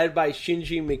led by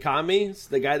Shinji Mikami. It's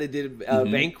the guy that did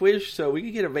Vanquish, so we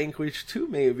could get a Vanquish 2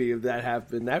 maybe if that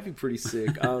happened. That'd be pretty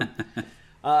sick.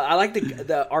 I like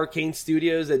the Arcane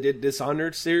Studios that did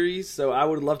Dishonored series, so I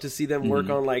would love to see them work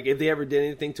on, like, if they ever did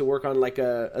anything to work on like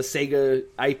a Sega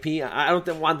IP. I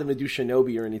don't want them to do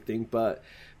Shinobi or anything, but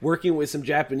working with some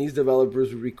Japanese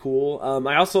developers would be cool.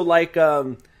 I also like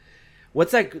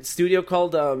what's that studio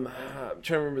called? I'm trying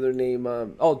to remember their name.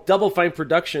 Double Fine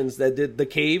Productions that did The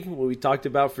Cave, what we talked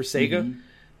about for Sega.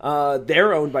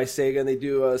 They're owned by Sega, and they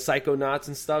do Psychonauts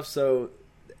and stuff, so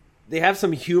they have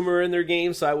some humor in their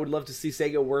games, so I would love to see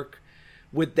Sega work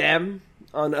with them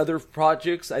on other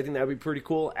projects. I think that would be pretty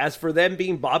cool. As for them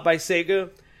being bought by Sega,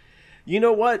 you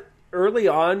know what? early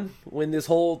on, when this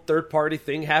whole third-party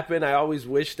thing happened, I always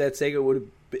wished that Sega would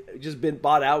have just been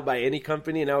bought out by any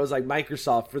company, and I was like,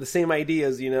 Microsoft, for the same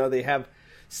ideas, they have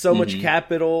so much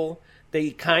capital.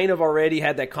 They kind of already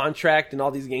had that contract and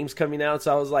all these games coming out,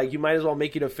 so I was like, you might as well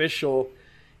make it official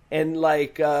and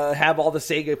have all the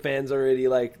Sega fans already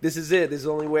this is it. This is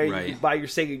the only way you can buy your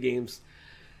Sega games.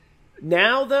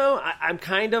 Now, though, I'm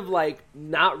kind of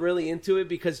not really into it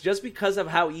because of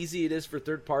how easy it is for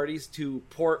third parties to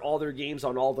port all their games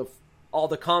on all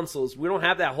the consoles. We don't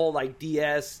have that whole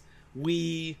DS,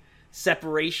 Wii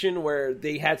separation where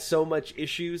they had so much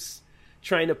issues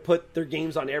trying to put their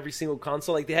games on every single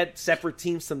console. They had separate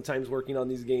teams sometimes working on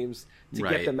these games to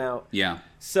get them out. Yeah.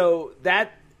 So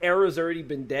that era's already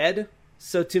been dead.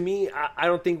 So to me, I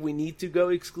don't think we need to go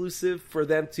exclusive for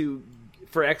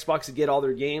Xbox to get all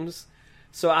their games.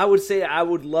 So I would say I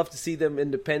would love to see them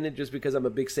independent just because I'm a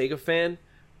big Sega fan.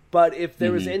 But if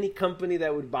there was any company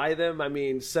that would buy them,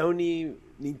 Sony,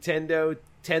 Nintendo,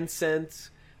 Tencent,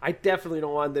 I definitely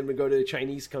don't want them to go to a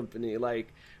Chinese company.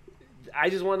 I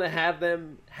just want to have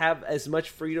them have as much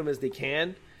freedom as they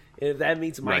can. And if that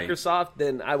means Microsoft,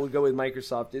 then I would go with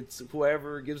Microsoft. It's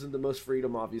whoever gives them the most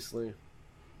freedom, obviously.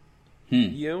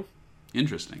 You?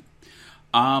 Interesting.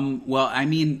 Well,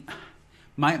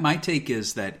 my take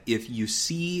is that if you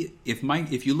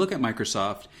look at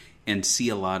Microsoft and see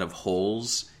a lot of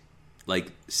holes,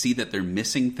 see that they're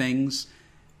missing things,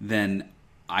 then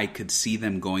I could see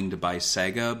them going to buy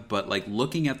Sega. But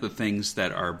looking at the things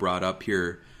that are brought up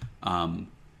here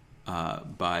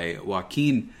by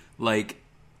Joaquin,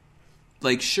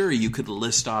 sure, you could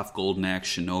list off Golden Axe,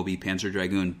 Shinobi, Panzer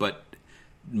Dragoon, but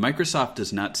Microsoft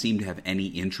does not seem to have any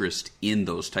interest in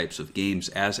those types of games,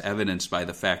 as evidenced by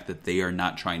the fact that they are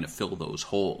not trying to fill those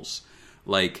holes.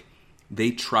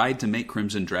 They tried to make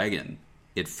Crimson Dragon.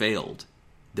 It failed.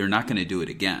 They're not going to do it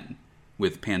again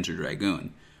with Panzer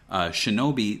Dragoon.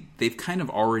 Shinobi, they've kind of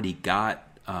already got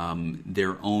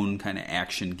their own kind of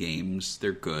action games.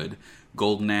 They're good.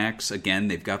 Golden Axe, again,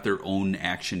 they've got their own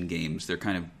action games. They're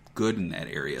kind of good in that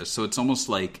area. So it's almost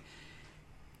like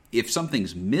if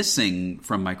something's missing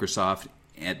from Microsoft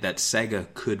that Sega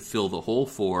could fill the hole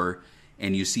for,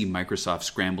 and you see Microsoft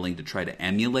scrambling to try to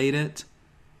emulate it,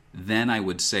 then I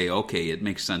would say, okay, it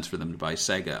makes sense for them to buy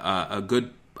Sega.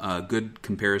 A good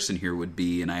comparison here would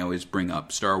be, and I always bring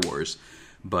up Star Wars,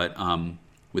 but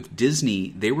with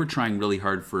Disney, they were trying really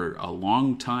hard for a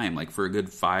long time, for a good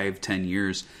 5-10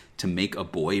 years, to make a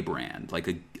boy brand,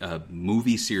 a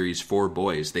movie series for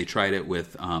boys. They tried it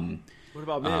with... what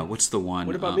about me? What's the one?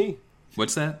 What about me?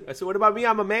 What's that? I said, what about me?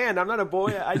 I'm a man. I'm not a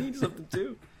boy. I need something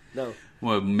too. No.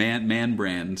 Well, man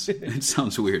brands. It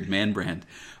sounds weird. Man brand.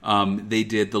 They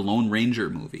did the Lone Ranger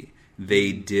movie.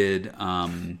 They did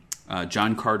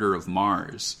John Carter of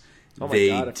Mars. Oh my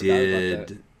God, I forgot about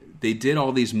that. They did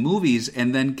all these movies,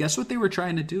 and then guess what they were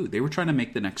trying to do? They were trying to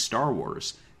make the next Star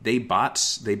Wars. They bought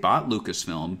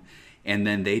Lucasfilm, and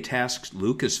then they tasked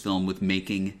Lucasfilm with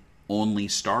making only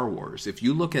Star Wars. If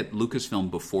you look at Lucasfilm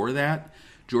before that,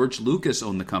 George Lucas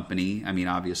owned the company,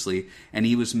 obviously, and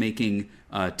he was making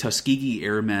Tuskegee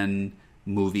Airmen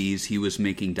movies. He was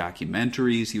making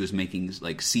documentaries. He was making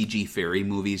CG fairy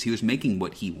movies. He was making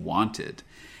what he wanted.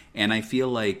 And I feel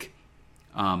like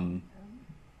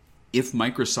if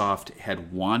Microsoft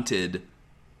had wanted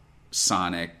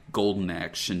Sonic, Golden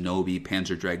Axe, Shinobi,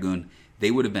 Panzer Dragoon,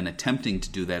 they would have been attempting to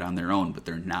do that on their own, but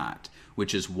they're not.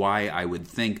 Which is why I would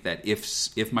think that if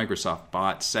Microsoft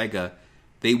bought Sega,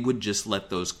 they would just let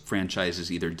those franchises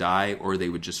either die or they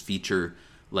would just feature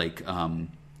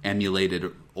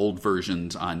emulated old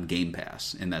versions on Game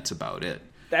Pass, and that's about it.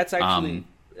 That's actually...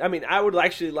 I would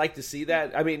actually like to see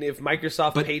that. If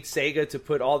Microsoft paid Sega to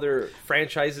put all their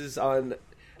franchises on...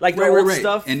 their old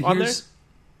stuff and on there?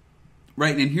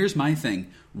 Right, and here's my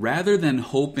thing. Rather than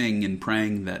hoping and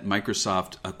praying that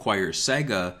Microsoft acquires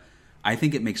Sega, I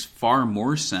think it makes far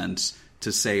more sense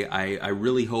to say I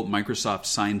really hope Microsoft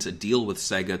signs a deal with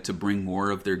Sega to bring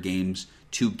more of their games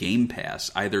to Game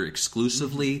Pass, either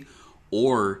exclusively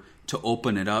or to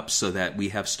open it up so that we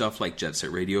have stuff like Jet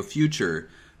Set Radio Future,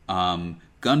 Gun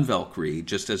Valkyrie,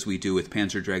 just as we do with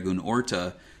Panzer Dragoon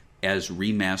Orta, as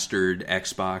remastered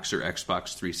Xbox or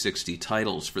Xbox 360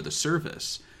 titles for the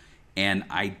service. And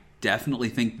I definitely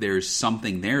think there's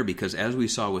something there because as we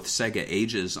saw with Sega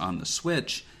Ages on the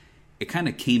Switch, it kind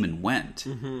of came and went.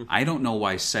 Mm-hmm. I don't know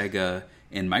why Sega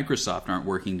and Microsoft aren't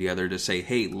working together to say,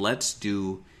 hey, let's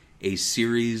do a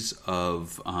series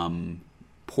of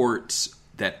ports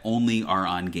that only are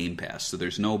on Game Pass. So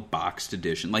there's no boxed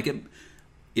edition.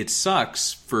 It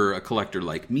sucks for a collector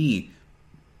like me,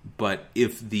 but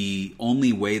if the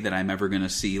only way that I'm ever going to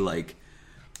see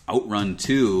Outrun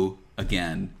 2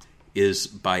 again is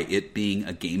by it being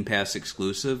a Game Pass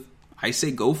exclusive. I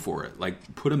say go for it.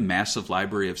 Like, put a massive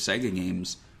library of Sega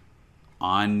games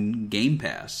on Game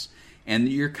Pass. And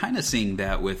you're kind of seeing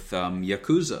that with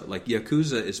Yakuza. Like,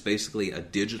 Yakuza is basically a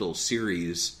digital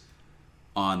series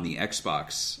on the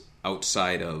Xbox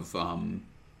outside of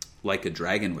Like a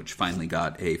Dragon, which finally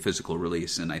got a physical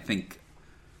release. And I think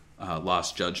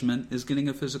Lost Judgment is getting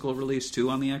a physical release too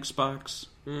on the Xbox.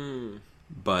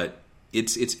 But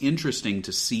it's interesting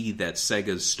to see that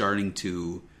Sega's starting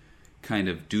to kind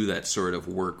of do that sort of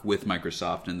work with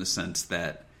Microsoft in the sense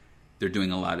that they're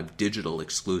doing a lot of digital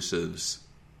exclusives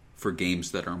for games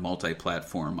that are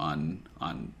multi-platform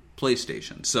on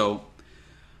PlayStation. So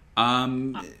I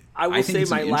think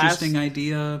it's an interesting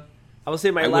idea. I will say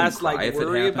my last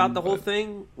worry about the whole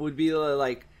thing would be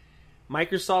like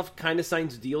Microsoft kind of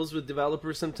signs deals with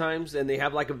developers sometimes, and they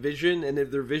have like a vision, and if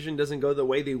their vision doesn't go the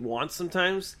way they want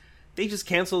sometimes, they just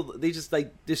cancel. They just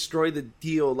like destroy the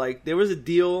deal. Like there was a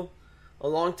deal a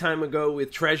long time ago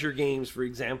with Treasure Games, for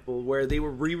example, where they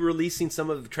were re-releasing some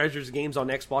of the Treasure's games on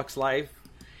Xbox Live.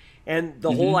 And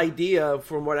the whole idea,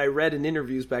 from what I read in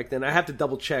interviews back then, I have to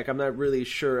double check. I'm not really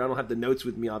sure. I don't have the notes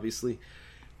with me, obviously.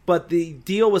 But the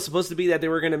deal was supposed to be that they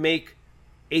were going to make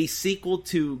a sequel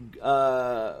to,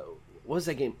 what was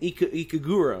that game?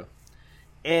 Ikagura.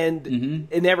 And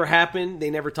it never happened. They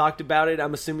never talked about it.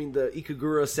 I'm assuming the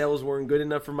Ikagura sales weren't good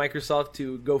enough for Microsoft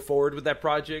to go forward with that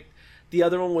project. The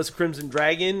other one was Crimson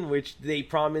Dragon, which they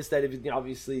promised that it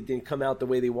obviously didn't come out the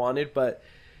way they wanted.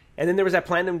 And then there was that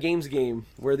Platinum Games game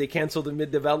where they canceled in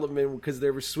mid-development because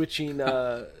they were switching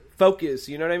focus.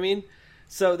 You know what I mean?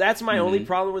 So that's my only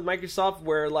problem with Microsoft,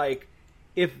 where like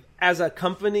if as a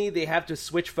company they have to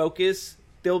switch focus,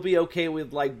 they'll be okay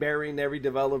with like burying every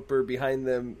developer behind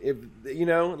them. If you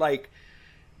know, like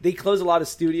they close a lot of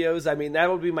studios. I mean,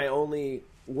 that would be my only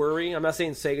worry. I'm not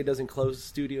saying Sega doesn't close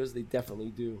studios; they definitely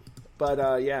do.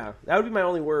 But yeah, that would be my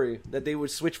only worry, that they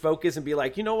would switch focus and be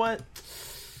like, you know what?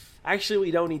 Actually,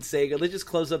 we don't need Sega. Let's just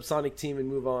close up Sonic Team and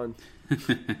move on.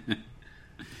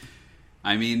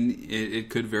 I mean, it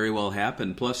could very well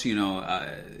happen. Plus, you know,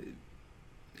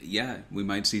 yeah, we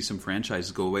might see some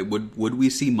franchises go away. Would we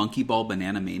see Monkey Ball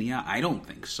Banana Mania? I don't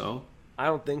think so. I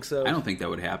don't think so. I don't think that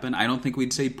would happen. I don't think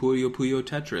we'd see Puyo Puyo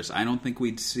Tetris. I don't think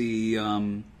we'd see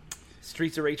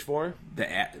Streets of Rage 4.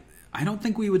 I don't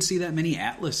think we would see that many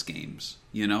Atlas games.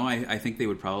 You know, I think they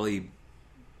would probably.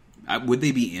 Would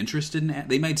they be interested in it?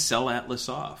 They might sell Atlas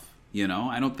off. You know,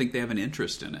 I don't think they have an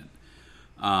interest in it.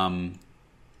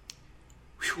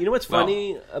 You know what's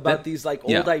funny about these like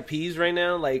old IPs right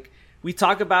now? Like we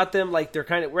talk about them like they're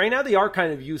kind of right now. They are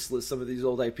kind of useless. Some of these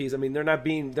old IPs. I mean, they're not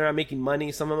making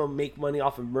money. Some of them make money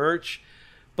off of merch.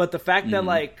 But the fact that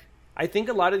like I think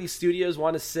a lot of these studios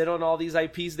want to sit on all these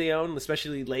IPs they own,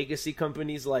 especially legacy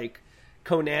companies like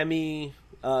Konami,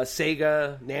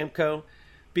 Sega, Namco.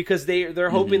 Because they're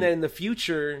hoping that in the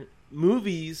future,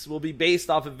 movies will be based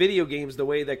off of video games the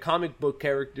way that comic book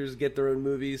characters get their own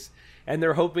movies. And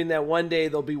they're hoping that one day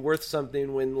they'll be worth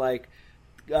something when, like,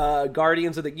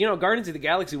 Guardians of the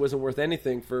Galaxy wasn't worth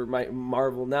anything for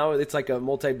Marvel. Now it's like a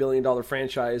multi-billion-dollar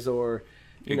franchise, or,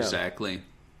 you know,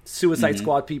 Suicide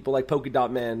Squad people like Polka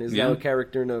Dot Man is now a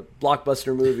character in a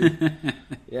blockbuster movie.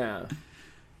 Yeah.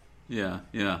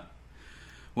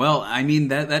 Well, I mean,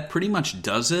 that pretty much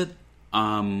does it.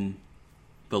 The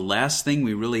last thing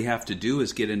we really have to do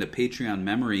is get into Patreon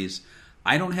memories.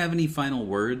 I don't have any final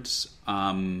words.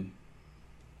 Do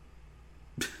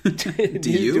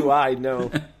you? Do I?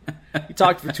 No. You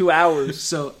talked for 2 hours.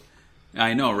 So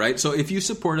I know, right? So if you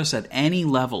support us at any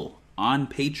level on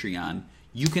Patreon,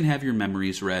 you can have your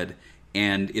memories read,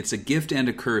 and it's a gift and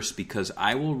a curse because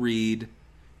I will read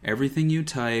everything you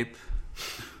type,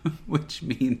 which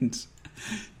means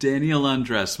Daniel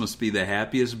Andres must be the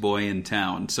happiest boy in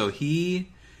town. So he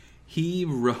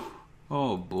wrote.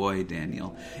 Oh boy,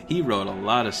 Daniel. He wrote a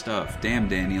lot of stuff. Damn,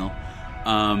 Daniel.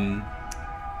 I'm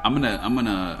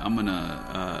gonna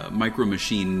micro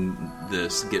machine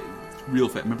this. Get real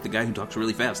fast. Remember the guy who talks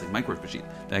really fast, like micro machine.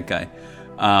 That guy.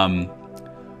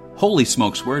 Holy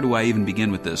smokes, where do I even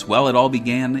begin with this? Well, it all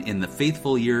began in the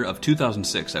faithful year of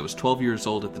 2006. I was 12 years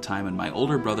old at the time, and my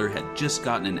older brother had just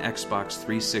gotten an Xbox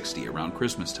 360 around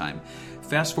Christmas time.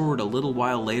 Fast forward a little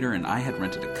while later, and I had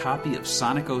rented a copy of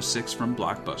Sonic 06 from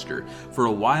Blockbuster. For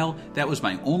a while, that was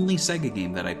my only Sega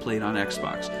game that I played on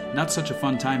Xbox. Not such a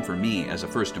fun time for me as a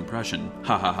first impression.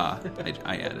 Ha ha ha.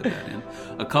 I added that in.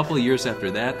 A couple of years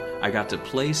after that, I got to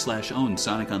play/own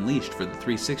Sonic Unleashed for the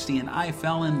 360, and I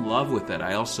fell in love with it.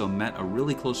 I also met a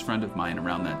really close friend of mine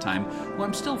around that time, who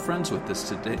I'm still friends with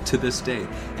to this day,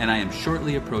 and I am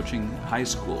shortly approaching high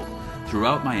school.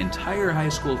 Throughout my entire high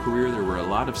school career, there were a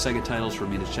lot of Sega titles for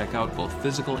me to check out, both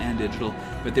physical and digital,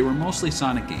 but they were mostly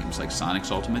Sonic games, like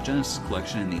Sonic's Ultimate Genesis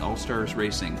Collection and the All-Stars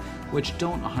Racing, which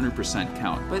don't 100%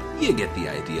 count, but you get the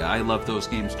idea. I love those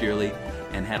games dearly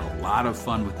and had a lot of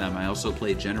fun with them. I also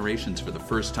played Generations for the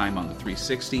first time on the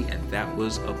 360, and that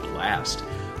was a blast.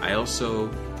 I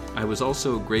was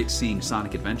also great seeing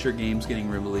Sonic Adventure games getting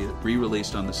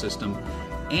re-released on the system,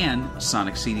 and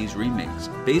Sonic CD's remakes.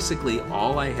 Basically,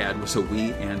 all I had was a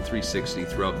Wii and 360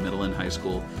 throughout middle and high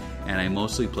school, and I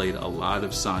mostly played a lot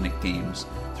of Sonic games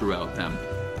throughout them.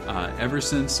 Ever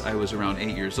since I was around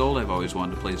 8 years old, I've always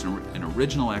wanted to play an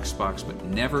original Xbox, but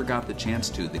never got the chance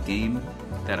to. The game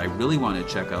that I really wanted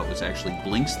to check out was actually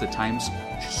Blinx the Time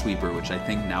Sweeper, which I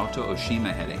think Naoto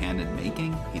Oshima had a hand in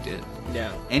making. He did.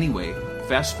 Yeah. Anyway,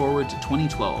 fast forward to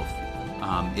 2012.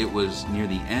 It was near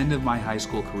the end of my high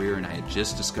school career, and I had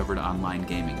just discovered online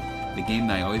gaming. The game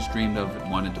that I always dreamed of and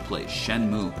wanted to play,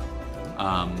 Shenmue.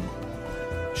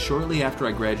 Shortly after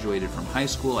I graduated from high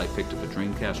school, I picked up a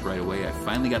Dreamcast right away. I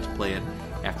finally got to play it.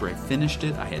 After I finished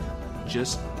it, I had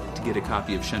just to get a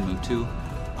copy of Shenmue 2.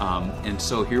 And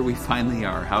so here we finally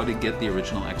are, how to get the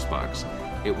original Xbox.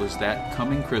 It was that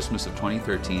coming Christmas of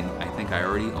 2013. I think I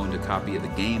already owned a copy of the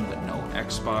game, but no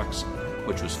Xbox,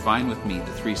 which was fine with me. The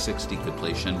 360 could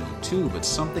play Shenmue 2, but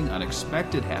something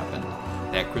unexpected happened.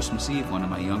 That Christmas Eve, one of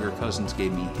my younger cousins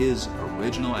gave me his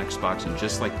original Xbox, and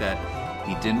just like that,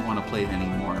 he didn't want to play it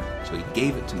anymore, so he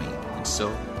gave it to me. And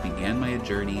so began my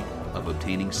journey of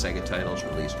obtaining Sega titles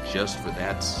released just for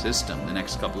that system. The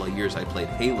next couple of years I played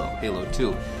Halo, Halo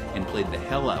 2, and played the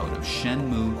hell out of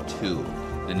Shenmue 2.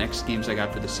 The next games I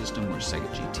got for the system were Sega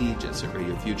GT, Jet Set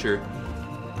Radio Future.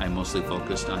 I mostly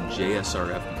focused on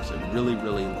JSRF because I really,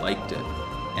 really liked it.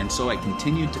 And so I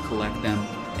continued to collect them,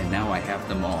 and now I have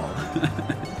them all.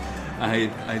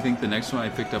 I think the next one I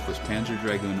picked up was Panzer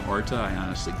Dragoon Orta. I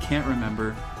honestly can't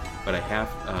remember, but I had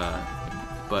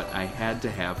to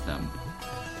have them.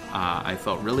 I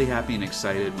felt really happy and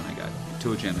excited when I got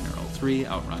Toe Jam and Earl 3,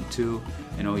 Outrun 2,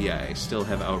 and oh yeah, I still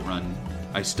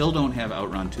don't have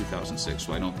Outrun 2006,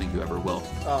 so I don't think you ever will.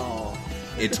 Oh.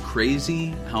 It's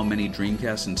crazy how many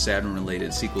Dreamcast and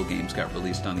Saturn-related sequel games got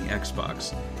released on the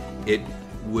Xbox. It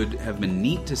would have been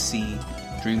neat to see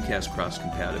Dreamcast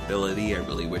cross-compatibility. I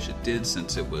really wish it did,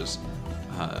 since it was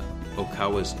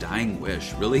Okawa's dying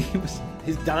wish. Really?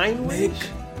 His dying wish?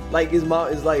 Like, his mom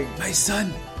is like... My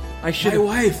son! My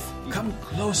wife! Come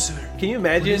closer! Can you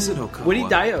imagine? What is it, Okawa? What did he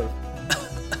die of?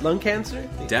 Lung cancer?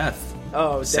 Death.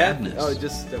 Oh, death? Sadness. Oh,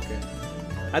 just... Okay.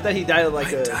 I thought he died of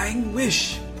like My dying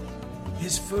wish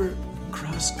is for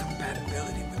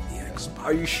cross-compatibility with the Xbox.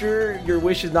 Are you sure your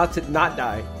wish is not to not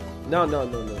die? No.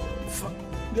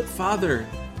 Father,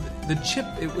 the chip,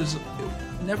 it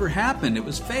never happened. It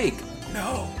was fake.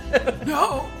 No.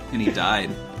 No. And he died.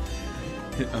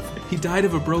 He died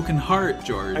of a broken heart,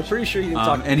 George. I'm pretty sure you didn't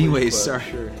talk. Anyways, sorry.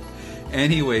 Sure.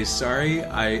 Anyways, sorry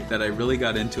that I really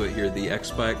got into it here. The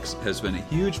Xbox has been a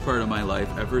huge part of my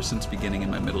life ever since beginning in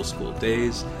my middle school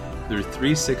days. The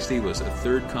 360 was a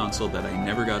third console that I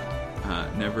never got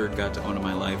to own in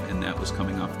my life, and that was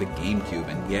coming off the GameCube.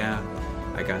 And yeah,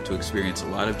 I got to experience a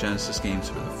lot of Genesis games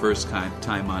for the first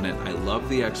time on it. I love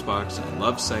the Xbox, and I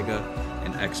love Sega,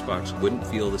 and Xbox wouldn't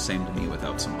feel the same to me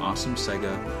without some awesome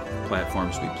Sega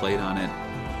platforms we played on it.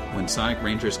 When Sonic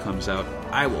Rangers comes out,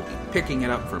 I will be picking it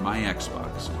up for my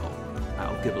Xbox.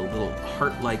 I'll give a little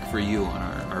heart-like for you on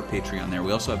our Patreon there.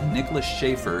 We also have Nicholas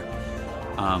Schaefer,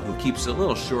 who keeps it a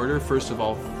little shorter. First of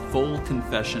all, full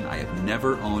confession, I have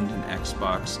never owned an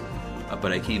Xbox,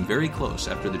 but I came very close.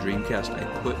 After the Dreamcast, I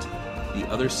put the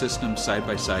other systems side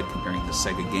by side, comparing the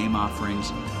Sega game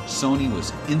offerings. Sony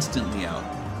was instantly out.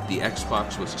 The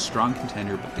Xbox was a strong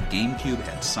contender, but the GameCube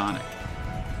had Sonic.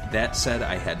 That said,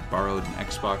 I had borrowed an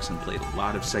Xbox and played a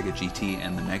lot of Sega GT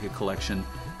and the Mega Collection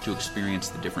to experience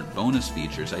the different bonus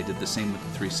features. I did the same with the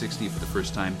 360 for the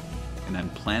first time, and I'm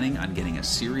planning on getting a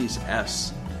Series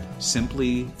S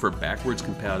simply for backwards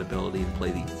compatibility to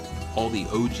play all the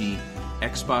OG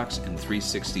Xbox and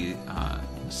 360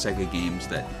 Sega games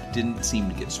that didn't seem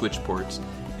to get Switch ports,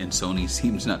 and Sony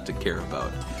seems not to care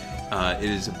about. It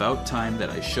is about time that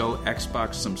I show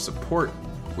Xbox some support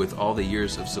with all the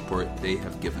years of support they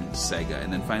have given Sega.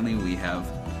 And then finally we have,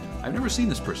 I've never seen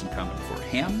this person comment before,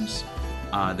 Hams.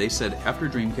 They said, after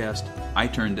Dreamcast, I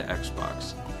turned to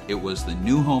Xbox. It was the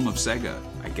new home of Sega,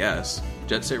 I guess.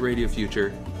 Jet Set Radio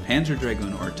Future, Panzer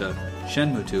Dragoon Orta,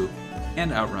 Shenmue 2,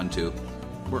 and Outrun 2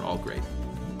 were all great.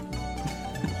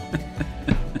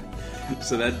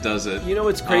 So that does it. You know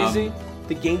what's crazy?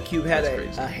 The GameCube had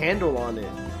a handle on it,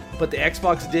 but the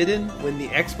Xbox didn't, when the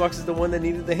Xbox is the one that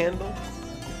needed the handle.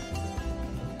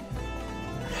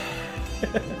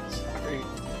 Sorry.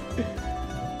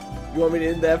 You want me to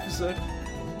end the episode?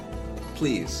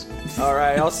 Please. All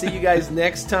right, I'll see you guys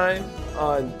next time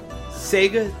on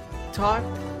Sega Talk.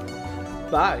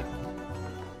 Bye.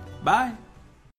 Bye.